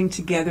Rebuilding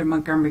Together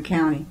Montgomery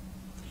County.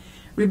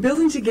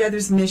 Rebuilding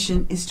Together's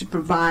mission is to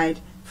provide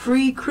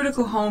free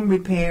critical home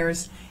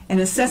repairs and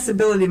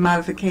accessibility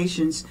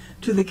modifications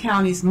to the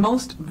county's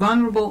most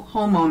vulnerable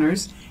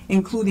homeowners,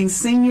 including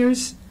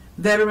seniors,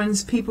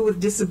 veterans, people with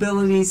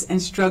disabilities,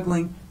 and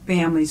struggling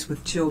families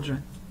with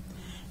children.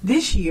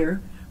 This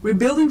year,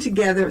 Rebuilding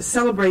Together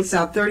celebrates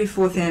our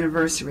 34th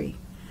anniversary.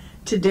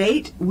 To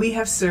date, we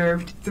have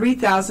served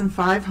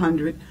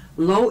 3,500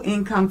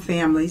 low-income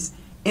families,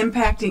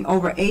 impacting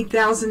over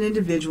 8,000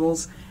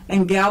 individuals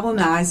and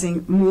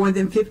galvanizing more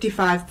than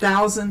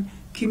 55,000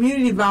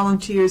 community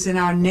volunteers in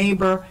our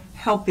neighbor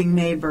helping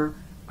neighbor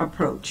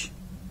approach.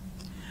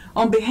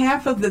 On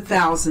behalf of the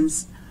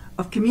thousands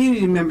of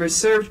community members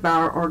served by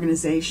our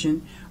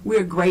organization, we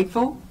are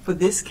grateful for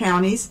this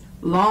county's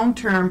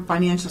long-term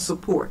financial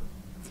support.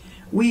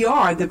 We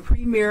are the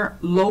premier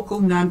local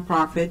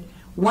nonprofit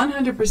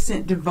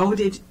 100%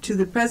 devoted to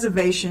the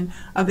preservation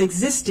of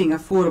existing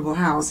affordable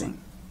housing.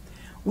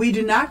 We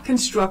do not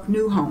construct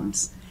new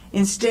homes.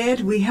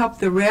 Instead, we help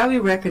the rarely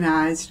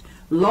recognized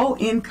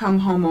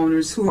low-income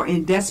homeowners who are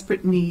in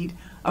desperate need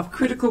of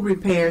critical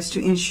repairs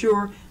to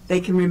ensure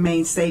they can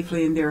remain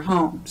safely in their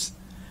homes.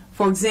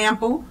 For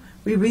example,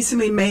 we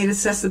recently made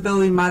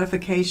accessibility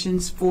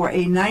modifications for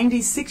a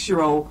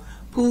 96-year-old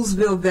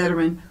Poolsville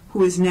veteran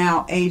who is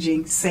now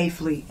aging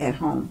safely at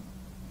home.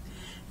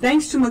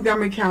 Thanks to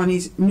Montgomery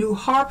County's new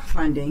HARP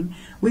funding,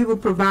 we will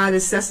provide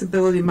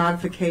accessibility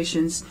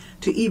modifications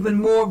to even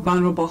more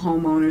vulnerable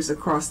homeowners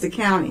across the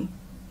county.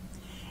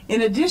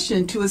 In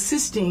addition to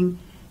assisting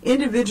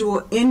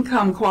individual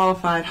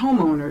income-qualified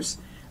homeowners,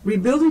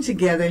 Rebuilding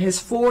Together has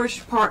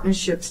forged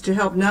partnerships to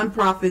help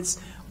nonprofits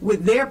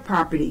with their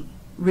property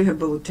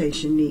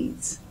rehabilitation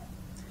needs.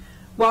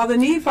 While the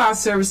need for our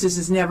services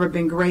has never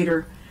been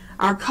greater,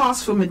 our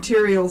cost for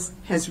materials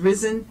has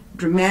risen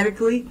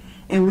dramatically,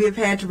 and we have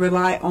had to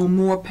rely on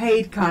more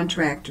paid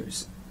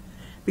contractors.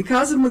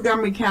 Because of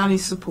Montgomery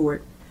County's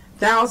support,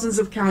 thousands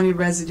of county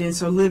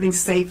residents are living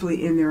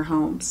safely in their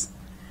homes.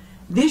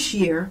 This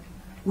year,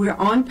 we're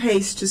on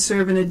pace to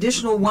serve an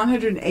additional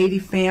 180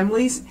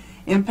 families,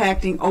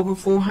 impacting over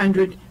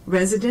 400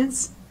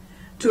 residents.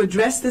 To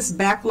address this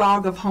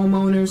backlog of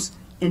homeowners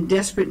in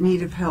desperate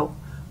need of help,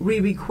 we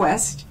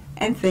request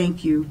and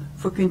thank you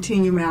for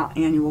continuing our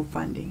annual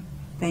funding.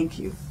 Thank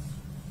you.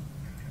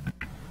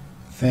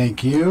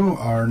 Thank you.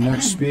 Our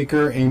next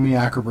speaker, Amy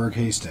Ackerberg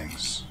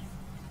Hastings.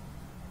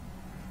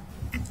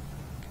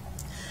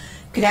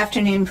 Good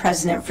afternoon,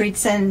 President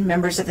Friedson,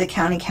 members of the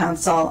County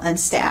Council, and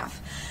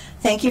staff.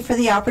 Thank you for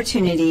the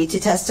opportunity to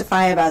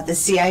testify about the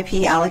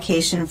CIP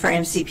allocation for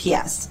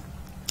MCPS.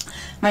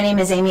 My name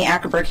is Amy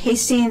Ackerberg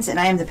Hastings, and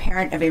I am the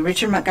parent of a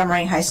Richard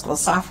Montgomery High School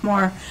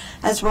sophomore,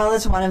 as well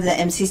as one of the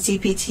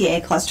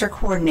MCC-PTA cluster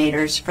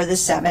coordinators for the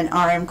 7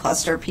 RM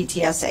cluster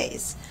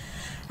PTSAs.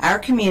 Our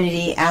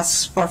community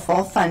asks for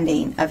full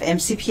funding of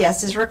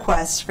MCPS's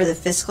requests for the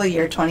fiscal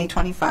year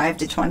 2025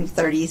 to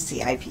 2030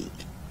 CIP.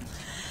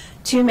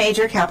 2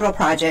 major capital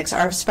projects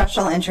are of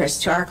special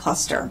interest to our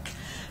cluster.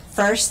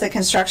 First, the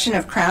construction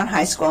of Crown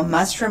High School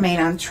must remain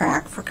on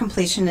track for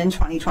completion in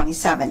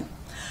 2027.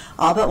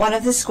 All but one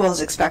of the schools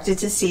expected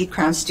to seat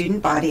Crown's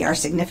student body are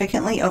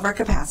significantly over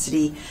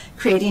capacity,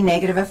 creating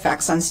negative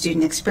effects on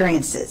student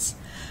experiences.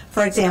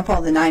 For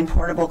example, the 9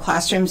 portable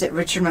classrooms at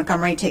Richard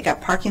Montgomery take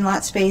up parking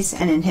lot space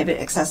and inhibit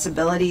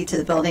accessibility to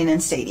the building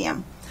and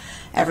stadium.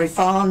 Every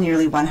fall,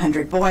 nearly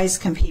 100 boys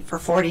compete for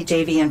 40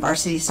 JV and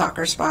varsity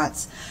soccer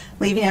spots,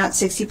 leaving out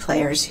 60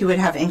 players who would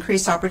have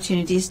increased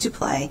opportunities to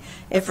play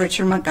if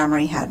Richard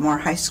Montgomery had more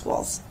high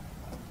schools.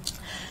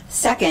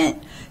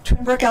 Second,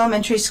 Twinbrook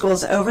Elementary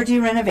School's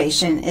overdue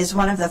renovation is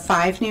one of the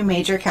 5 new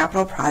major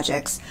capital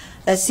projects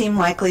that seem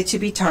likely to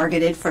be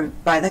targeted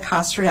by the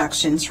cost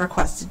reductions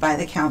requested by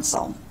the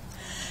Council.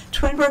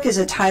 Twinbrook is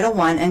a Title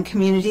I and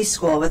community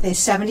school with a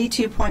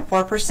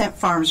 72.4%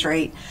 farms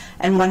rate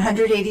and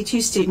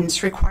 182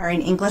 students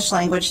requiring English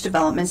language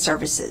development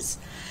services.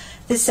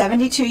 This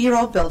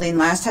 72-year-old building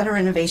last had a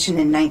renovation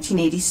in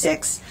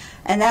 1986,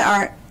 and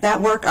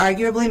that work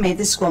arguably made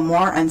the school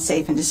more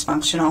unsafe and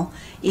dysfunctional,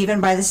 even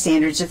by the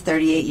standards of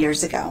 38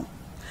 years ago.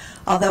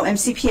 Although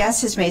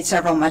MCPS has made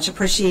several much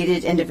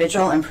appreciated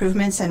individual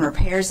improvements and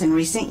repairs in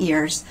recent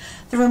years,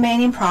 the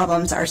remaining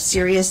problems are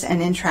serious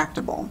and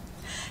intractable.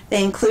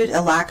 They include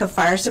a lack of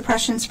fire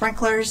suppression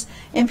sprinklers,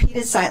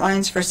 impeded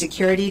sightlines for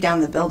security down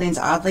the building's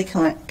oddly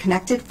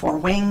connected four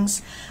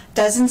wings,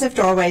 dozens of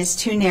doorways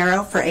too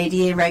narrow for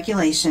ADA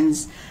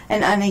regulations,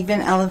 and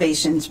uneven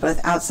elevations both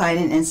outside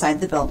and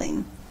inside the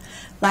building.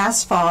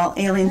 Last fall,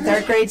 ailing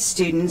third grade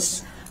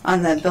students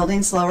on the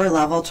building's lower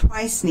level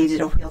twice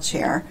needed a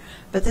wheelchair,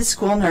 but the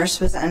school nurse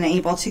was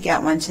unable to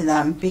get one to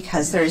them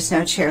because there is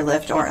no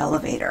chairlift or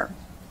elevator.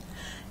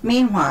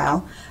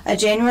 Meanwhile, a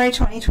January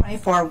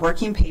 2024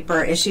 working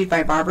paper issued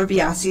by Barbara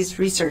Biasi's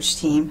research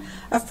team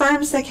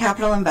affirms that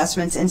capital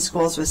investments in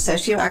schools with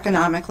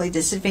socioeconomically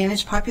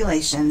disadvantaged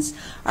populations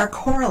are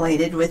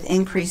correlated with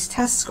increased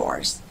test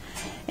scores.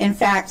 In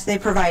fact, they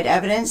provide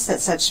evidence that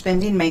such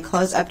spending may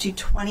close up to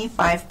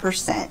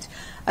 25%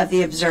 of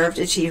the observed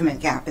achievement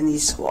gap in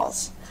these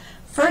schools.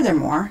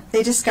 Furthermore,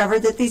 they discovered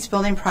that these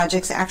building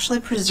projects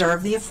actually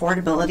preserve the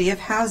affordability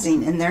of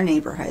housing in their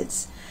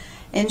neighborhoods.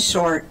 In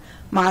short,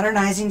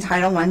 modernizing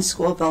Title I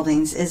school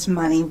buildings is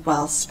money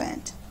well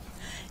spent.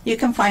 You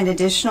can find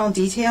additional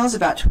details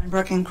about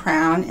Twinbrook and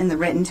Crown in the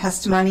written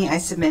testimony I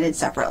submitted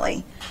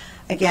separately.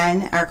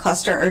 Again, our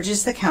cluster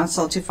urges the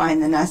Council to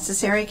find the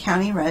necessary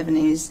county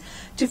revenues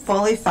to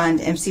fully fund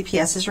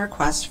MCPS's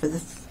request for the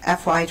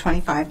FY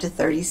 25 to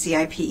 30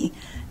 CIP.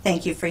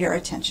 Thank you for your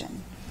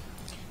attention.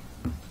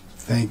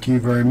 Thank you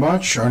very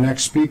much. Our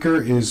next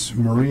speaker is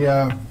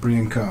Maria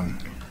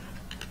Briancone.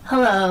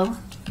 Hello.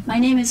 My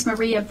name is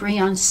Maria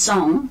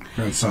Briancone.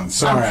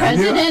 Sorry,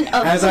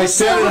 as I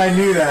said it, I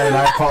knew that, and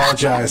I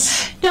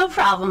apologize. No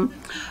problem.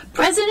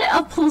 President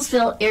of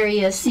Poolesville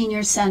Area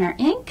Senior Center,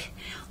 Inc.,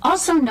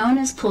 also known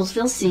as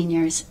Poolesville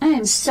Seniors. I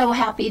am so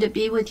happy to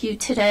be with you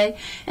today,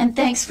 and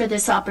thanks for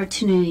this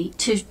opportunity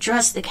to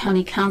address the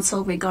County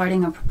Council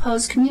regarding a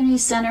proposed community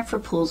center for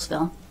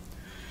Poolesville.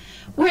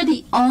 We're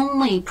the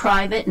only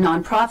private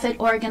nonprofit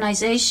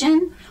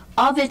organization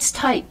of its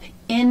type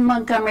in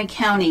Montgomery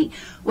County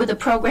with a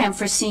program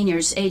for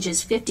seniors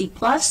ages 50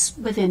 plus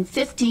within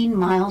 15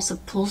 miles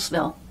of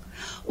Poolesville.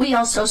 We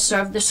also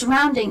serve the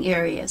surrounding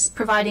areas,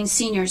 providing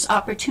seniors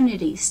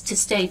opportunities to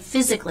stay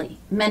physically,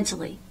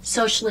 mentally,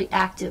 socially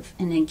active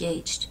and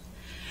engaged.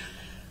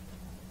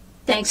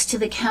 Thanks to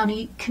the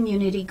County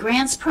Community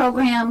Grants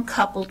Program,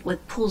 coupled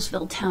with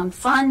Poolesville Town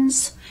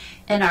funds,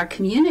 and our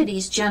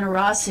community's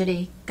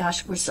generosity,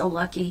 gosh, we're so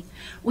lucky,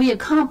 we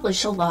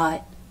accomplish a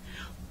lot.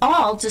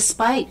 All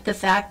despite the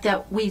fact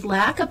that we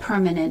lack a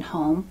permanent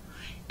home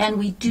and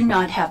we do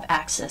not have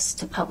access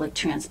to public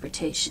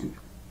transportation.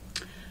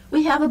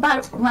 We have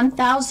about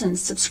 1,000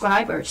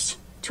 subscribers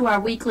to our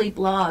weekly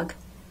blog,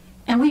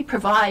 and we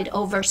provide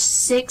over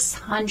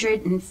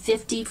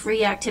 650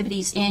 free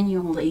activities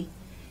annually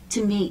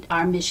to meet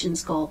our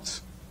mission's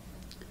goals.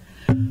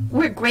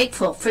 We're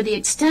grateful for the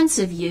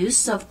extensive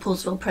use of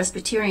Poolesville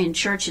Presbyterian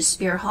Church's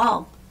Spear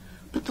Hall,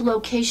 but the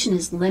location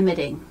is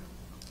limiting.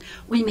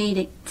 We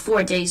meet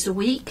 4 days a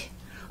week,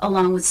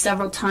 along with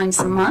several times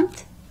a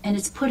month, and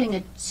it's putting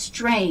a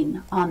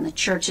strain on the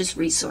church's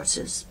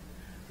resources.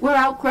 We're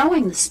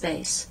outgrowing the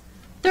space.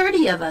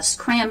 30 of us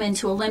cram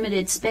into a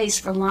limited space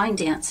for line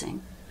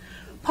dancing.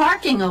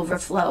 Parking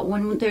overflow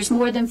when there's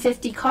more than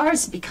 50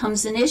 cars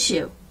becomes an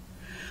issue.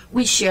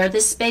 We share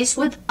this space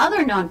with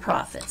other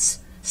nonprofits.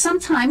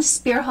 Sometimes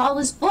Spear Hall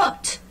is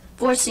booked,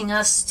 forcing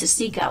us to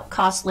seek out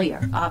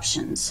costlier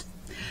options.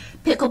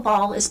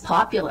 Pickleball is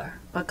popular,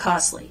 but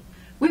costly.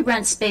 We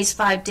rent space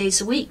 5 days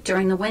a week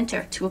during the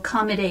winter to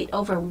accommodate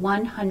over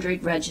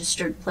 100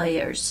 registered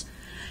players,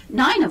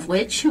 9 of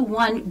which who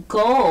won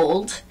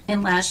gold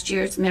in last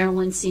year's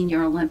Maryland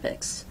Senior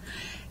Olympics.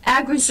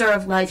 Ag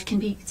reserve life can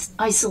be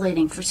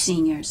isolating for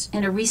seniors.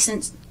 In a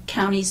recent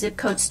county zip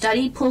code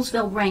study,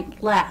 Poolesville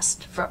ranked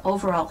last for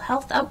overall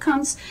health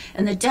outcomes,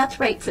 and the death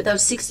rate for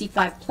those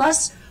 65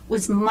 plus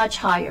was much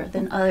higher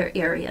than other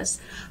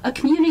areas. A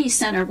community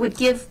center would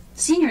give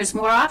seniors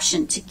more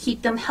option to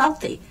keep them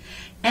healthy.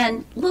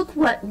 And look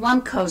what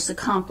WUMCO's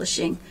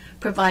accomplishing,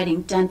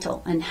 providing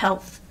dental and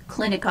health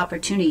clinic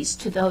opportunities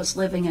to those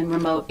living in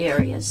remote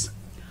areas.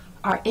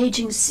 Our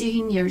aging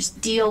seniors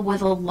deal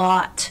with a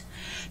lot.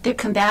 They're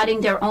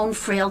combating their own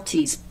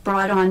frailties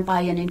brought on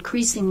by an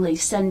increasingly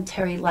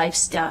sedentary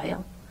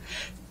lifestyle.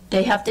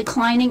 They have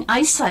declining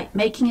eyesight,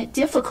 making it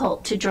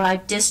difficult to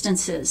drive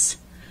distances.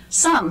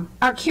 Some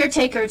are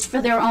caretakers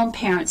for their own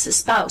parents, a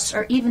spouse,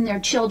 or even their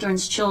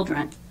children's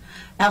children.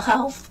 A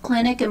health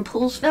clinic in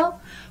Poolesville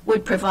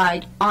would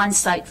provide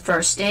on-site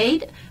first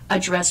aid,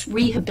 address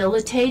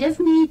rehabilitative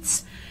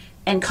needs,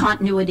 and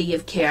continuity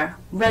of care.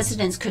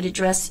 Residents could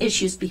address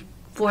issues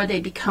before they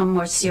become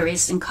more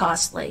serious and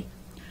costly.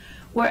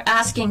 We're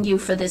asking you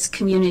for this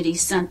community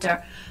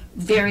center,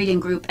 varied in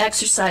group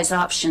exercise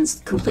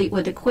options, complete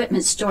with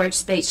equipment, storage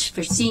space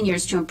for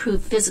seniors to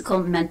improve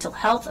physical and mental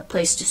health, a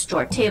place to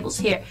store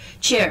tables,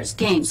 chairs,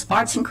 games,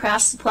 arts and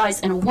crafts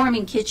supplies, and a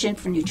warming kitchen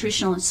for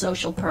nutritional and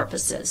social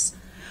purposes.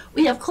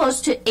 We have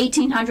close to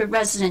 1,800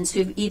 residents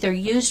who've either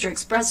used or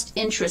expressed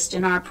interest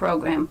in our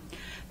program.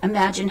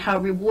 Imagine how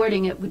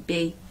rewarding it would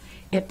be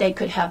if they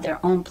could have their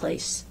own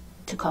place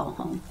to call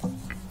home.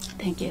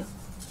 Thank you.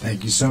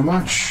 Thank you so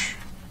much.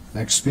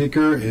 Next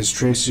speaker is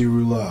Tracy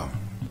Rouleau.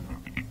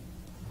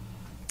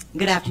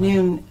 Good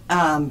afternoon,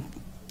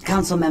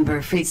 Council Member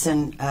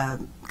Friedson,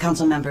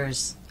 Council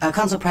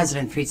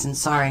President Friedson,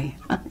 sorry,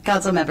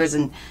 Council members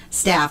and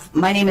staff.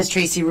 My name is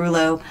Tracy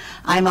Rouleau.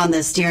 I'm on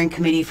the Steering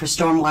Committee for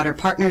Stormwater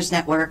Partners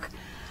Network.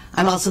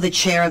 I'm also the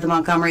chair of the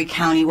Montgomery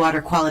County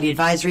Water Quality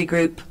Advisory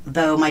Group,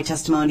 though my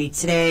testimony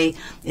today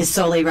is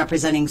solely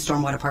representing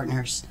Stormwater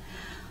Partners.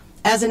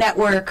 As a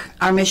network,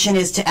 our mission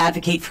is to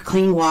advocate for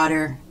clean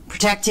water,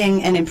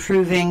 protecting and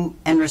improving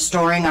and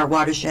restoring our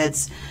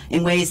watersheds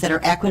in ways that are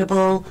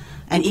equitable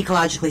and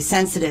ecologically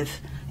sensitive,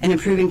 and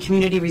improving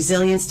community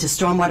resilience to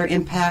stormwater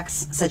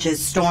impacts such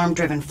as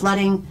storm-driven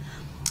flooding,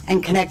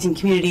 and connecting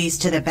communities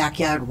to their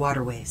backyard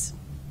waterways.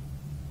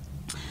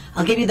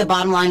 I'll give you the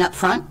bottom line up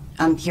front.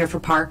 I'm here for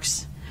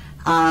parks.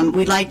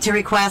 We'd like to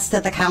request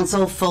that the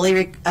council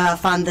fully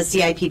fund the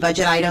CIP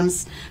budget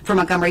items for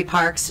Montgomery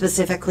Park,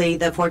 specifically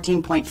the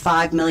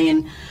 $14.5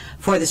 million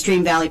for the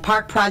Stream Valley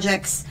Park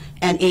projects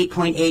and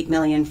 $8.8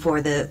 million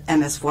for the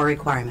MS4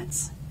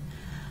 requirements.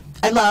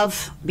 I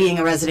love being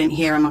a resident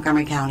here in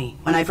Montgomery County.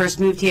 When I first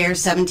moved here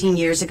 17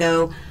 years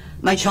ago,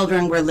 my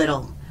children were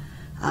little.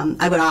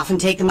 I would often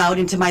take them out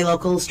into my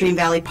local Stream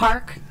Valley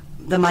Park,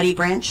 the Muddy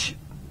Branch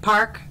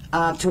Park,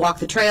 to walk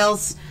the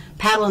trails,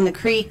 paddle in the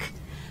creek,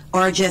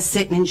 or just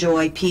sit and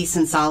enjoy peace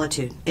and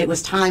solitude. It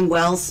was time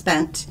well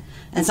spent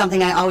and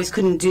something I always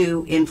couldn't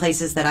do in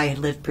places that I had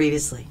lived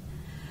previously.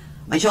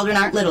 My children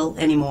aren't little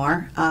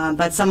anymore,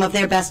 but some of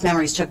their best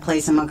memories took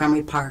place in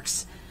Montgomery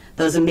Parks.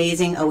 Those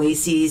amazing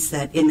oases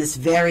that in this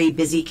very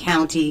busy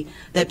county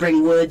that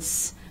bring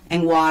woods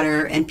and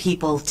water and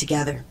people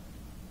together.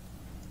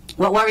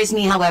 What worries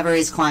me, however,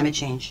 is climate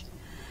change.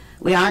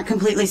 We aren't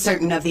completely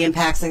certain of the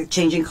impacts that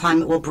changing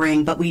climate will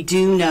bring, but we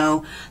do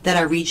know that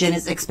our region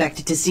is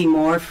expected to see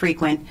more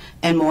frequent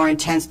and more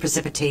intense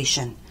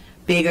precipitation,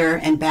 bigger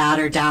and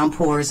badder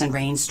downpours and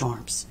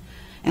rainstorms.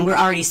 And we're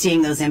already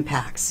seeing those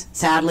impacts.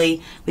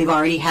 Sadly, we've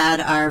already had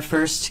our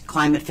first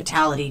climate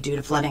fatality due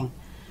to flooding.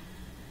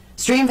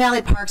 Stream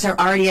Valley parks are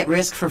already at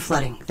risk for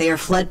flooding. They are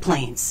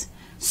floodplains.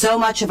 So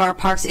much of our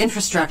park's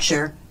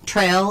infrastructure,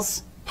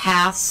 trails,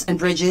 paths and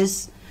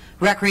bridges,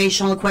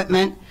 recreational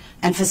equipment,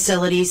 and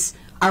facilities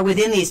are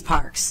within these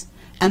parks,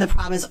 and the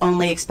problem is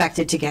only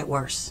expected to get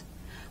worse.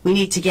 We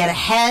need to get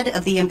ahead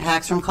of the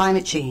impacts from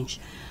climate change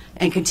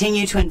and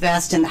continue to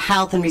invest in the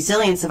health and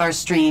resilience of our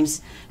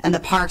streams and the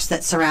parks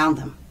that surround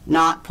them,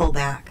 not pull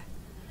back.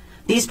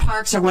 These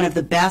parks are one of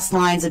the best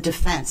lines of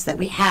defense that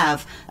we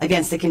have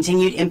against the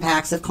continued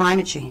impacts of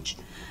climate change.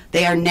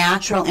 They are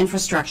natural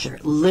infrastructure,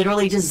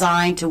 literally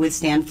designed to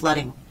withstand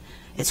flooding.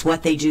 It's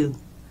what they do.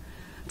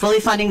 Fully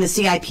funding the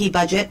CIP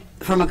budget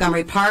for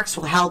Montgomery Parks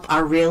will help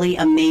our really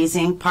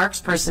amazing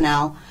parks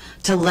personnel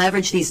to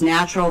leverage these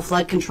natural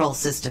flood control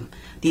systems,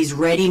 these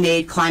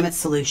ready-made climate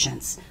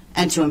solutions,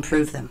 and to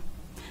improve them.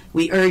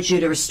 We urge you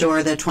to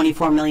restore the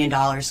 $24 million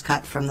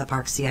cut from the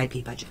Parks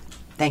CIP budget.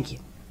 Thank you.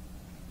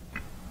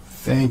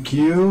 Thank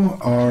you.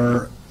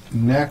 Our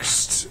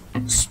next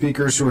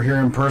speakers who are here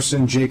in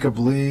person, Jacob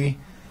Lee,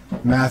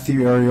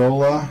 Matthew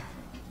Areola,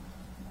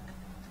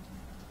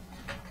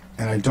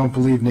 and I don't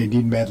believe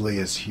Nadine Medley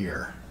is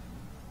here.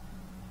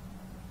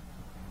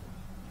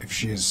 If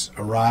she has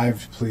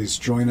arrived, please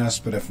join us,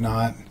 but if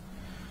not,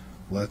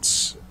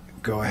 let's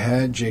go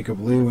ahead. Jacob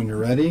Lee, when you're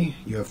ready,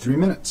 you have 3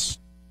 minutes.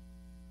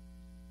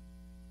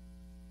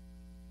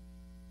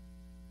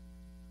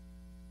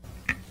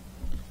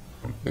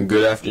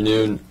 Good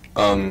afternoon,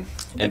 and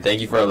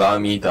thank you for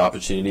allowing me the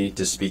opportunity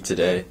to speak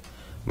today.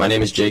 My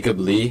name is Jacob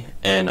Lee,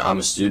 and I'm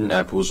a student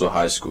at Poolsville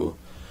High School.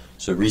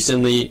 So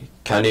recently,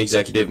 County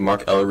Executive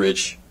Mark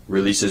Elrich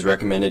released his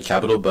recommended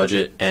capital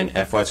budget and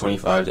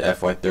FY25 to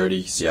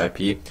FY30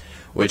 CIP,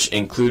 which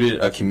included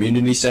a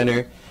community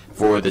center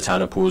for the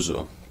town of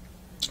Poolsville.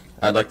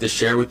 I'd like to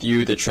share with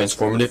you the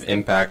transformative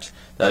impact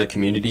that a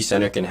community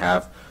center can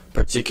have,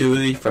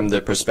 particularly from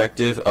the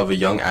perspective of a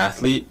young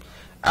athlete,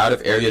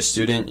 out-of-area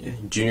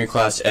student, junior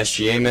class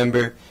SGA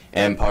member,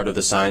 and part of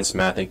the science,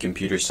 math, and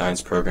computer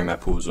science program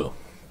at Poolsville.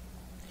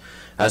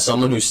 As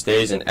someone who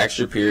stays an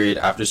extra period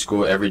after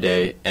school every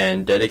day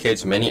and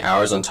dedicates many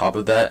hours on top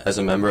of that as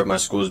a member of my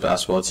school's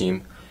basketball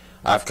team,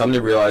 I've come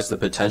to realize the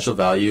potential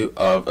value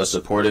of a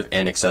supportive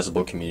and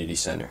accessible community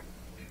center.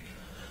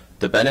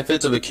 The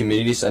benefits of a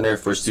community center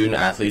for student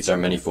athletes are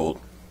manifold.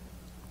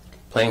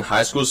 Playing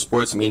high school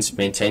sports means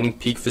maintaining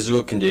peak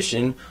physical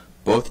condition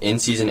both in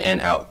season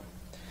and out.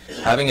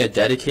 Having a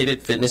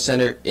dedicated fitness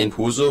center in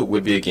Poolsville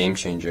would be a game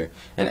changer,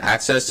 and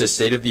access to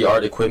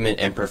state-of-the-art equipment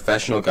and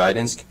professional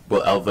guidance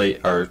will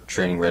elevate our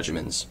training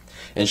regimens,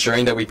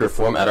 ensuring that we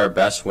perform at our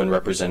best when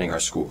representing our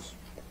schools.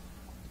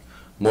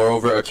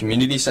 Moreover, a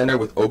community center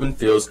with open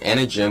fields and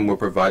a gym will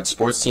provide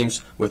sports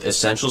teams with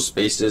essential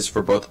spaces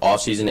for both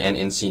off-season and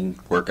in-season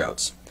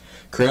workouts.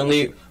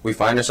 Currently, we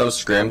find ourselves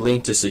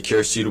scrambling to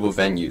secure suitable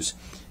venues,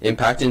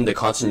 impacting the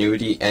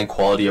continuity and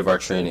quality of our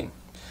training.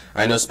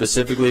 I know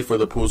specifically for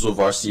the Poolesville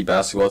varsity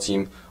basketball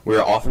team, we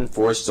are often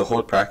forced to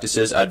hold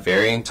practices at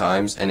varying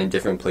times and in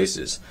different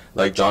places,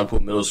 like John Poole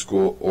Middle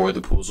School or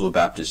the Poolesville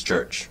Baptist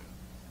Church.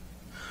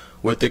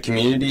 With the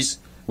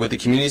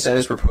community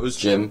center's proposed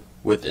gym,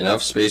 with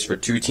enough space for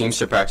 2 teams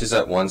to practice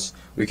at once,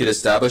 we could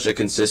establish a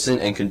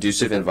consistent and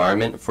conducive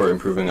environment for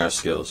improving our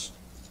skills.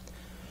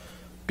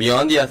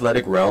 Beyond the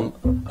athletic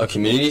realm, a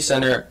community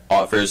center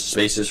offers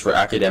spaces for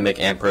academic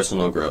and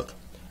personal growth.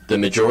 The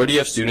majority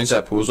of students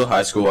at Poolesville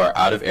High School are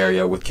out of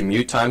area with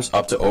commute times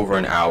up to over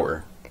an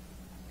hour.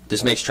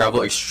 This makes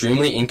travel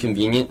extremely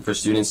inconvenient for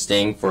students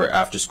staying for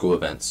after-school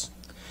events.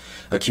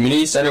 A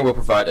community center will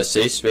provide a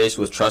safe space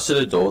with trusted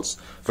adults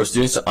for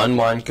students to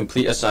unwind,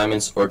 complete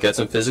assignments, or get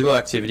some physical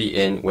activity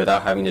in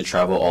without having to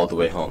travel all the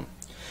way home.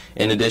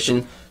 In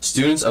addition,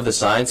 students of the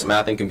Science,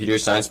 Math, and Computer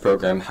Science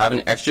program have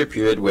an extra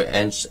period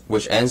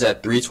which ends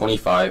at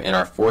 3:25 and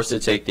are forced to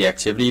take the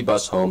activity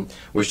bus home,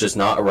 which does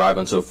not arrive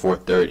until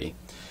 4:30.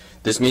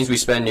 This means we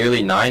spend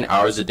nearly 9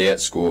 hours a day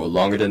at school,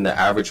 longer than the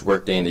average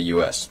workday in the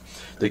U.S.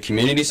 The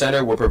community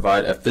center will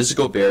provide a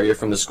physical barrier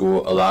from the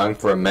school, allowing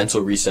for a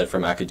mental reset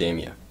from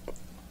academia.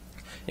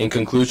 In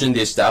conclusion,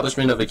 the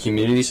establishment of a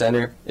community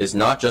center is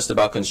not just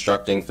about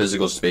constructing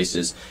physical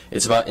spaces,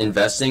 it's about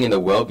investing in the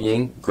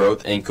well-being,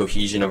 growth, and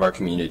cohesion of our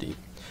community.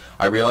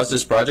 I realize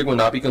this project will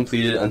not be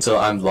completed until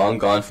I'm long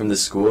gone from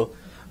this school,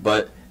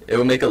 but it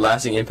will make a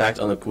lasting impact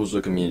on the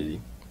Poolesville community.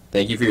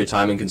 Thank you for your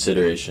time and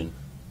consideration.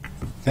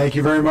 Thank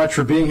you very much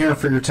for being here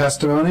for your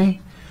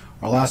testimony.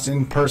 Our last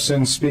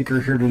in-person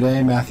speaker here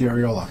today, Matthew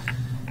Ariola.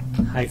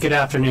 Hi, good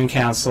afternoon,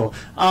 Council.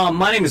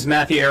 My name is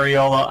Matthew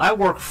Ariola. I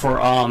work for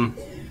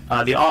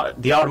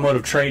the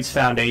Automotive Trades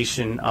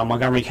Foundation,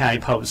 Montgomery County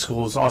Public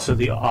Schools, also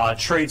the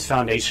Trades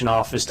Foundation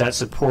office that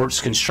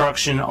supports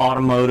construction,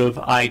 automotive,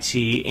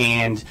 IT,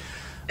 and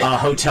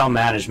hotel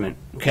management.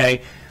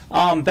 Okay,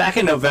 back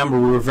in November,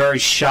 we were very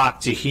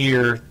shocked to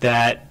hear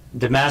that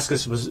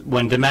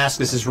when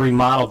Damascus is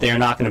remodeled, they are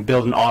not going to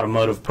build an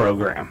automotive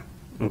program.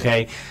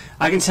 Okay,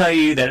 I can tell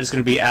you that it's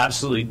going to be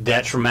absolutely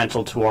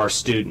detrimental to our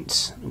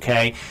students.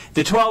 Okay,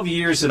 the 12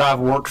 years that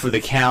I've worked for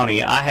the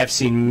county, I have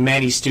seen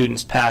many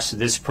students pass through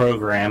this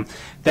program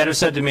that have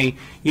said to me,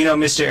 you know,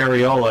 Mr.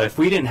 Ariola, if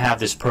we didn't have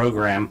this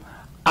program,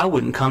 I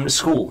wouldn't come to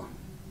school.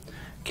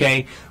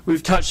 Okay,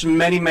 we've touched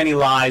many, many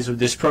lives with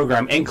this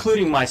program,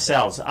 including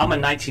myself. I'm a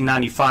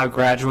 1995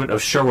 graduate of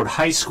Sherwood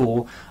High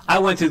School. I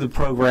went through the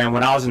program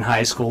when I was in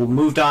high school,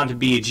 moved on to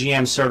be a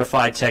GM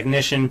certified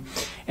technician,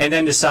 and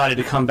then decided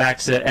to come back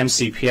to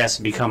MCPS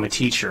and become a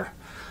teacher.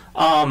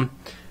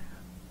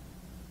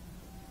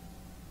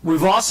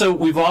 They've also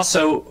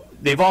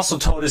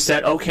told us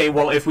that, okay,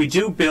 well, if we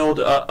do build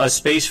a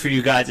space for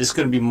you guys, it's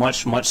going to be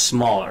much, much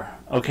smaller.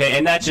 Okay,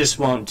 and that just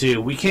won't do.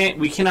 We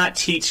cannot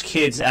teach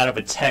kids out of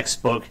a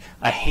textbook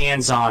a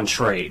hands-on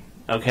trade.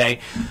 Okay,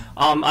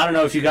 I don't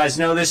know if you guys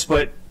know this,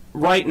 but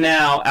right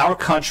now our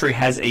country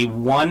has a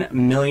 1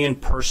 million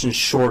person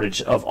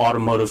shortage of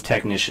automotive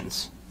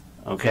technicians.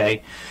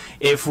 Okay,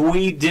 if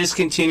we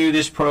discontinue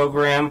this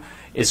program,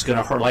 it's going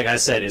to hurt. Like I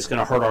said, it's going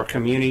to hurt our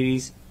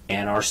communities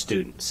and our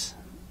students.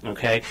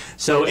 Okay,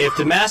 so if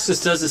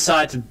Damascus does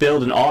decide to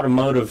build an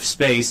automotive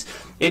space,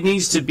 it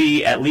needs to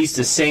be at least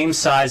the same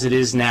size it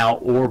is now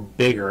or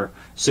bigger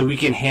so we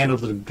can handle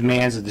the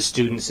demands of the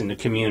students in the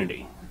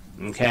community.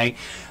 Okay,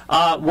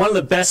 one of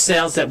the best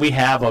sales that we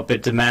have up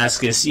at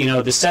Damascus, you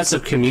know, the sense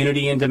of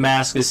community in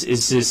Damascus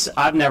is just,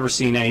 I've never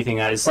seen anything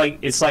like it.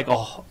 It's like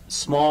a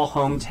small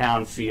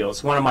hometown feel.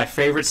 It's one of my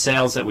favorite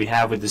sales that we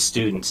have with the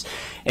students.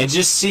 And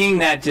just seeing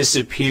that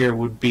disappear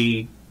would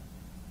be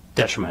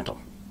detrimental.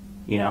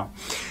 You know,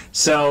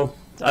 so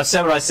I've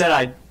said what I said.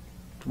 I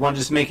want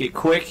to just make it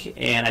quick,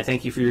 and I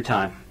thank you for your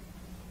time.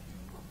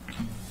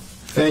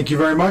 Thank you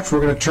very much. We're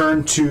going to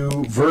turn to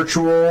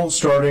virtual,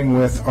 starting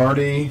with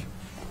Artie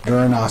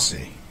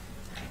Duranasi.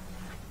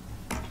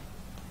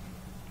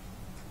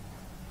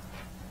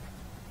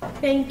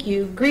 Thank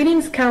you.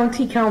 Greetings,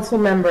 County Council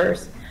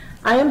members.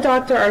 I am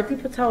Dr. Arti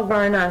Patel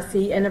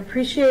Varanasi and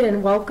appreciate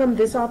and welcome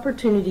this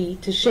opportunity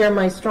to share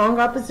my strong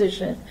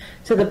opposition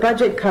to the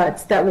budget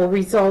cuts that will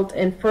result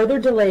in further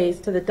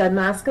delays to the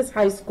Damascus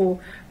High School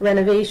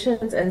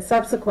renovations and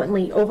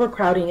subsequently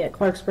overcrowding at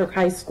Clarksburg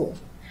High School.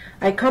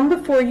 I come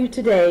before you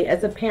today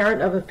as a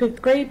parent of a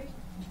 5th grade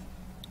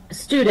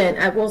student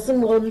at Wilson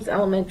Williams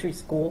Elementary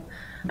School,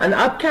 an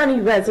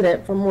up-county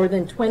resident for more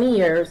than 20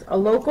 years, a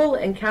local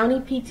and county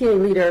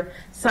PTA leader,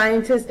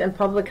 scientist, and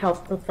public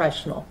health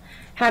professional.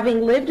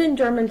 Having lived in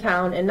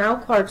Germantown and now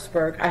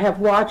Clarksburg, I have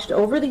watched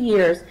over the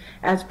years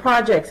as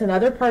projects in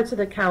other parts of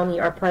the county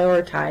are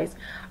prioritized.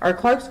 Our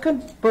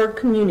Clarksburg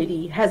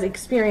community has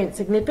experienced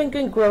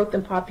significant growth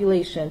in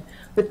population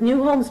with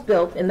new homes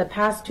built in the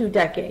past 2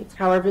 decades.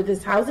 However,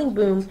 this housing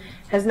boom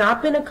has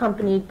not been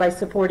accompanied by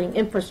supporting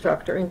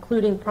infrastructure,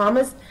 including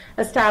promised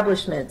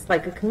establishments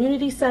like a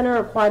community center,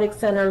 aquatic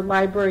center,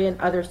 library, and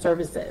other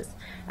services.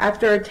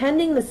 After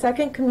attending the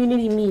second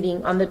community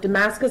meeting on the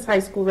Damascus High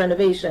School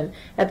renovation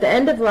at the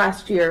end of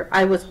last year,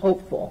 I was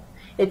hopeful.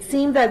 It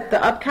seemed that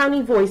the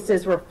up-county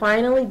voices were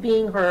finally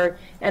being heard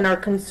and our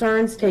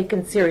concerns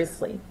taken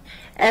seriously.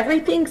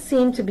 Everything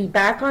seemed to be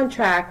back on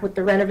track with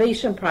the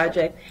renovation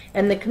project,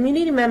 and the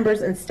community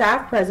members and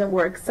staff present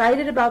were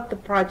excited about the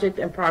project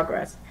and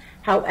progress.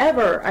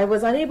 However, I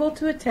was unable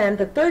to attend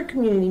the third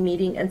community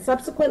meeting and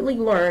subsequently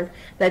learned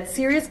that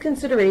serious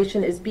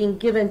consideration is being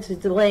given to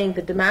delaying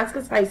the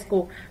Damascus High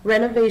School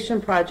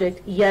renovation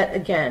project yet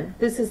again.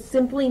 This is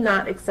simply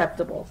not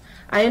acceptable.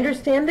 I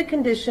understand the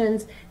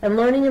conditions and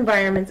learning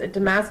environments at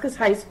Damascus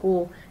High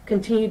School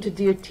continue to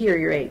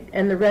deteriorate,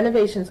 and the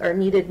renovations are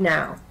needed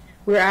now.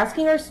 We're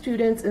asking our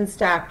students and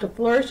staff to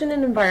flourish in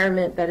an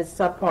environment that is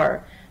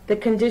subpar. The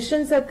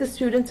conditions that the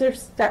students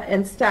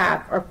and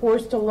staff are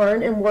forced to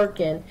learn and work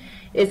in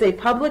is a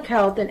public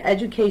health and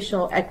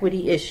educational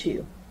equity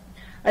issue.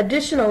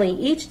 Additionally,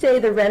 each day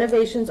the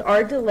renovations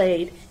are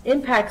delayed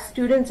impacts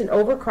students in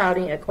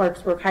overcrowding at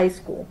Clarksburg High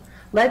School.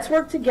 Let's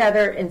work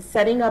together in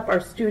setting up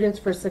our students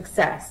for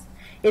success.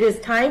 It is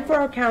time for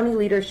our county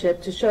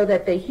leadership to show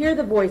that they hear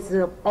the voices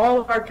of all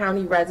of our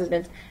county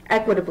residents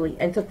equitably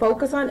and to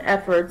focus on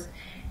efforts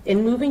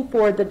in moving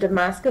forward the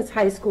Damascus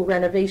High School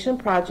renovation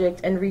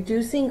project and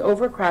reducing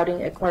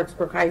overcrowding at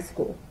Clarksburg High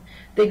School.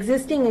 The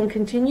existing and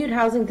continued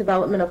housing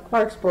development of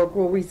Clarksburg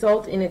will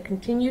result in a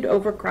continued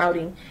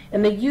overcrowding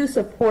and the use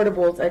of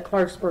portables at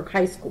Clarksburg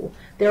High School.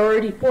 There are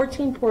already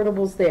 14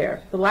 portables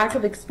there. The lack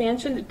of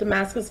expansion at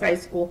Damascus High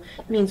School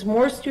means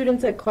more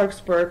students at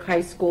Clarksburg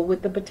High School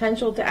with the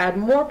potential to add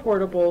more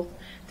portables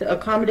to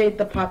accommodate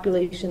the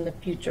population in the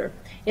future.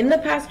 In the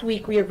past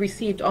week, we have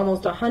received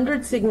almost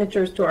 100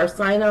 signatures to our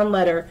sign-on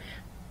letter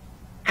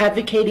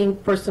advocating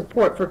for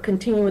support for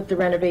continuing with the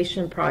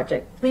renovation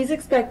project. Please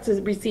expect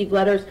to receive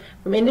letters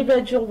from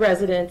individual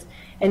residents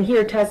and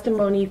hear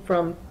testimony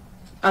from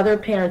other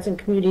parents and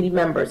community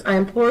members. I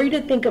implore you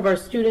to think of our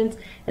students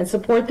and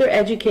support their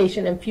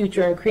education and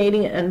future in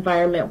creating an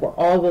environment where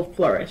all will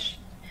flourish.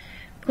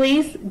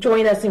 Please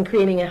join us in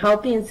creating a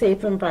healthy and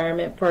safe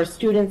environment for our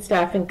students,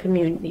 staff, and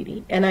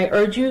community. And I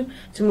urge you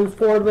to move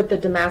forward with the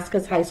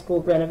Damascus High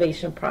School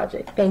renovation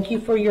project. Thank you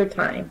for your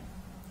time.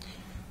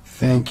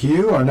 Thank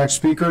you. Our next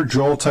speaker,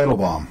 Joel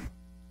Teitelbaum.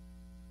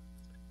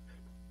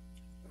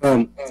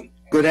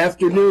 Good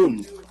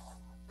afternoon,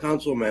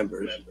 council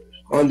members.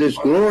 On this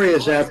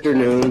glorious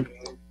afternoon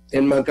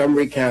in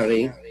Montgomery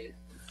County,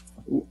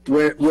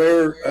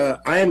 where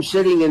I am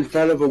sitting in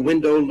front of a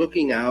window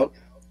looking out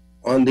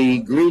on the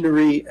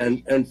greenery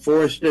and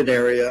forested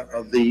area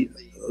of the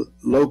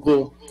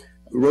local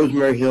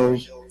Rosemary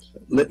Hills,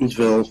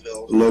 Littonsville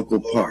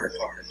local park.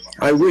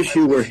 I wish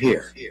you were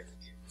here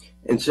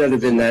instead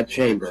of in that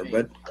chamber,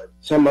 but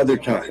some other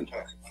time.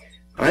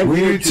 I'm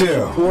here to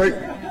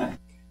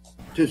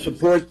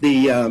support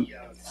the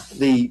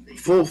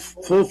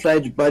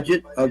full-fledged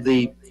budget of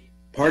the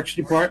Parks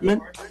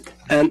Department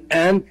and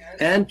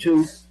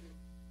to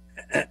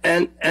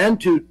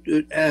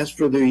ask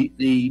for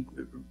the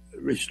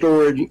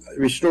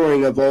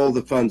restoring of all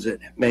the funds that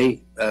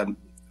may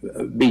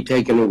be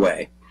taken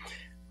away.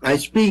 I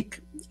speak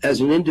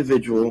as an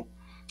individual.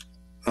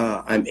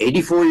 I'm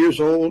 84 years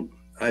old.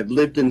 I've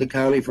lived in the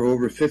county for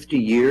over 50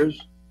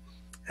 years,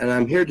 and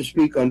I'm here to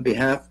speak on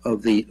behalf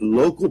of the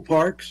local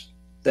parks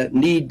that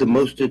need the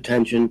most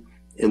attention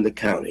in the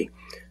county.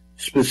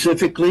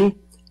 Specifically,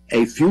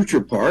 a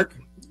future park,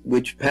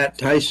 which Pat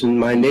Tyson,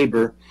 my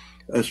neighbor,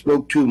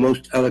 spoke to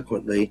most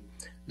eloquently,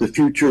 the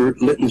future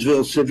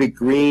Littonsville Civic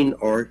Green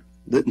or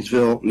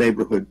Littonsville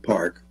Neighborhood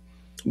Park,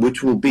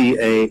 which will be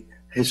a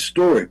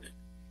historic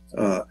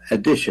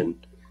addition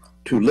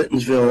to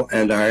Littonsville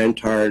and our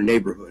entire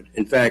neighborhood.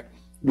 In fact,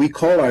 we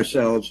call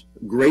ourselves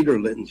Greater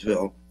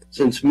Littonsville,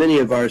 since many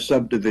of our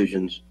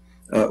subdivisions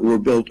were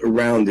built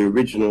around the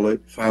originally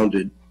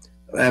founded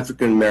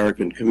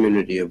African-American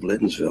community of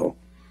Littonsville.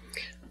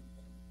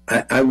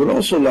 I would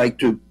also like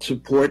to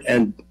support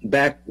and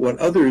back what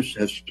others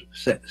have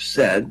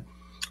said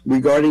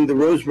regarding the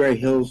Rosemary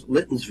Hills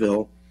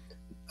Littonsville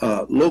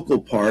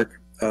local park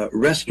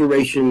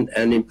restoration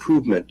and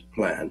improvement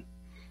plan.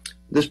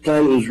 This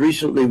plan was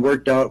recently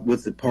worked out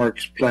with the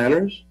park's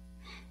planners.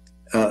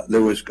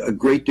 There was a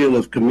great deal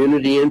of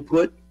community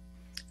input,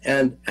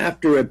 and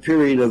after a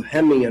period of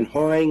hemming and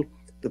hawing,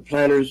 the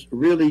planners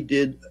really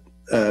did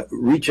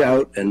reach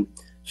out and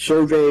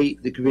survey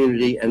the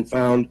community and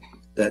found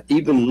that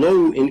even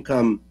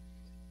low-income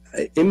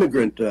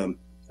immigrant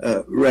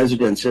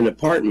residents in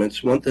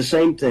apartments want the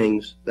same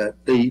things that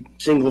the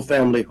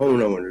single-family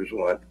homeowners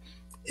want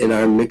in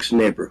our mixed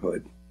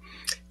neighborhood.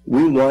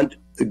 We want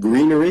the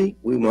greenery.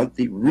 We want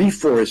the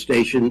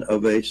reforestation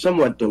of a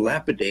somewhat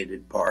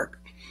dilapidated park.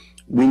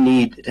 We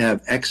need to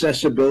have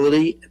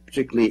accessibility,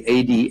 particularly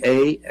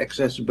ADA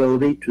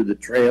accessibility to the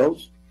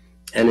trails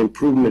and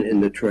improvement in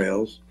the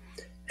trails.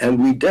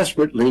 And we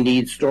desperately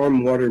need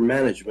stormwater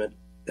management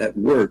that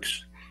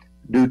works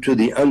due to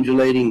the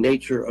undulating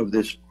nature of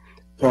this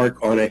park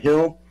on a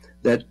hill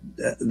that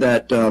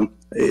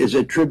is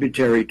a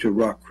tributary to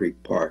Rock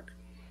Creek Park.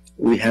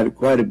 We had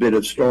quite a bit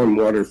of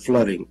stormwater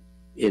flooding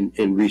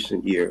in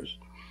recent years.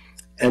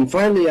 And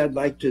finally, I'd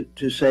like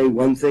to say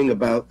one thing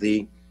about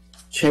the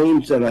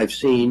change that I've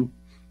seen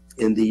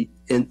in the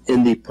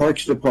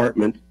Parks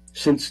Department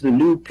since the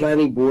new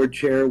Planning Board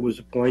chair was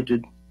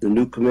appointed, the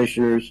new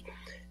commissioners,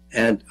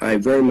 and I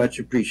very much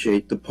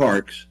appreciate the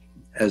parks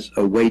as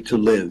a way to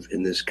live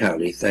in this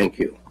county. Thank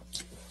you.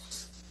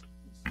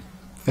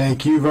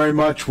 Thank you very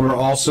much. We're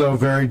also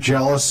very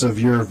jealous of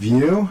your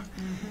view.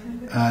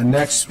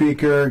 Next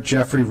speaker,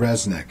 Jeffrey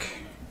Resnick.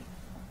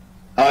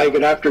 Hi,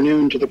 good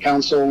afternoon to the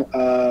council.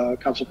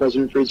 Council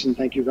President Friedson,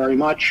 thank you very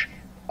much.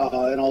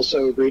 And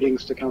also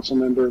greetings to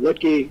Councilmember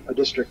Litke, a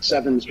District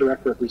 7's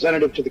direct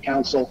representative to the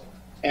council,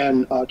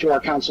 and to our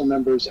council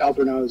members,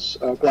 Albornoz,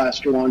 Glass,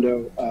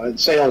 Girondo, and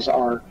Sales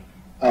are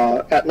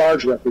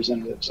at-large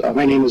representatives.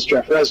 My name is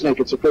Jeff Resnick.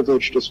 It's a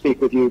privilege to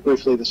speak with you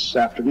briefly this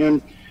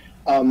afternoon.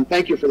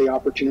 Thank you for the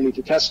opportunity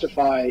to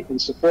testify in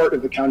support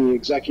of the county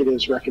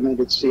executive's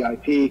recommended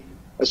CIP,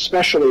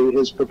 especially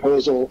his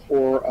proposal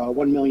for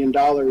 $1 million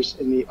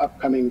in the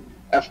upcoming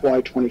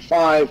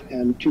FY25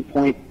 and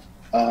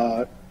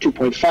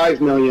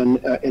 $2.5 million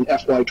in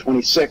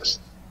FY26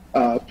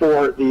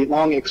 for the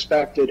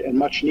long-expected and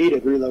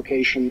much-needed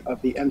relocation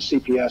of the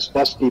MCPS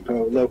bus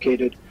depot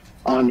located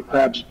on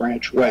Crabs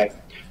Branch Way.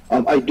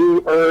 I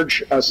do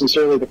urge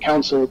sincerely the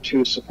council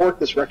to support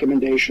this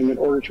recommendation in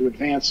order to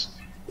advance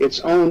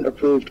its own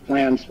approved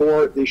plan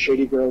for the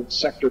Shady Grove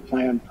sector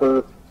plan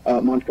per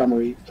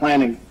Montgomery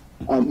Planning.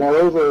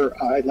 Moreover,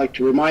 I'd like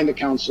to remind the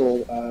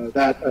council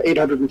that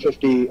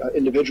 850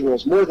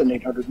 individuals, more than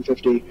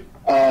 850,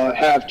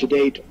 have to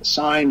date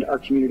signed our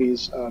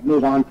community's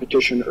Move On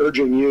petition,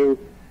 urging you,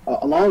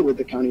 along with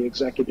the county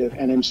executive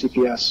and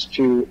MCPS,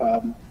 to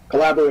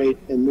collaborate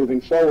in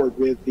moving forward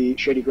with the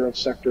Shady Grove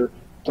sector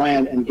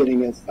plan and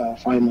getting it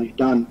finally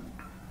done.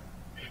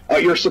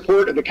 Your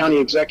support of the county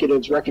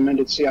executive's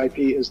recommended CIP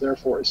is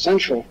therefore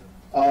essential,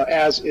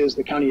 as is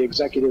the county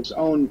executive's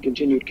own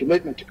continued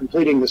commitment to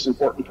completing this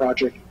important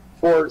project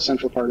for the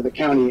central part of the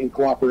county in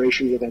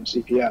cooperation with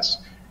MCPS.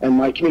 And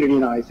my community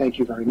and I thank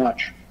you very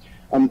much.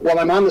 While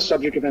I'm on the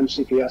subject of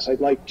MCPS,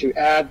 I'd like to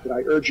add that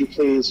I urge you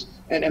please,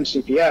 and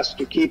MCPS,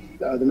 to keep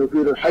the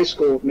Magruder High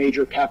School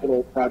major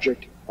capital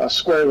project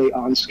squarely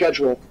on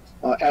schedule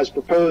as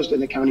proposed in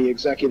the county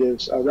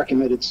executive's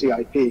recommended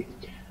CIP.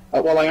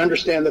 While I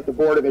understand that the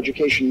Board of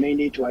Education may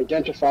need to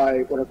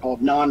identify what are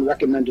called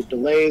non-recommended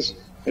delays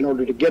in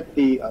order to get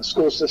the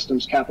school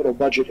system's capital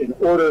budget in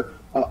order,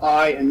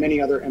 I and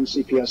many other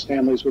MCPS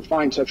families would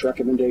find such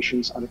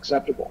recommendations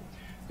unacceptable.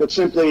 But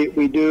simply,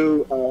 we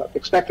do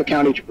expect the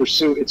county to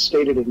pursue its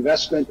stated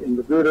investment in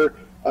Magruder,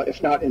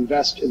 if not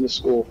invest in the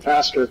school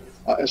faster,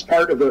 as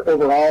part of their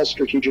overall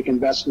strategic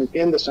investment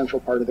in the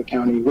central part of the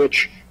county,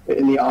 which,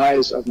 in the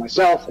eyes of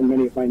myself and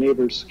many of my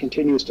neighbors,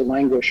 continues to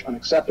languish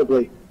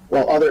unacceptably,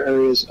 while other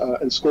areas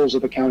and schools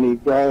of the county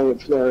grow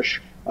and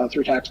flourish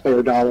through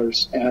taxpayer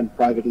dollars and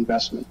private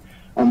investment.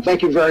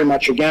 Thank you very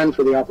much again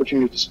for the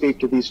opportunity to speak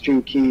to these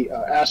two key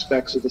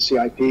aspects of the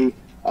CIP.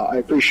 I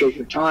appreciate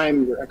your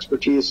time, your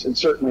expertise, and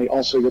certainly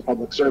also your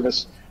public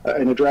service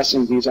in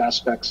addressing these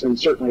aspects, and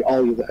certainly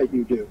all that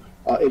you do.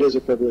 It is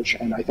a privilege,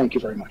 and I thank you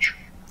very much.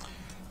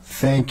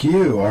 Thank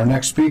you. Our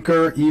next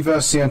speaker, Eva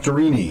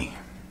Santorini.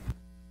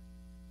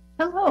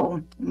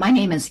 Hello, my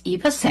name is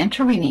Eva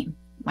Santorini.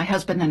 My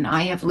husband and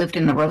I have lived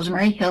in the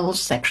Rosemary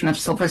Hills section of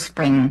Silver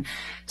Spring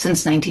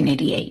since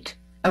 1988.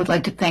 I would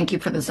like to thank you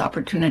for this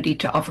opportunity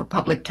to offer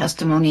public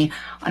testimony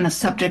on a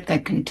subject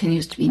that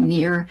continues to be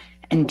near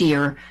and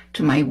dear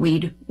to my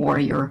weed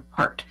warrior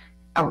heart,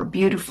 our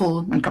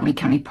beautiful Montgomery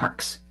County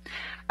parks.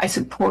 I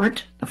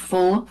support the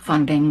full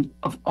funding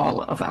of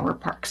all of our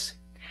parks.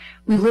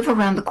 We live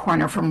around the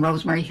corner from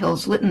Rosemary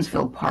Hills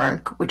Littonsville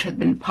Park, which had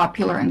been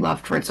popular and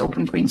loved for its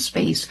open green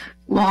space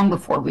long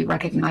before we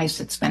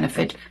recognized its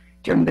benefit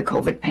during the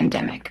COVID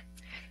pandemic.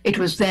 It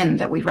was then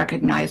that we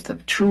recognized the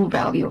true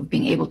value of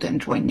being able to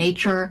enjoy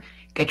nature,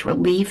 get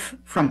relief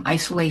from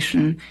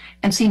isolation,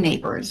 and see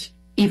neighbors,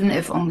 even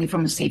if only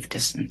from a safe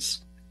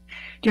distance.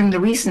 During the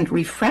recent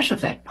refresh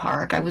of that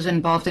park, I was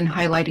involved in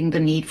highlighting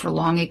the need for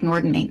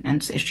long-ignored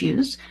maintenance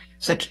issues,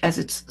 such as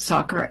its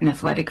soccer and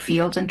athletic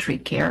fields and tree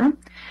care,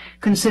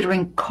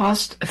 considering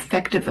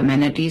cost-effective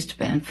amenities to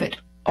benefit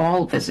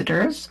all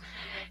visitors,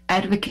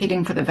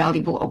 advocating for the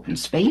valuable open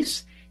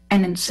space,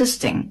 and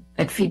insisting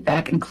that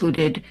feedback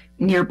included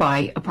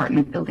nearby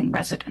apartment building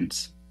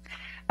residents.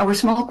 Our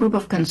small group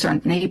of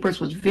concerned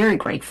neighbors was very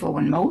grateful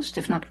when most,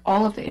 if not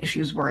all, of the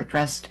issues were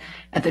addressed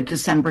at the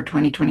December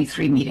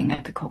 2023 meeting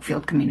at the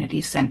Cofield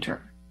Community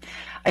Center.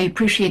 I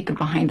appreciate the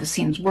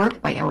behind-the-scenes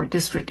work by our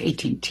District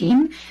 18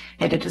 team,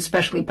 headed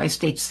especially by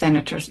State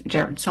Senators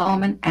Jared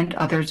Solomon and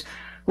others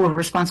who were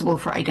responsible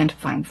for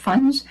identifying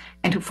funds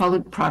and who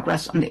followed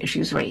progress on the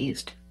issues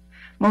raised.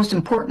 Most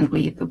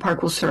importantly, the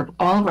park will serve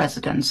all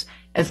residents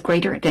as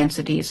greater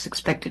density is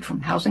expected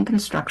from housing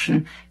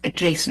construction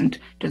adjacent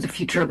to the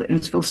future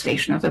Littonsville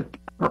station of the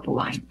Purple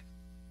Line.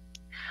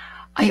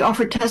 I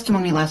offered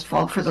testimony last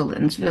fall for the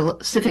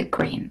Littonsville Civic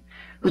Green,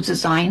 whose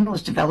design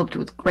was developed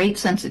with great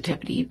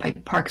sensitivity by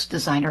parks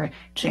designer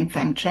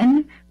Ching-Fang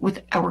Chen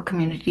with our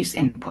community's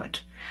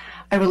input.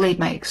 I relayed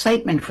my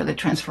excitement for the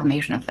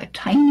transformation of that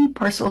tiny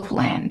parcel of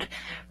land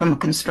from a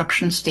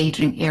construction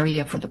staging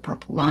area for the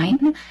Purple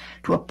Line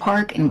to a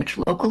park in which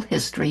local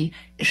history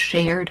is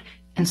shared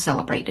and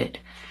celebrated.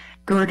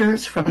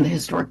 Girders from the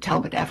historic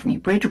Talbot Avenue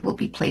Bridge will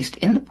be placed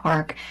in the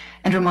park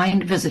and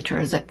remind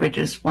visitors that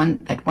bridges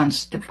that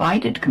once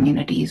divided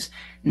communities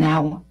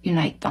now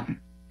unite them.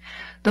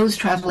 Those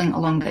traveling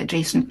along the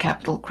adjacent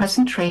Capitol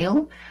Crescent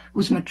Trail,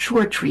 whose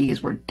mature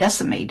trees were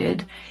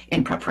decimated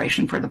in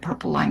preparation for the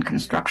Purple Line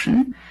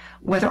construction,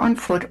 whether on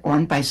foot or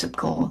on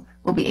bicycle,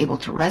 will be able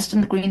to rest in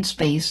the green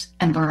space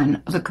and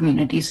learn of the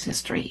community's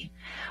history.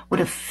 What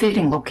a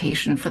fitting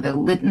location for the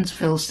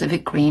Littonsville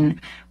Civic Green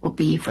will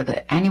be for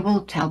the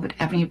annual Talbot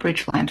Avenue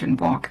Bridge Lantern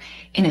Walk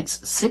in its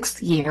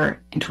 6th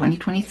year in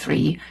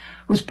 2023,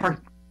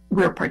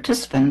 where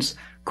participants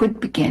could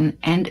begin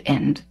and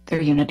end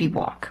their Unity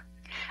Walk.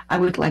 I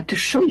would like to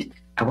show you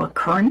our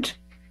current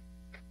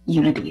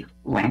Unity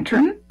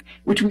Lantern,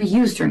 which we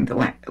used during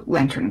the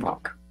Lantern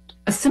Walk.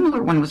 A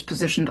similar one was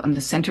positioned on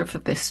the center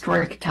of the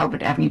historic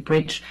Talbot Avenue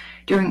Bridge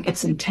during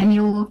its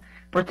centennial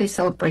birthday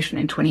celebration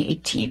in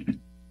 2018.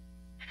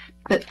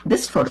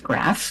 This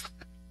photograph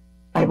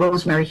by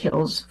Rosemary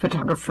Hills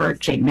photographer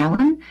Jay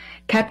Mellon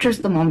captures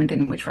the moment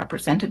in which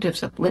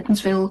representatives of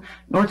Littonsville,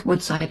 North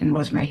Woodside, and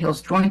Rosemary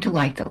Hills joined to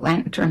light the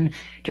lantern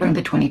during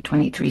the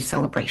 2023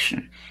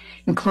 celebration.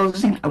 In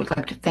closing, I would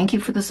like to thank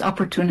you for this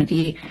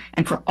opportunity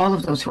and for all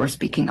of those who are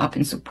speaking up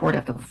in support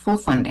of the full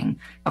funding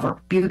of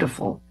our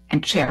beautiful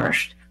and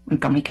cherished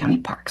Montgomery County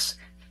parks.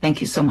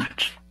 Thank you so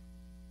much.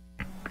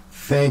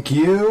 Thank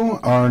you.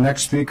 Our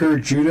next speaker,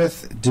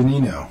 Judith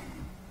Denuno.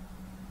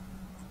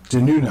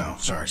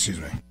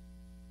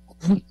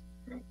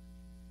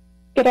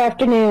 Good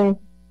afternoon.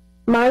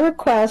 My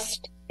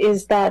request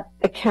is that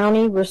the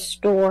county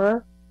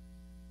restore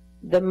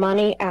the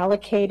money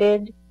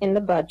allocated in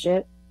the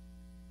budget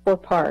for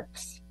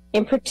parks.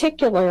 In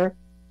particular,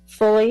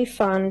 fully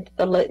fund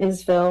the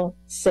Littonsville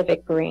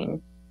Civic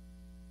Green.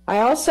 I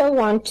also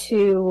want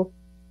to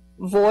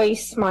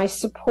voice my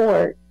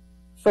support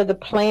for the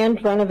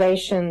planned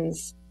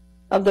renovations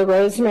of the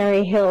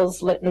Rosemary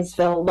Hills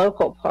Littonsville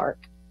Local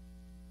Park.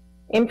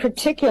 In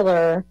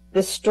particular,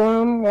 the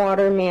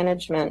stormwater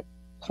management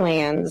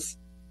plans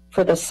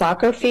for the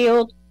soccer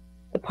field,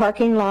 the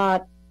parking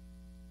lot,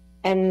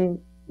 and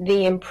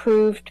the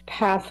improved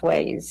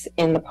pathways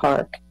in the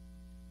park.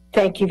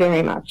 Thank you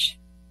very much.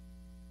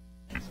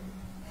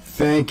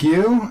 Thank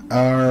you.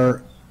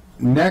 Our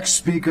next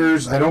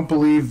speakers, I don't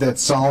believe that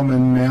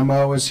Solomon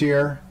Mamo is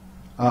here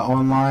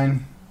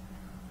online,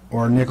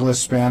 or Nicholas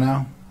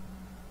Spano.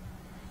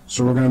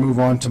 So we're going to move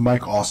on to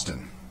Mike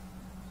Austin.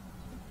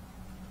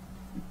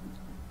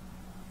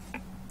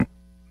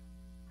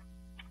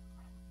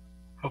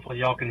 Hopefully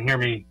y'all can hear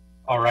me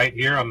all right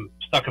here. I'm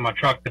stuck in my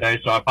truck today,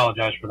 so I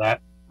apologize for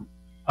that.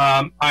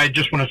 I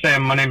just want to say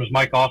my name is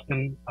Mike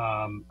Austin.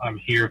 I'm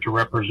here to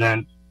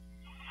represent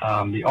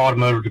the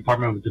automotive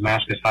department of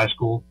Damascus High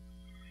School.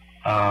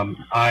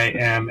 I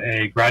am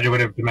a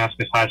graduate of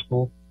Damascus High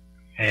School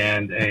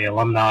and an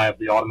alumni of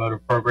the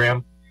automotive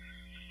program.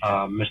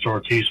 Mr.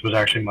 Ortiz was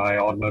actually my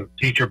automotive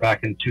teacher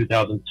back in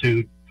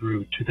 2002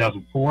 through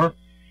 2004.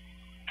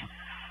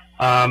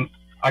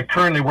 I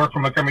currently work for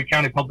Montgomery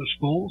County Public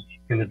Schools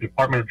in the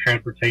Department of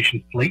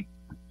Transportation Fleet.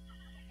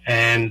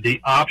 And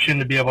the option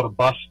to be able to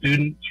bus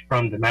students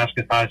from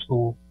Damascus High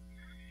School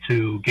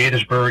to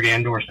Gaithersburg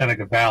and or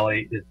Seneca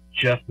Valley is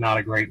just not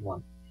a great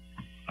one.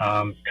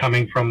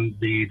 Coming from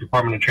the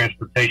Department of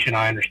Transportation,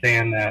 I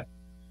understand that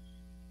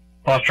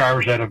bus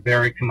drivers are at a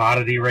very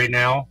commodity right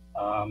now,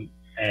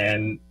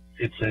 and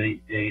it's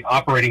a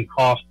operating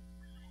cost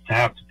to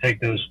have to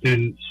take those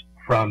students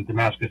from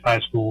Damascus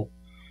High School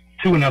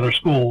to another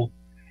school,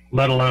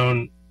 let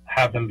alone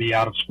have them be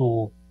out of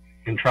school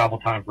in travel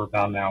time for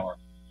about an hour.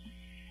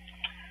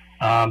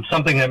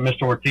 Something that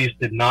Mr. Ortiz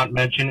did not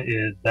mention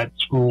is that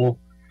school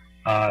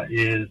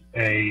is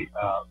a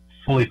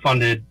fully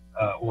funded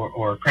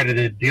or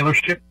accredited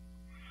dealership.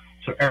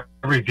 So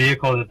every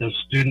vehicle that those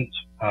students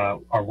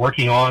are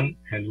working on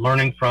and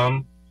learning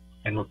from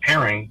and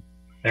repairing,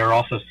 they're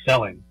also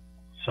selling.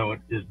 So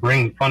it is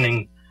bringing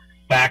funding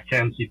back to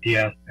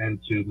MCPS and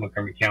to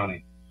Montgomery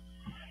County.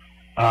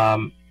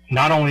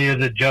 Not only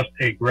is it just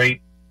a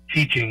great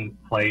teaching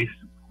place,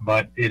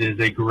 but it is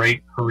a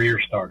great career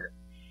starter.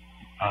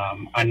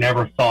 I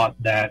never thought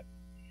that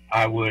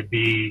I would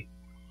be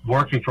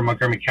working for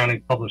Montgomery County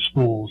Public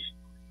Schools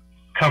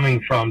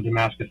coming from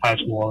Damascus High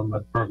School in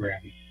the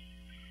program.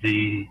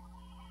 The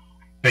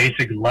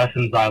basic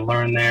lessons I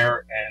learned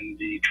there and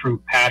the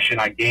true passion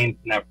I gained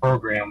from that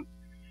program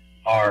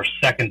are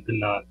second to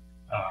none.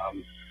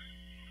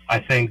 I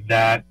think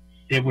that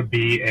it would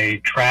be a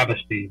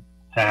travesty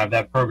to have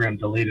that program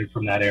deleted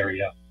from that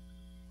area.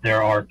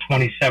 There are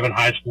 27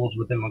 high schools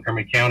within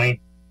Montgomery County,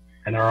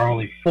 and there are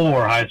only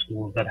 4 high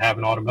schools that have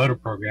an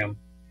automotive program,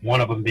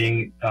 one of them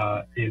being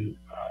in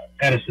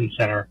Edison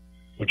Center,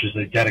 which is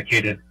a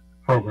dedicated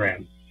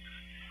program.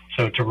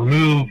 So to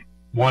remove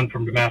one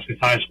from Damascus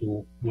High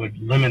School would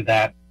limit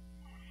that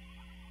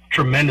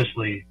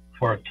tremendously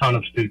for a ton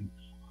of students.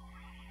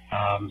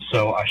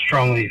 So I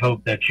strongly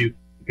hope that you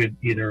could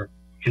either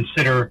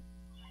consider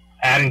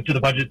adding to the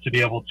budget to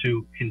be able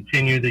to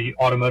continue the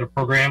automotive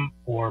program,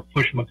 or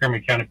push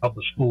Montgomery County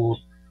Public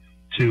Schools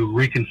to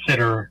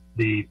reconsider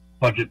the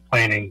budget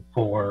planning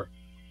for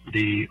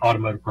the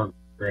automotive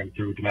program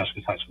through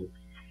Damascus High School.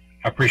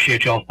 I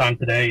appreciate y'all's time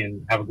today,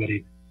 and have a good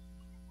evening.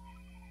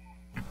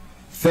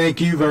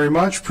 Thank you very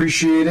much.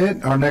 Appreciate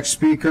it. Our next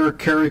speaker,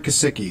 Carrie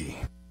Kasicki.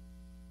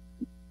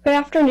 Good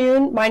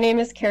afternoon. My name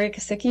is Carrie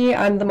Kasicki.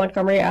 I'm the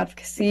Montgomery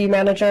Advocacy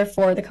Manager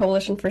for the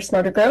Coalition for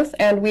Smarter Growth,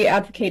 and we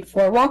advocate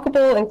for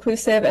walkable,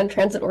 inclusive, and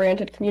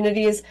transit-oriented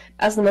communities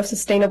as the most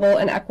sustainable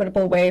and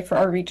equitable way for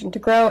our region to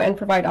grow and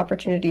provide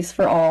opportunities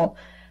for all.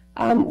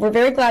 We're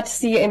very glad to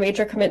see a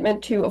major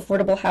commitment to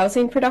affordable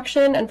housing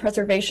production and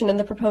preservation in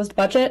the proposed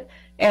budget,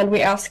 and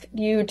we ask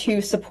you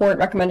to support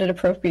recommended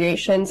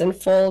appropriations in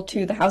full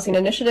to the Housing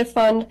Initiative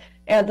Fund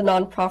and the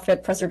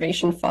Nonprofit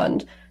Preservation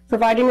Fund.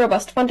 Providing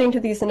robust funding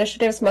to these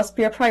initiatives must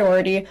be a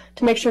priority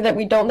to make sure that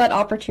we don't let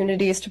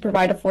opportunities to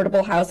provide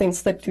affordable housing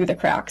slip through the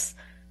cracks.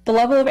 The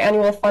level of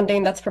annual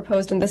funding that's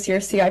proposed in this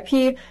year's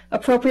CIP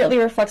appropriately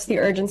reflects the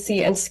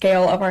urgency and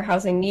scale of our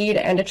housing need,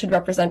 and it should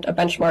represent a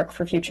benchmark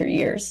for future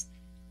years.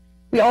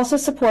 We also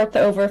support the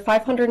over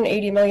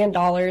 $580 million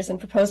in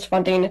proposed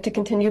funding to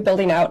continue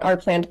building out our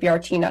planned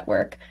BRT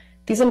network.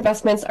 These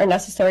investments are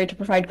necessary to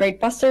provide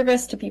great bus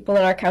service to people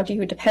in our county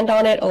who depend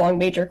on it along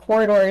major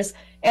corridors,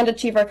 and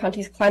achieve our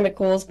county's climate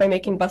goals by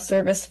making bus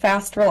service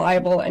fast,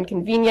 reliable, and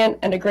convenient,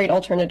 and a great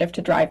alternative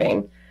to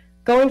driving.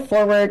 Going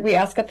forward, we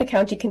ask that the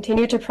county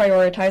continue to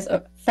prioritize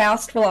a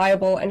fast,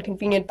 reliable, and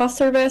convenient bus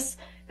service,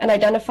 and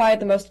identify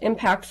the most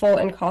impactful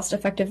and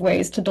cost-effective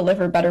ways to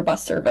deliver better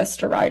bus service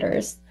to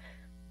riders.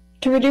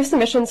 To reduce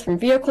emissions from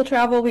vehicle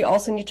travel, we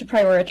also need to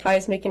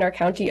prioritize making our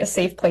county a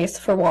safe place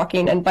for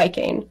walking and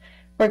biking.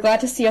 We're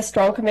glad to see a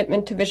strong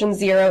commitment to Vision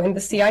Zero in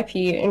the CIP,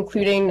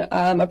 including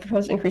a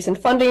proposed increase in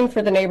funding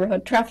for the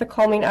neighborhood traffic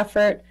calming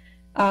effort,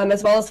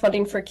 as well as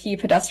funding for key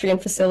pedestrian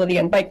facility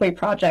and bikeway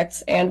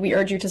projects, and we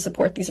urge you to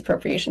support these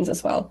appropriations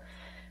as well.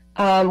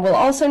 We'll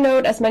also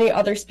note, as many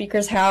other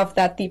speakers have,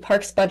 that the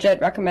Parks budget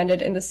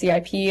recommended in the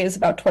CIP is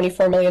about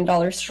 $24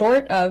 million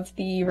short of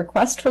the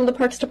request from the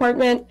Parks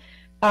Department.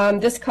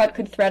 This cut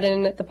could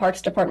threaten the Parks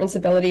Department's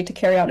ability to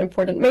carry out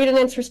important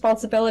maintenance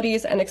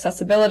responsibilities and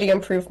accessibility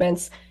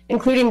improvements,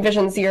 including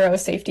Vision Zero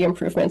safety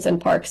improvements in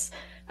parks.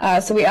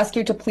 So we ask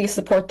you to please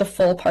support the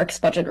full Parks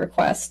budget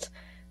request.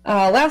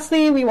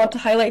 Lastly, we want to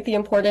highlight the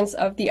importance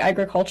of the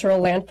Agricultural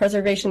Land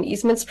Preservation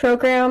Easements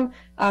Program,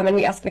 and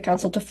we ask the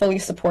Council to fully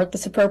support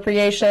this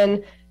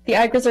appropriation. The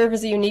Ag Reserve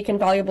is a unique and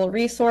valuable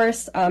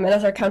resource, and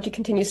as our county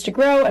continues to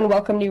grow and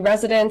welcome new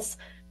residents,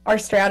 our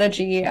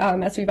strategy,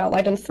 as we've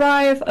outlined in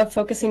Thrive, of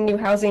focusing new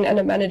housing and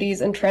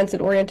amenities in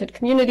transit-oriented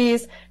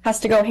communities has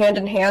to go hand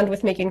in hand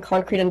with making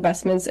concrete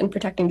investments in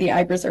protecting the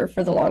Ag Reserve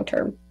for the long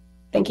term.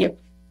 Thank you.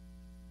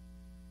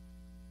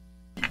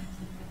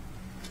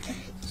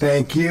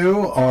 Thank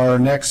you. Our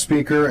next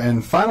speaker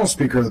and final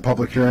speaker of the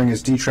public hearing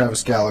is D.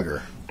 Travis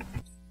Gallagher.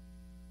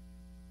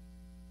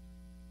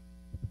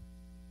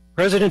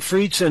 President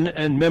Friedson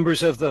and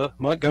members of the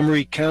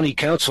Montgomery County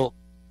Council,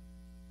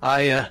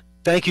 I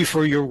thank you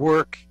for your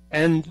work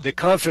and the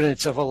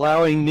confidence of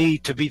allowing me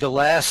to be the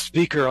last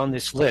speaker on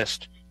this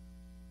list.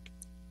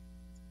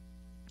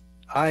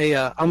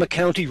 I'm a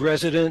county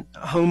resident,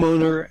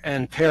 homeowner,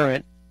 and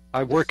parent.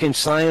 I work in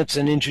science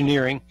and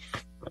engineering.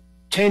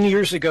 10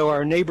 years ago,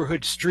 our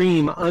neighborhood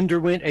stream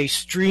underwent a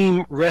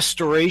stream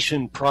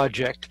restoration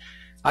project.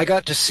 I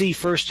got to see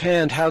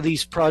firsthand how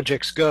these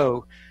projects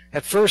go.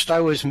 At first,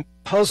 I was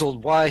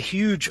puzzled why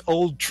huge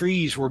old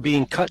trees were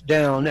being cut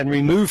down and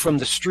removed from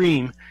the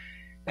stream,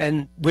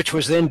 and which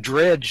was then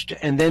dredged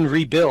and then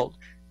rebuilt.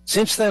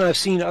 Since then, I've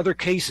seen other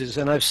cases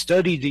and I've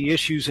studied the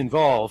issues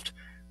involved.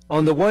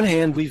 On the one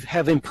hand, we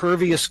have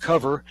impervious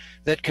cover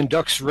that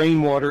conducts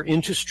rainwater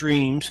into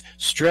streams,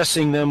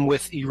 stressing them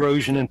with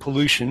erosion and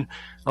pollution.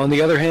 On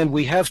the other hand,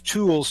 we have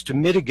tools to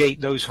mitigate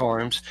those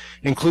harms,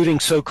 including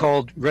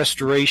so-called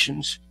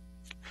restorations.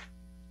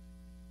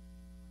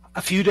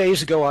 A few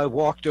days ago, I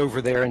walked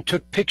over there and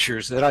took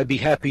pictures that I'd be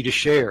happy to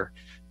share.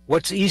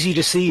 What's easy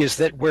to see is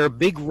that where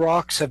big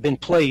rocks have been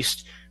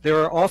placed,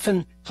 there are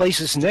often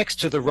places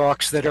next to the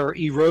rocks that are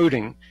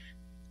eroding.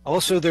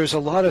 Also, there's a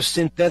lot of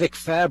synthetic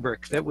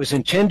fabric that was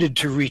intended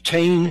to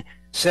retain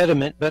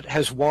sediment but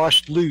has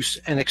washed loose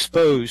and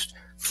exposed,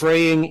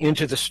 fraying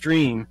into the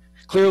stream,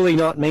 clearly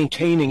not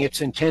maintaining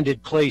its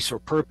intended place or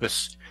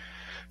purpose.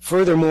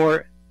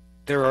 Furthermore,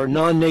 there are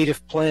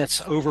non-native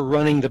plants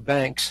overrunning the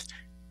banks.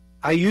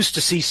 I used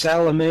to see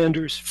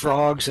salamanders,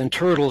 frogs, and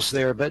turtles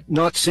there, but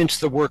not since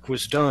the work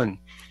was done.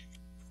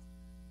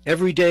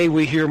 Every day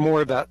we hear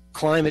more about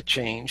climate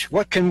change.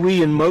 What can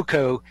we in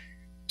MoCo,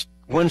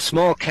 one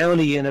small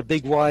county in a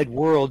big wide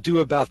world, do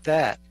about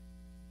that?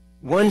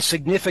 One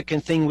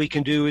significant thing we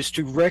can do is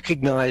to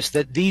recognize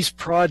that these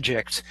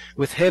projects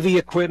with heavy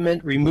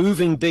equipment,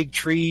 removing big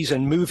trees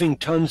and moving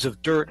tons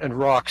of dirt and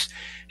rocks,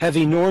 have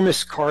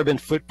enormous carbon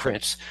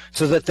footprints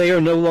so that they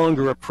are no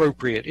longer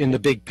appropriate in the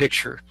big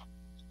picture.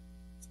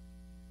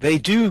 They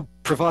do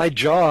provide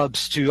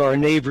jobs to our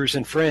neighbors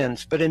and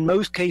friends, but in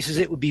most cases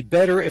it would be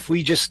better if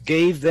we just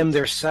gave them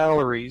their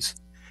salaries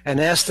and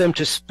asked them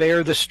to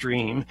spare the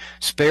stream,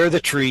 spare the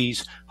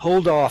trees,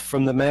 hold off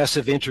from the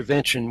massive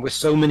intervention with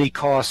so many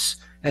costs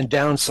and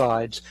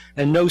downsides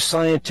and no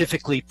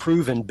scientifically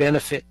proven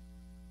benefit.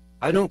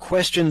 I don't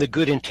question the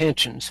good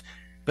intentions,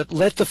 but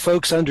let the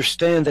folks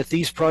understand that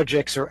these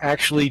projects are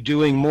actually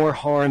doing more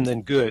harm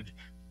than good,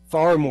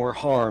 far more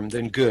harm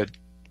than good.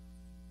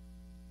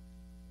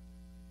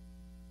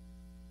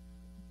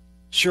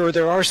 Sure,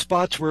 there are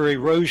spots where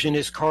erosion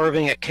is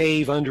carving a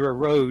cave under a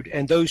road,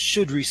 and those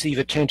should receive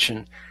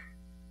attention.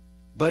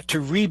 But to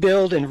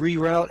rebuild and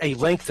reroute a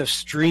length of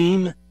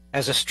stream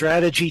as a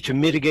strategy to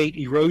mitigate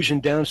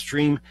erosion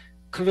downstream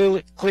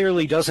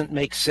clearly doesn't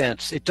make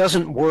sense. It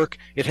doesn't work.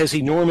 It has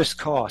enormous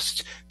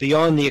costs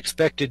beyond the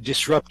expected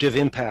disruptive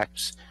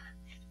impacts.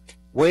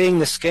 Weighing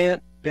the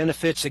scant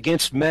benefits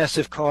against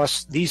massive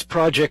costs, these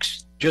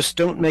projects just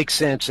don't make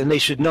sense, and they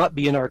should not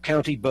be in our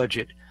county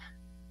budget.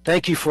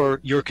 Thank you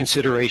for your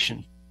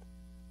consideration.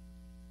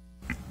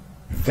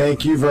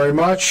 Thank you very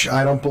much.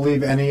 I don't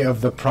believe any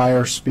of the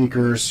prior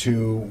speakers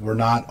who were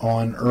not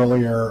on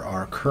earlier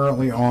are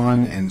currently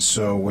on, and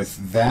so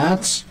with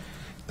that,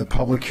 the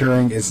public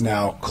hearing is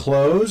now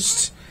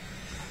closed.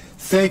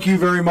 Thank you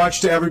very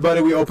much to everybody.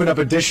 We opened up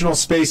additional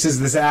spaces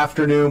this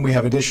afternoon. We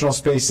have additional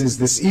spaces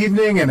this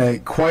evening,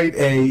 and quite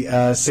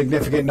a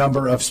significant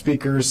number of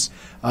speakers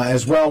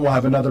as well. We'll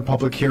have another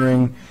public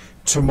hearing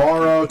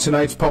tomorrow.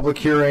 Tonight's public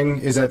hearing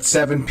is at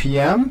 7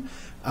 p.m.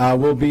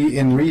 We'll be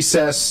in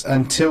recess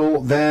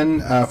until then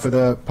for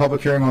the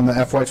public hearing on the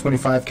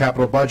FY25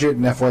 capital budget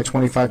and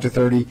FY25 to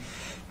 30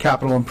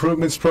 capital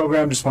improvements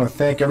program. Just want to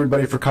thank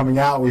everybody for coming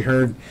out. We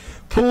heard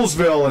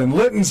Poolsville and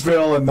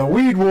Littonsville and the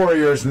Weed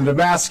Warriors and the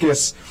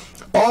Damascus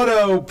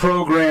Auto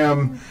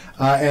Program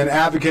and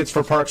advocates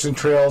for parks and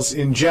trails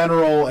in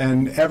general,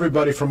 and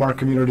everybody from our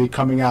community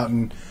coming out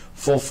in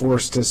full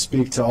force to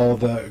speak to all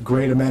of the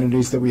great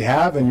amenities that we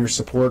have and your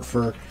support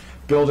for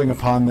building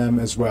upon them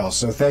as well.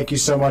 So thank you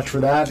so much for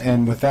that.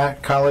 And with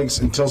that, colleagues,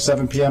 until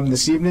 7 p.m.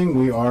 this evening,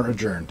 we are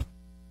adjourned.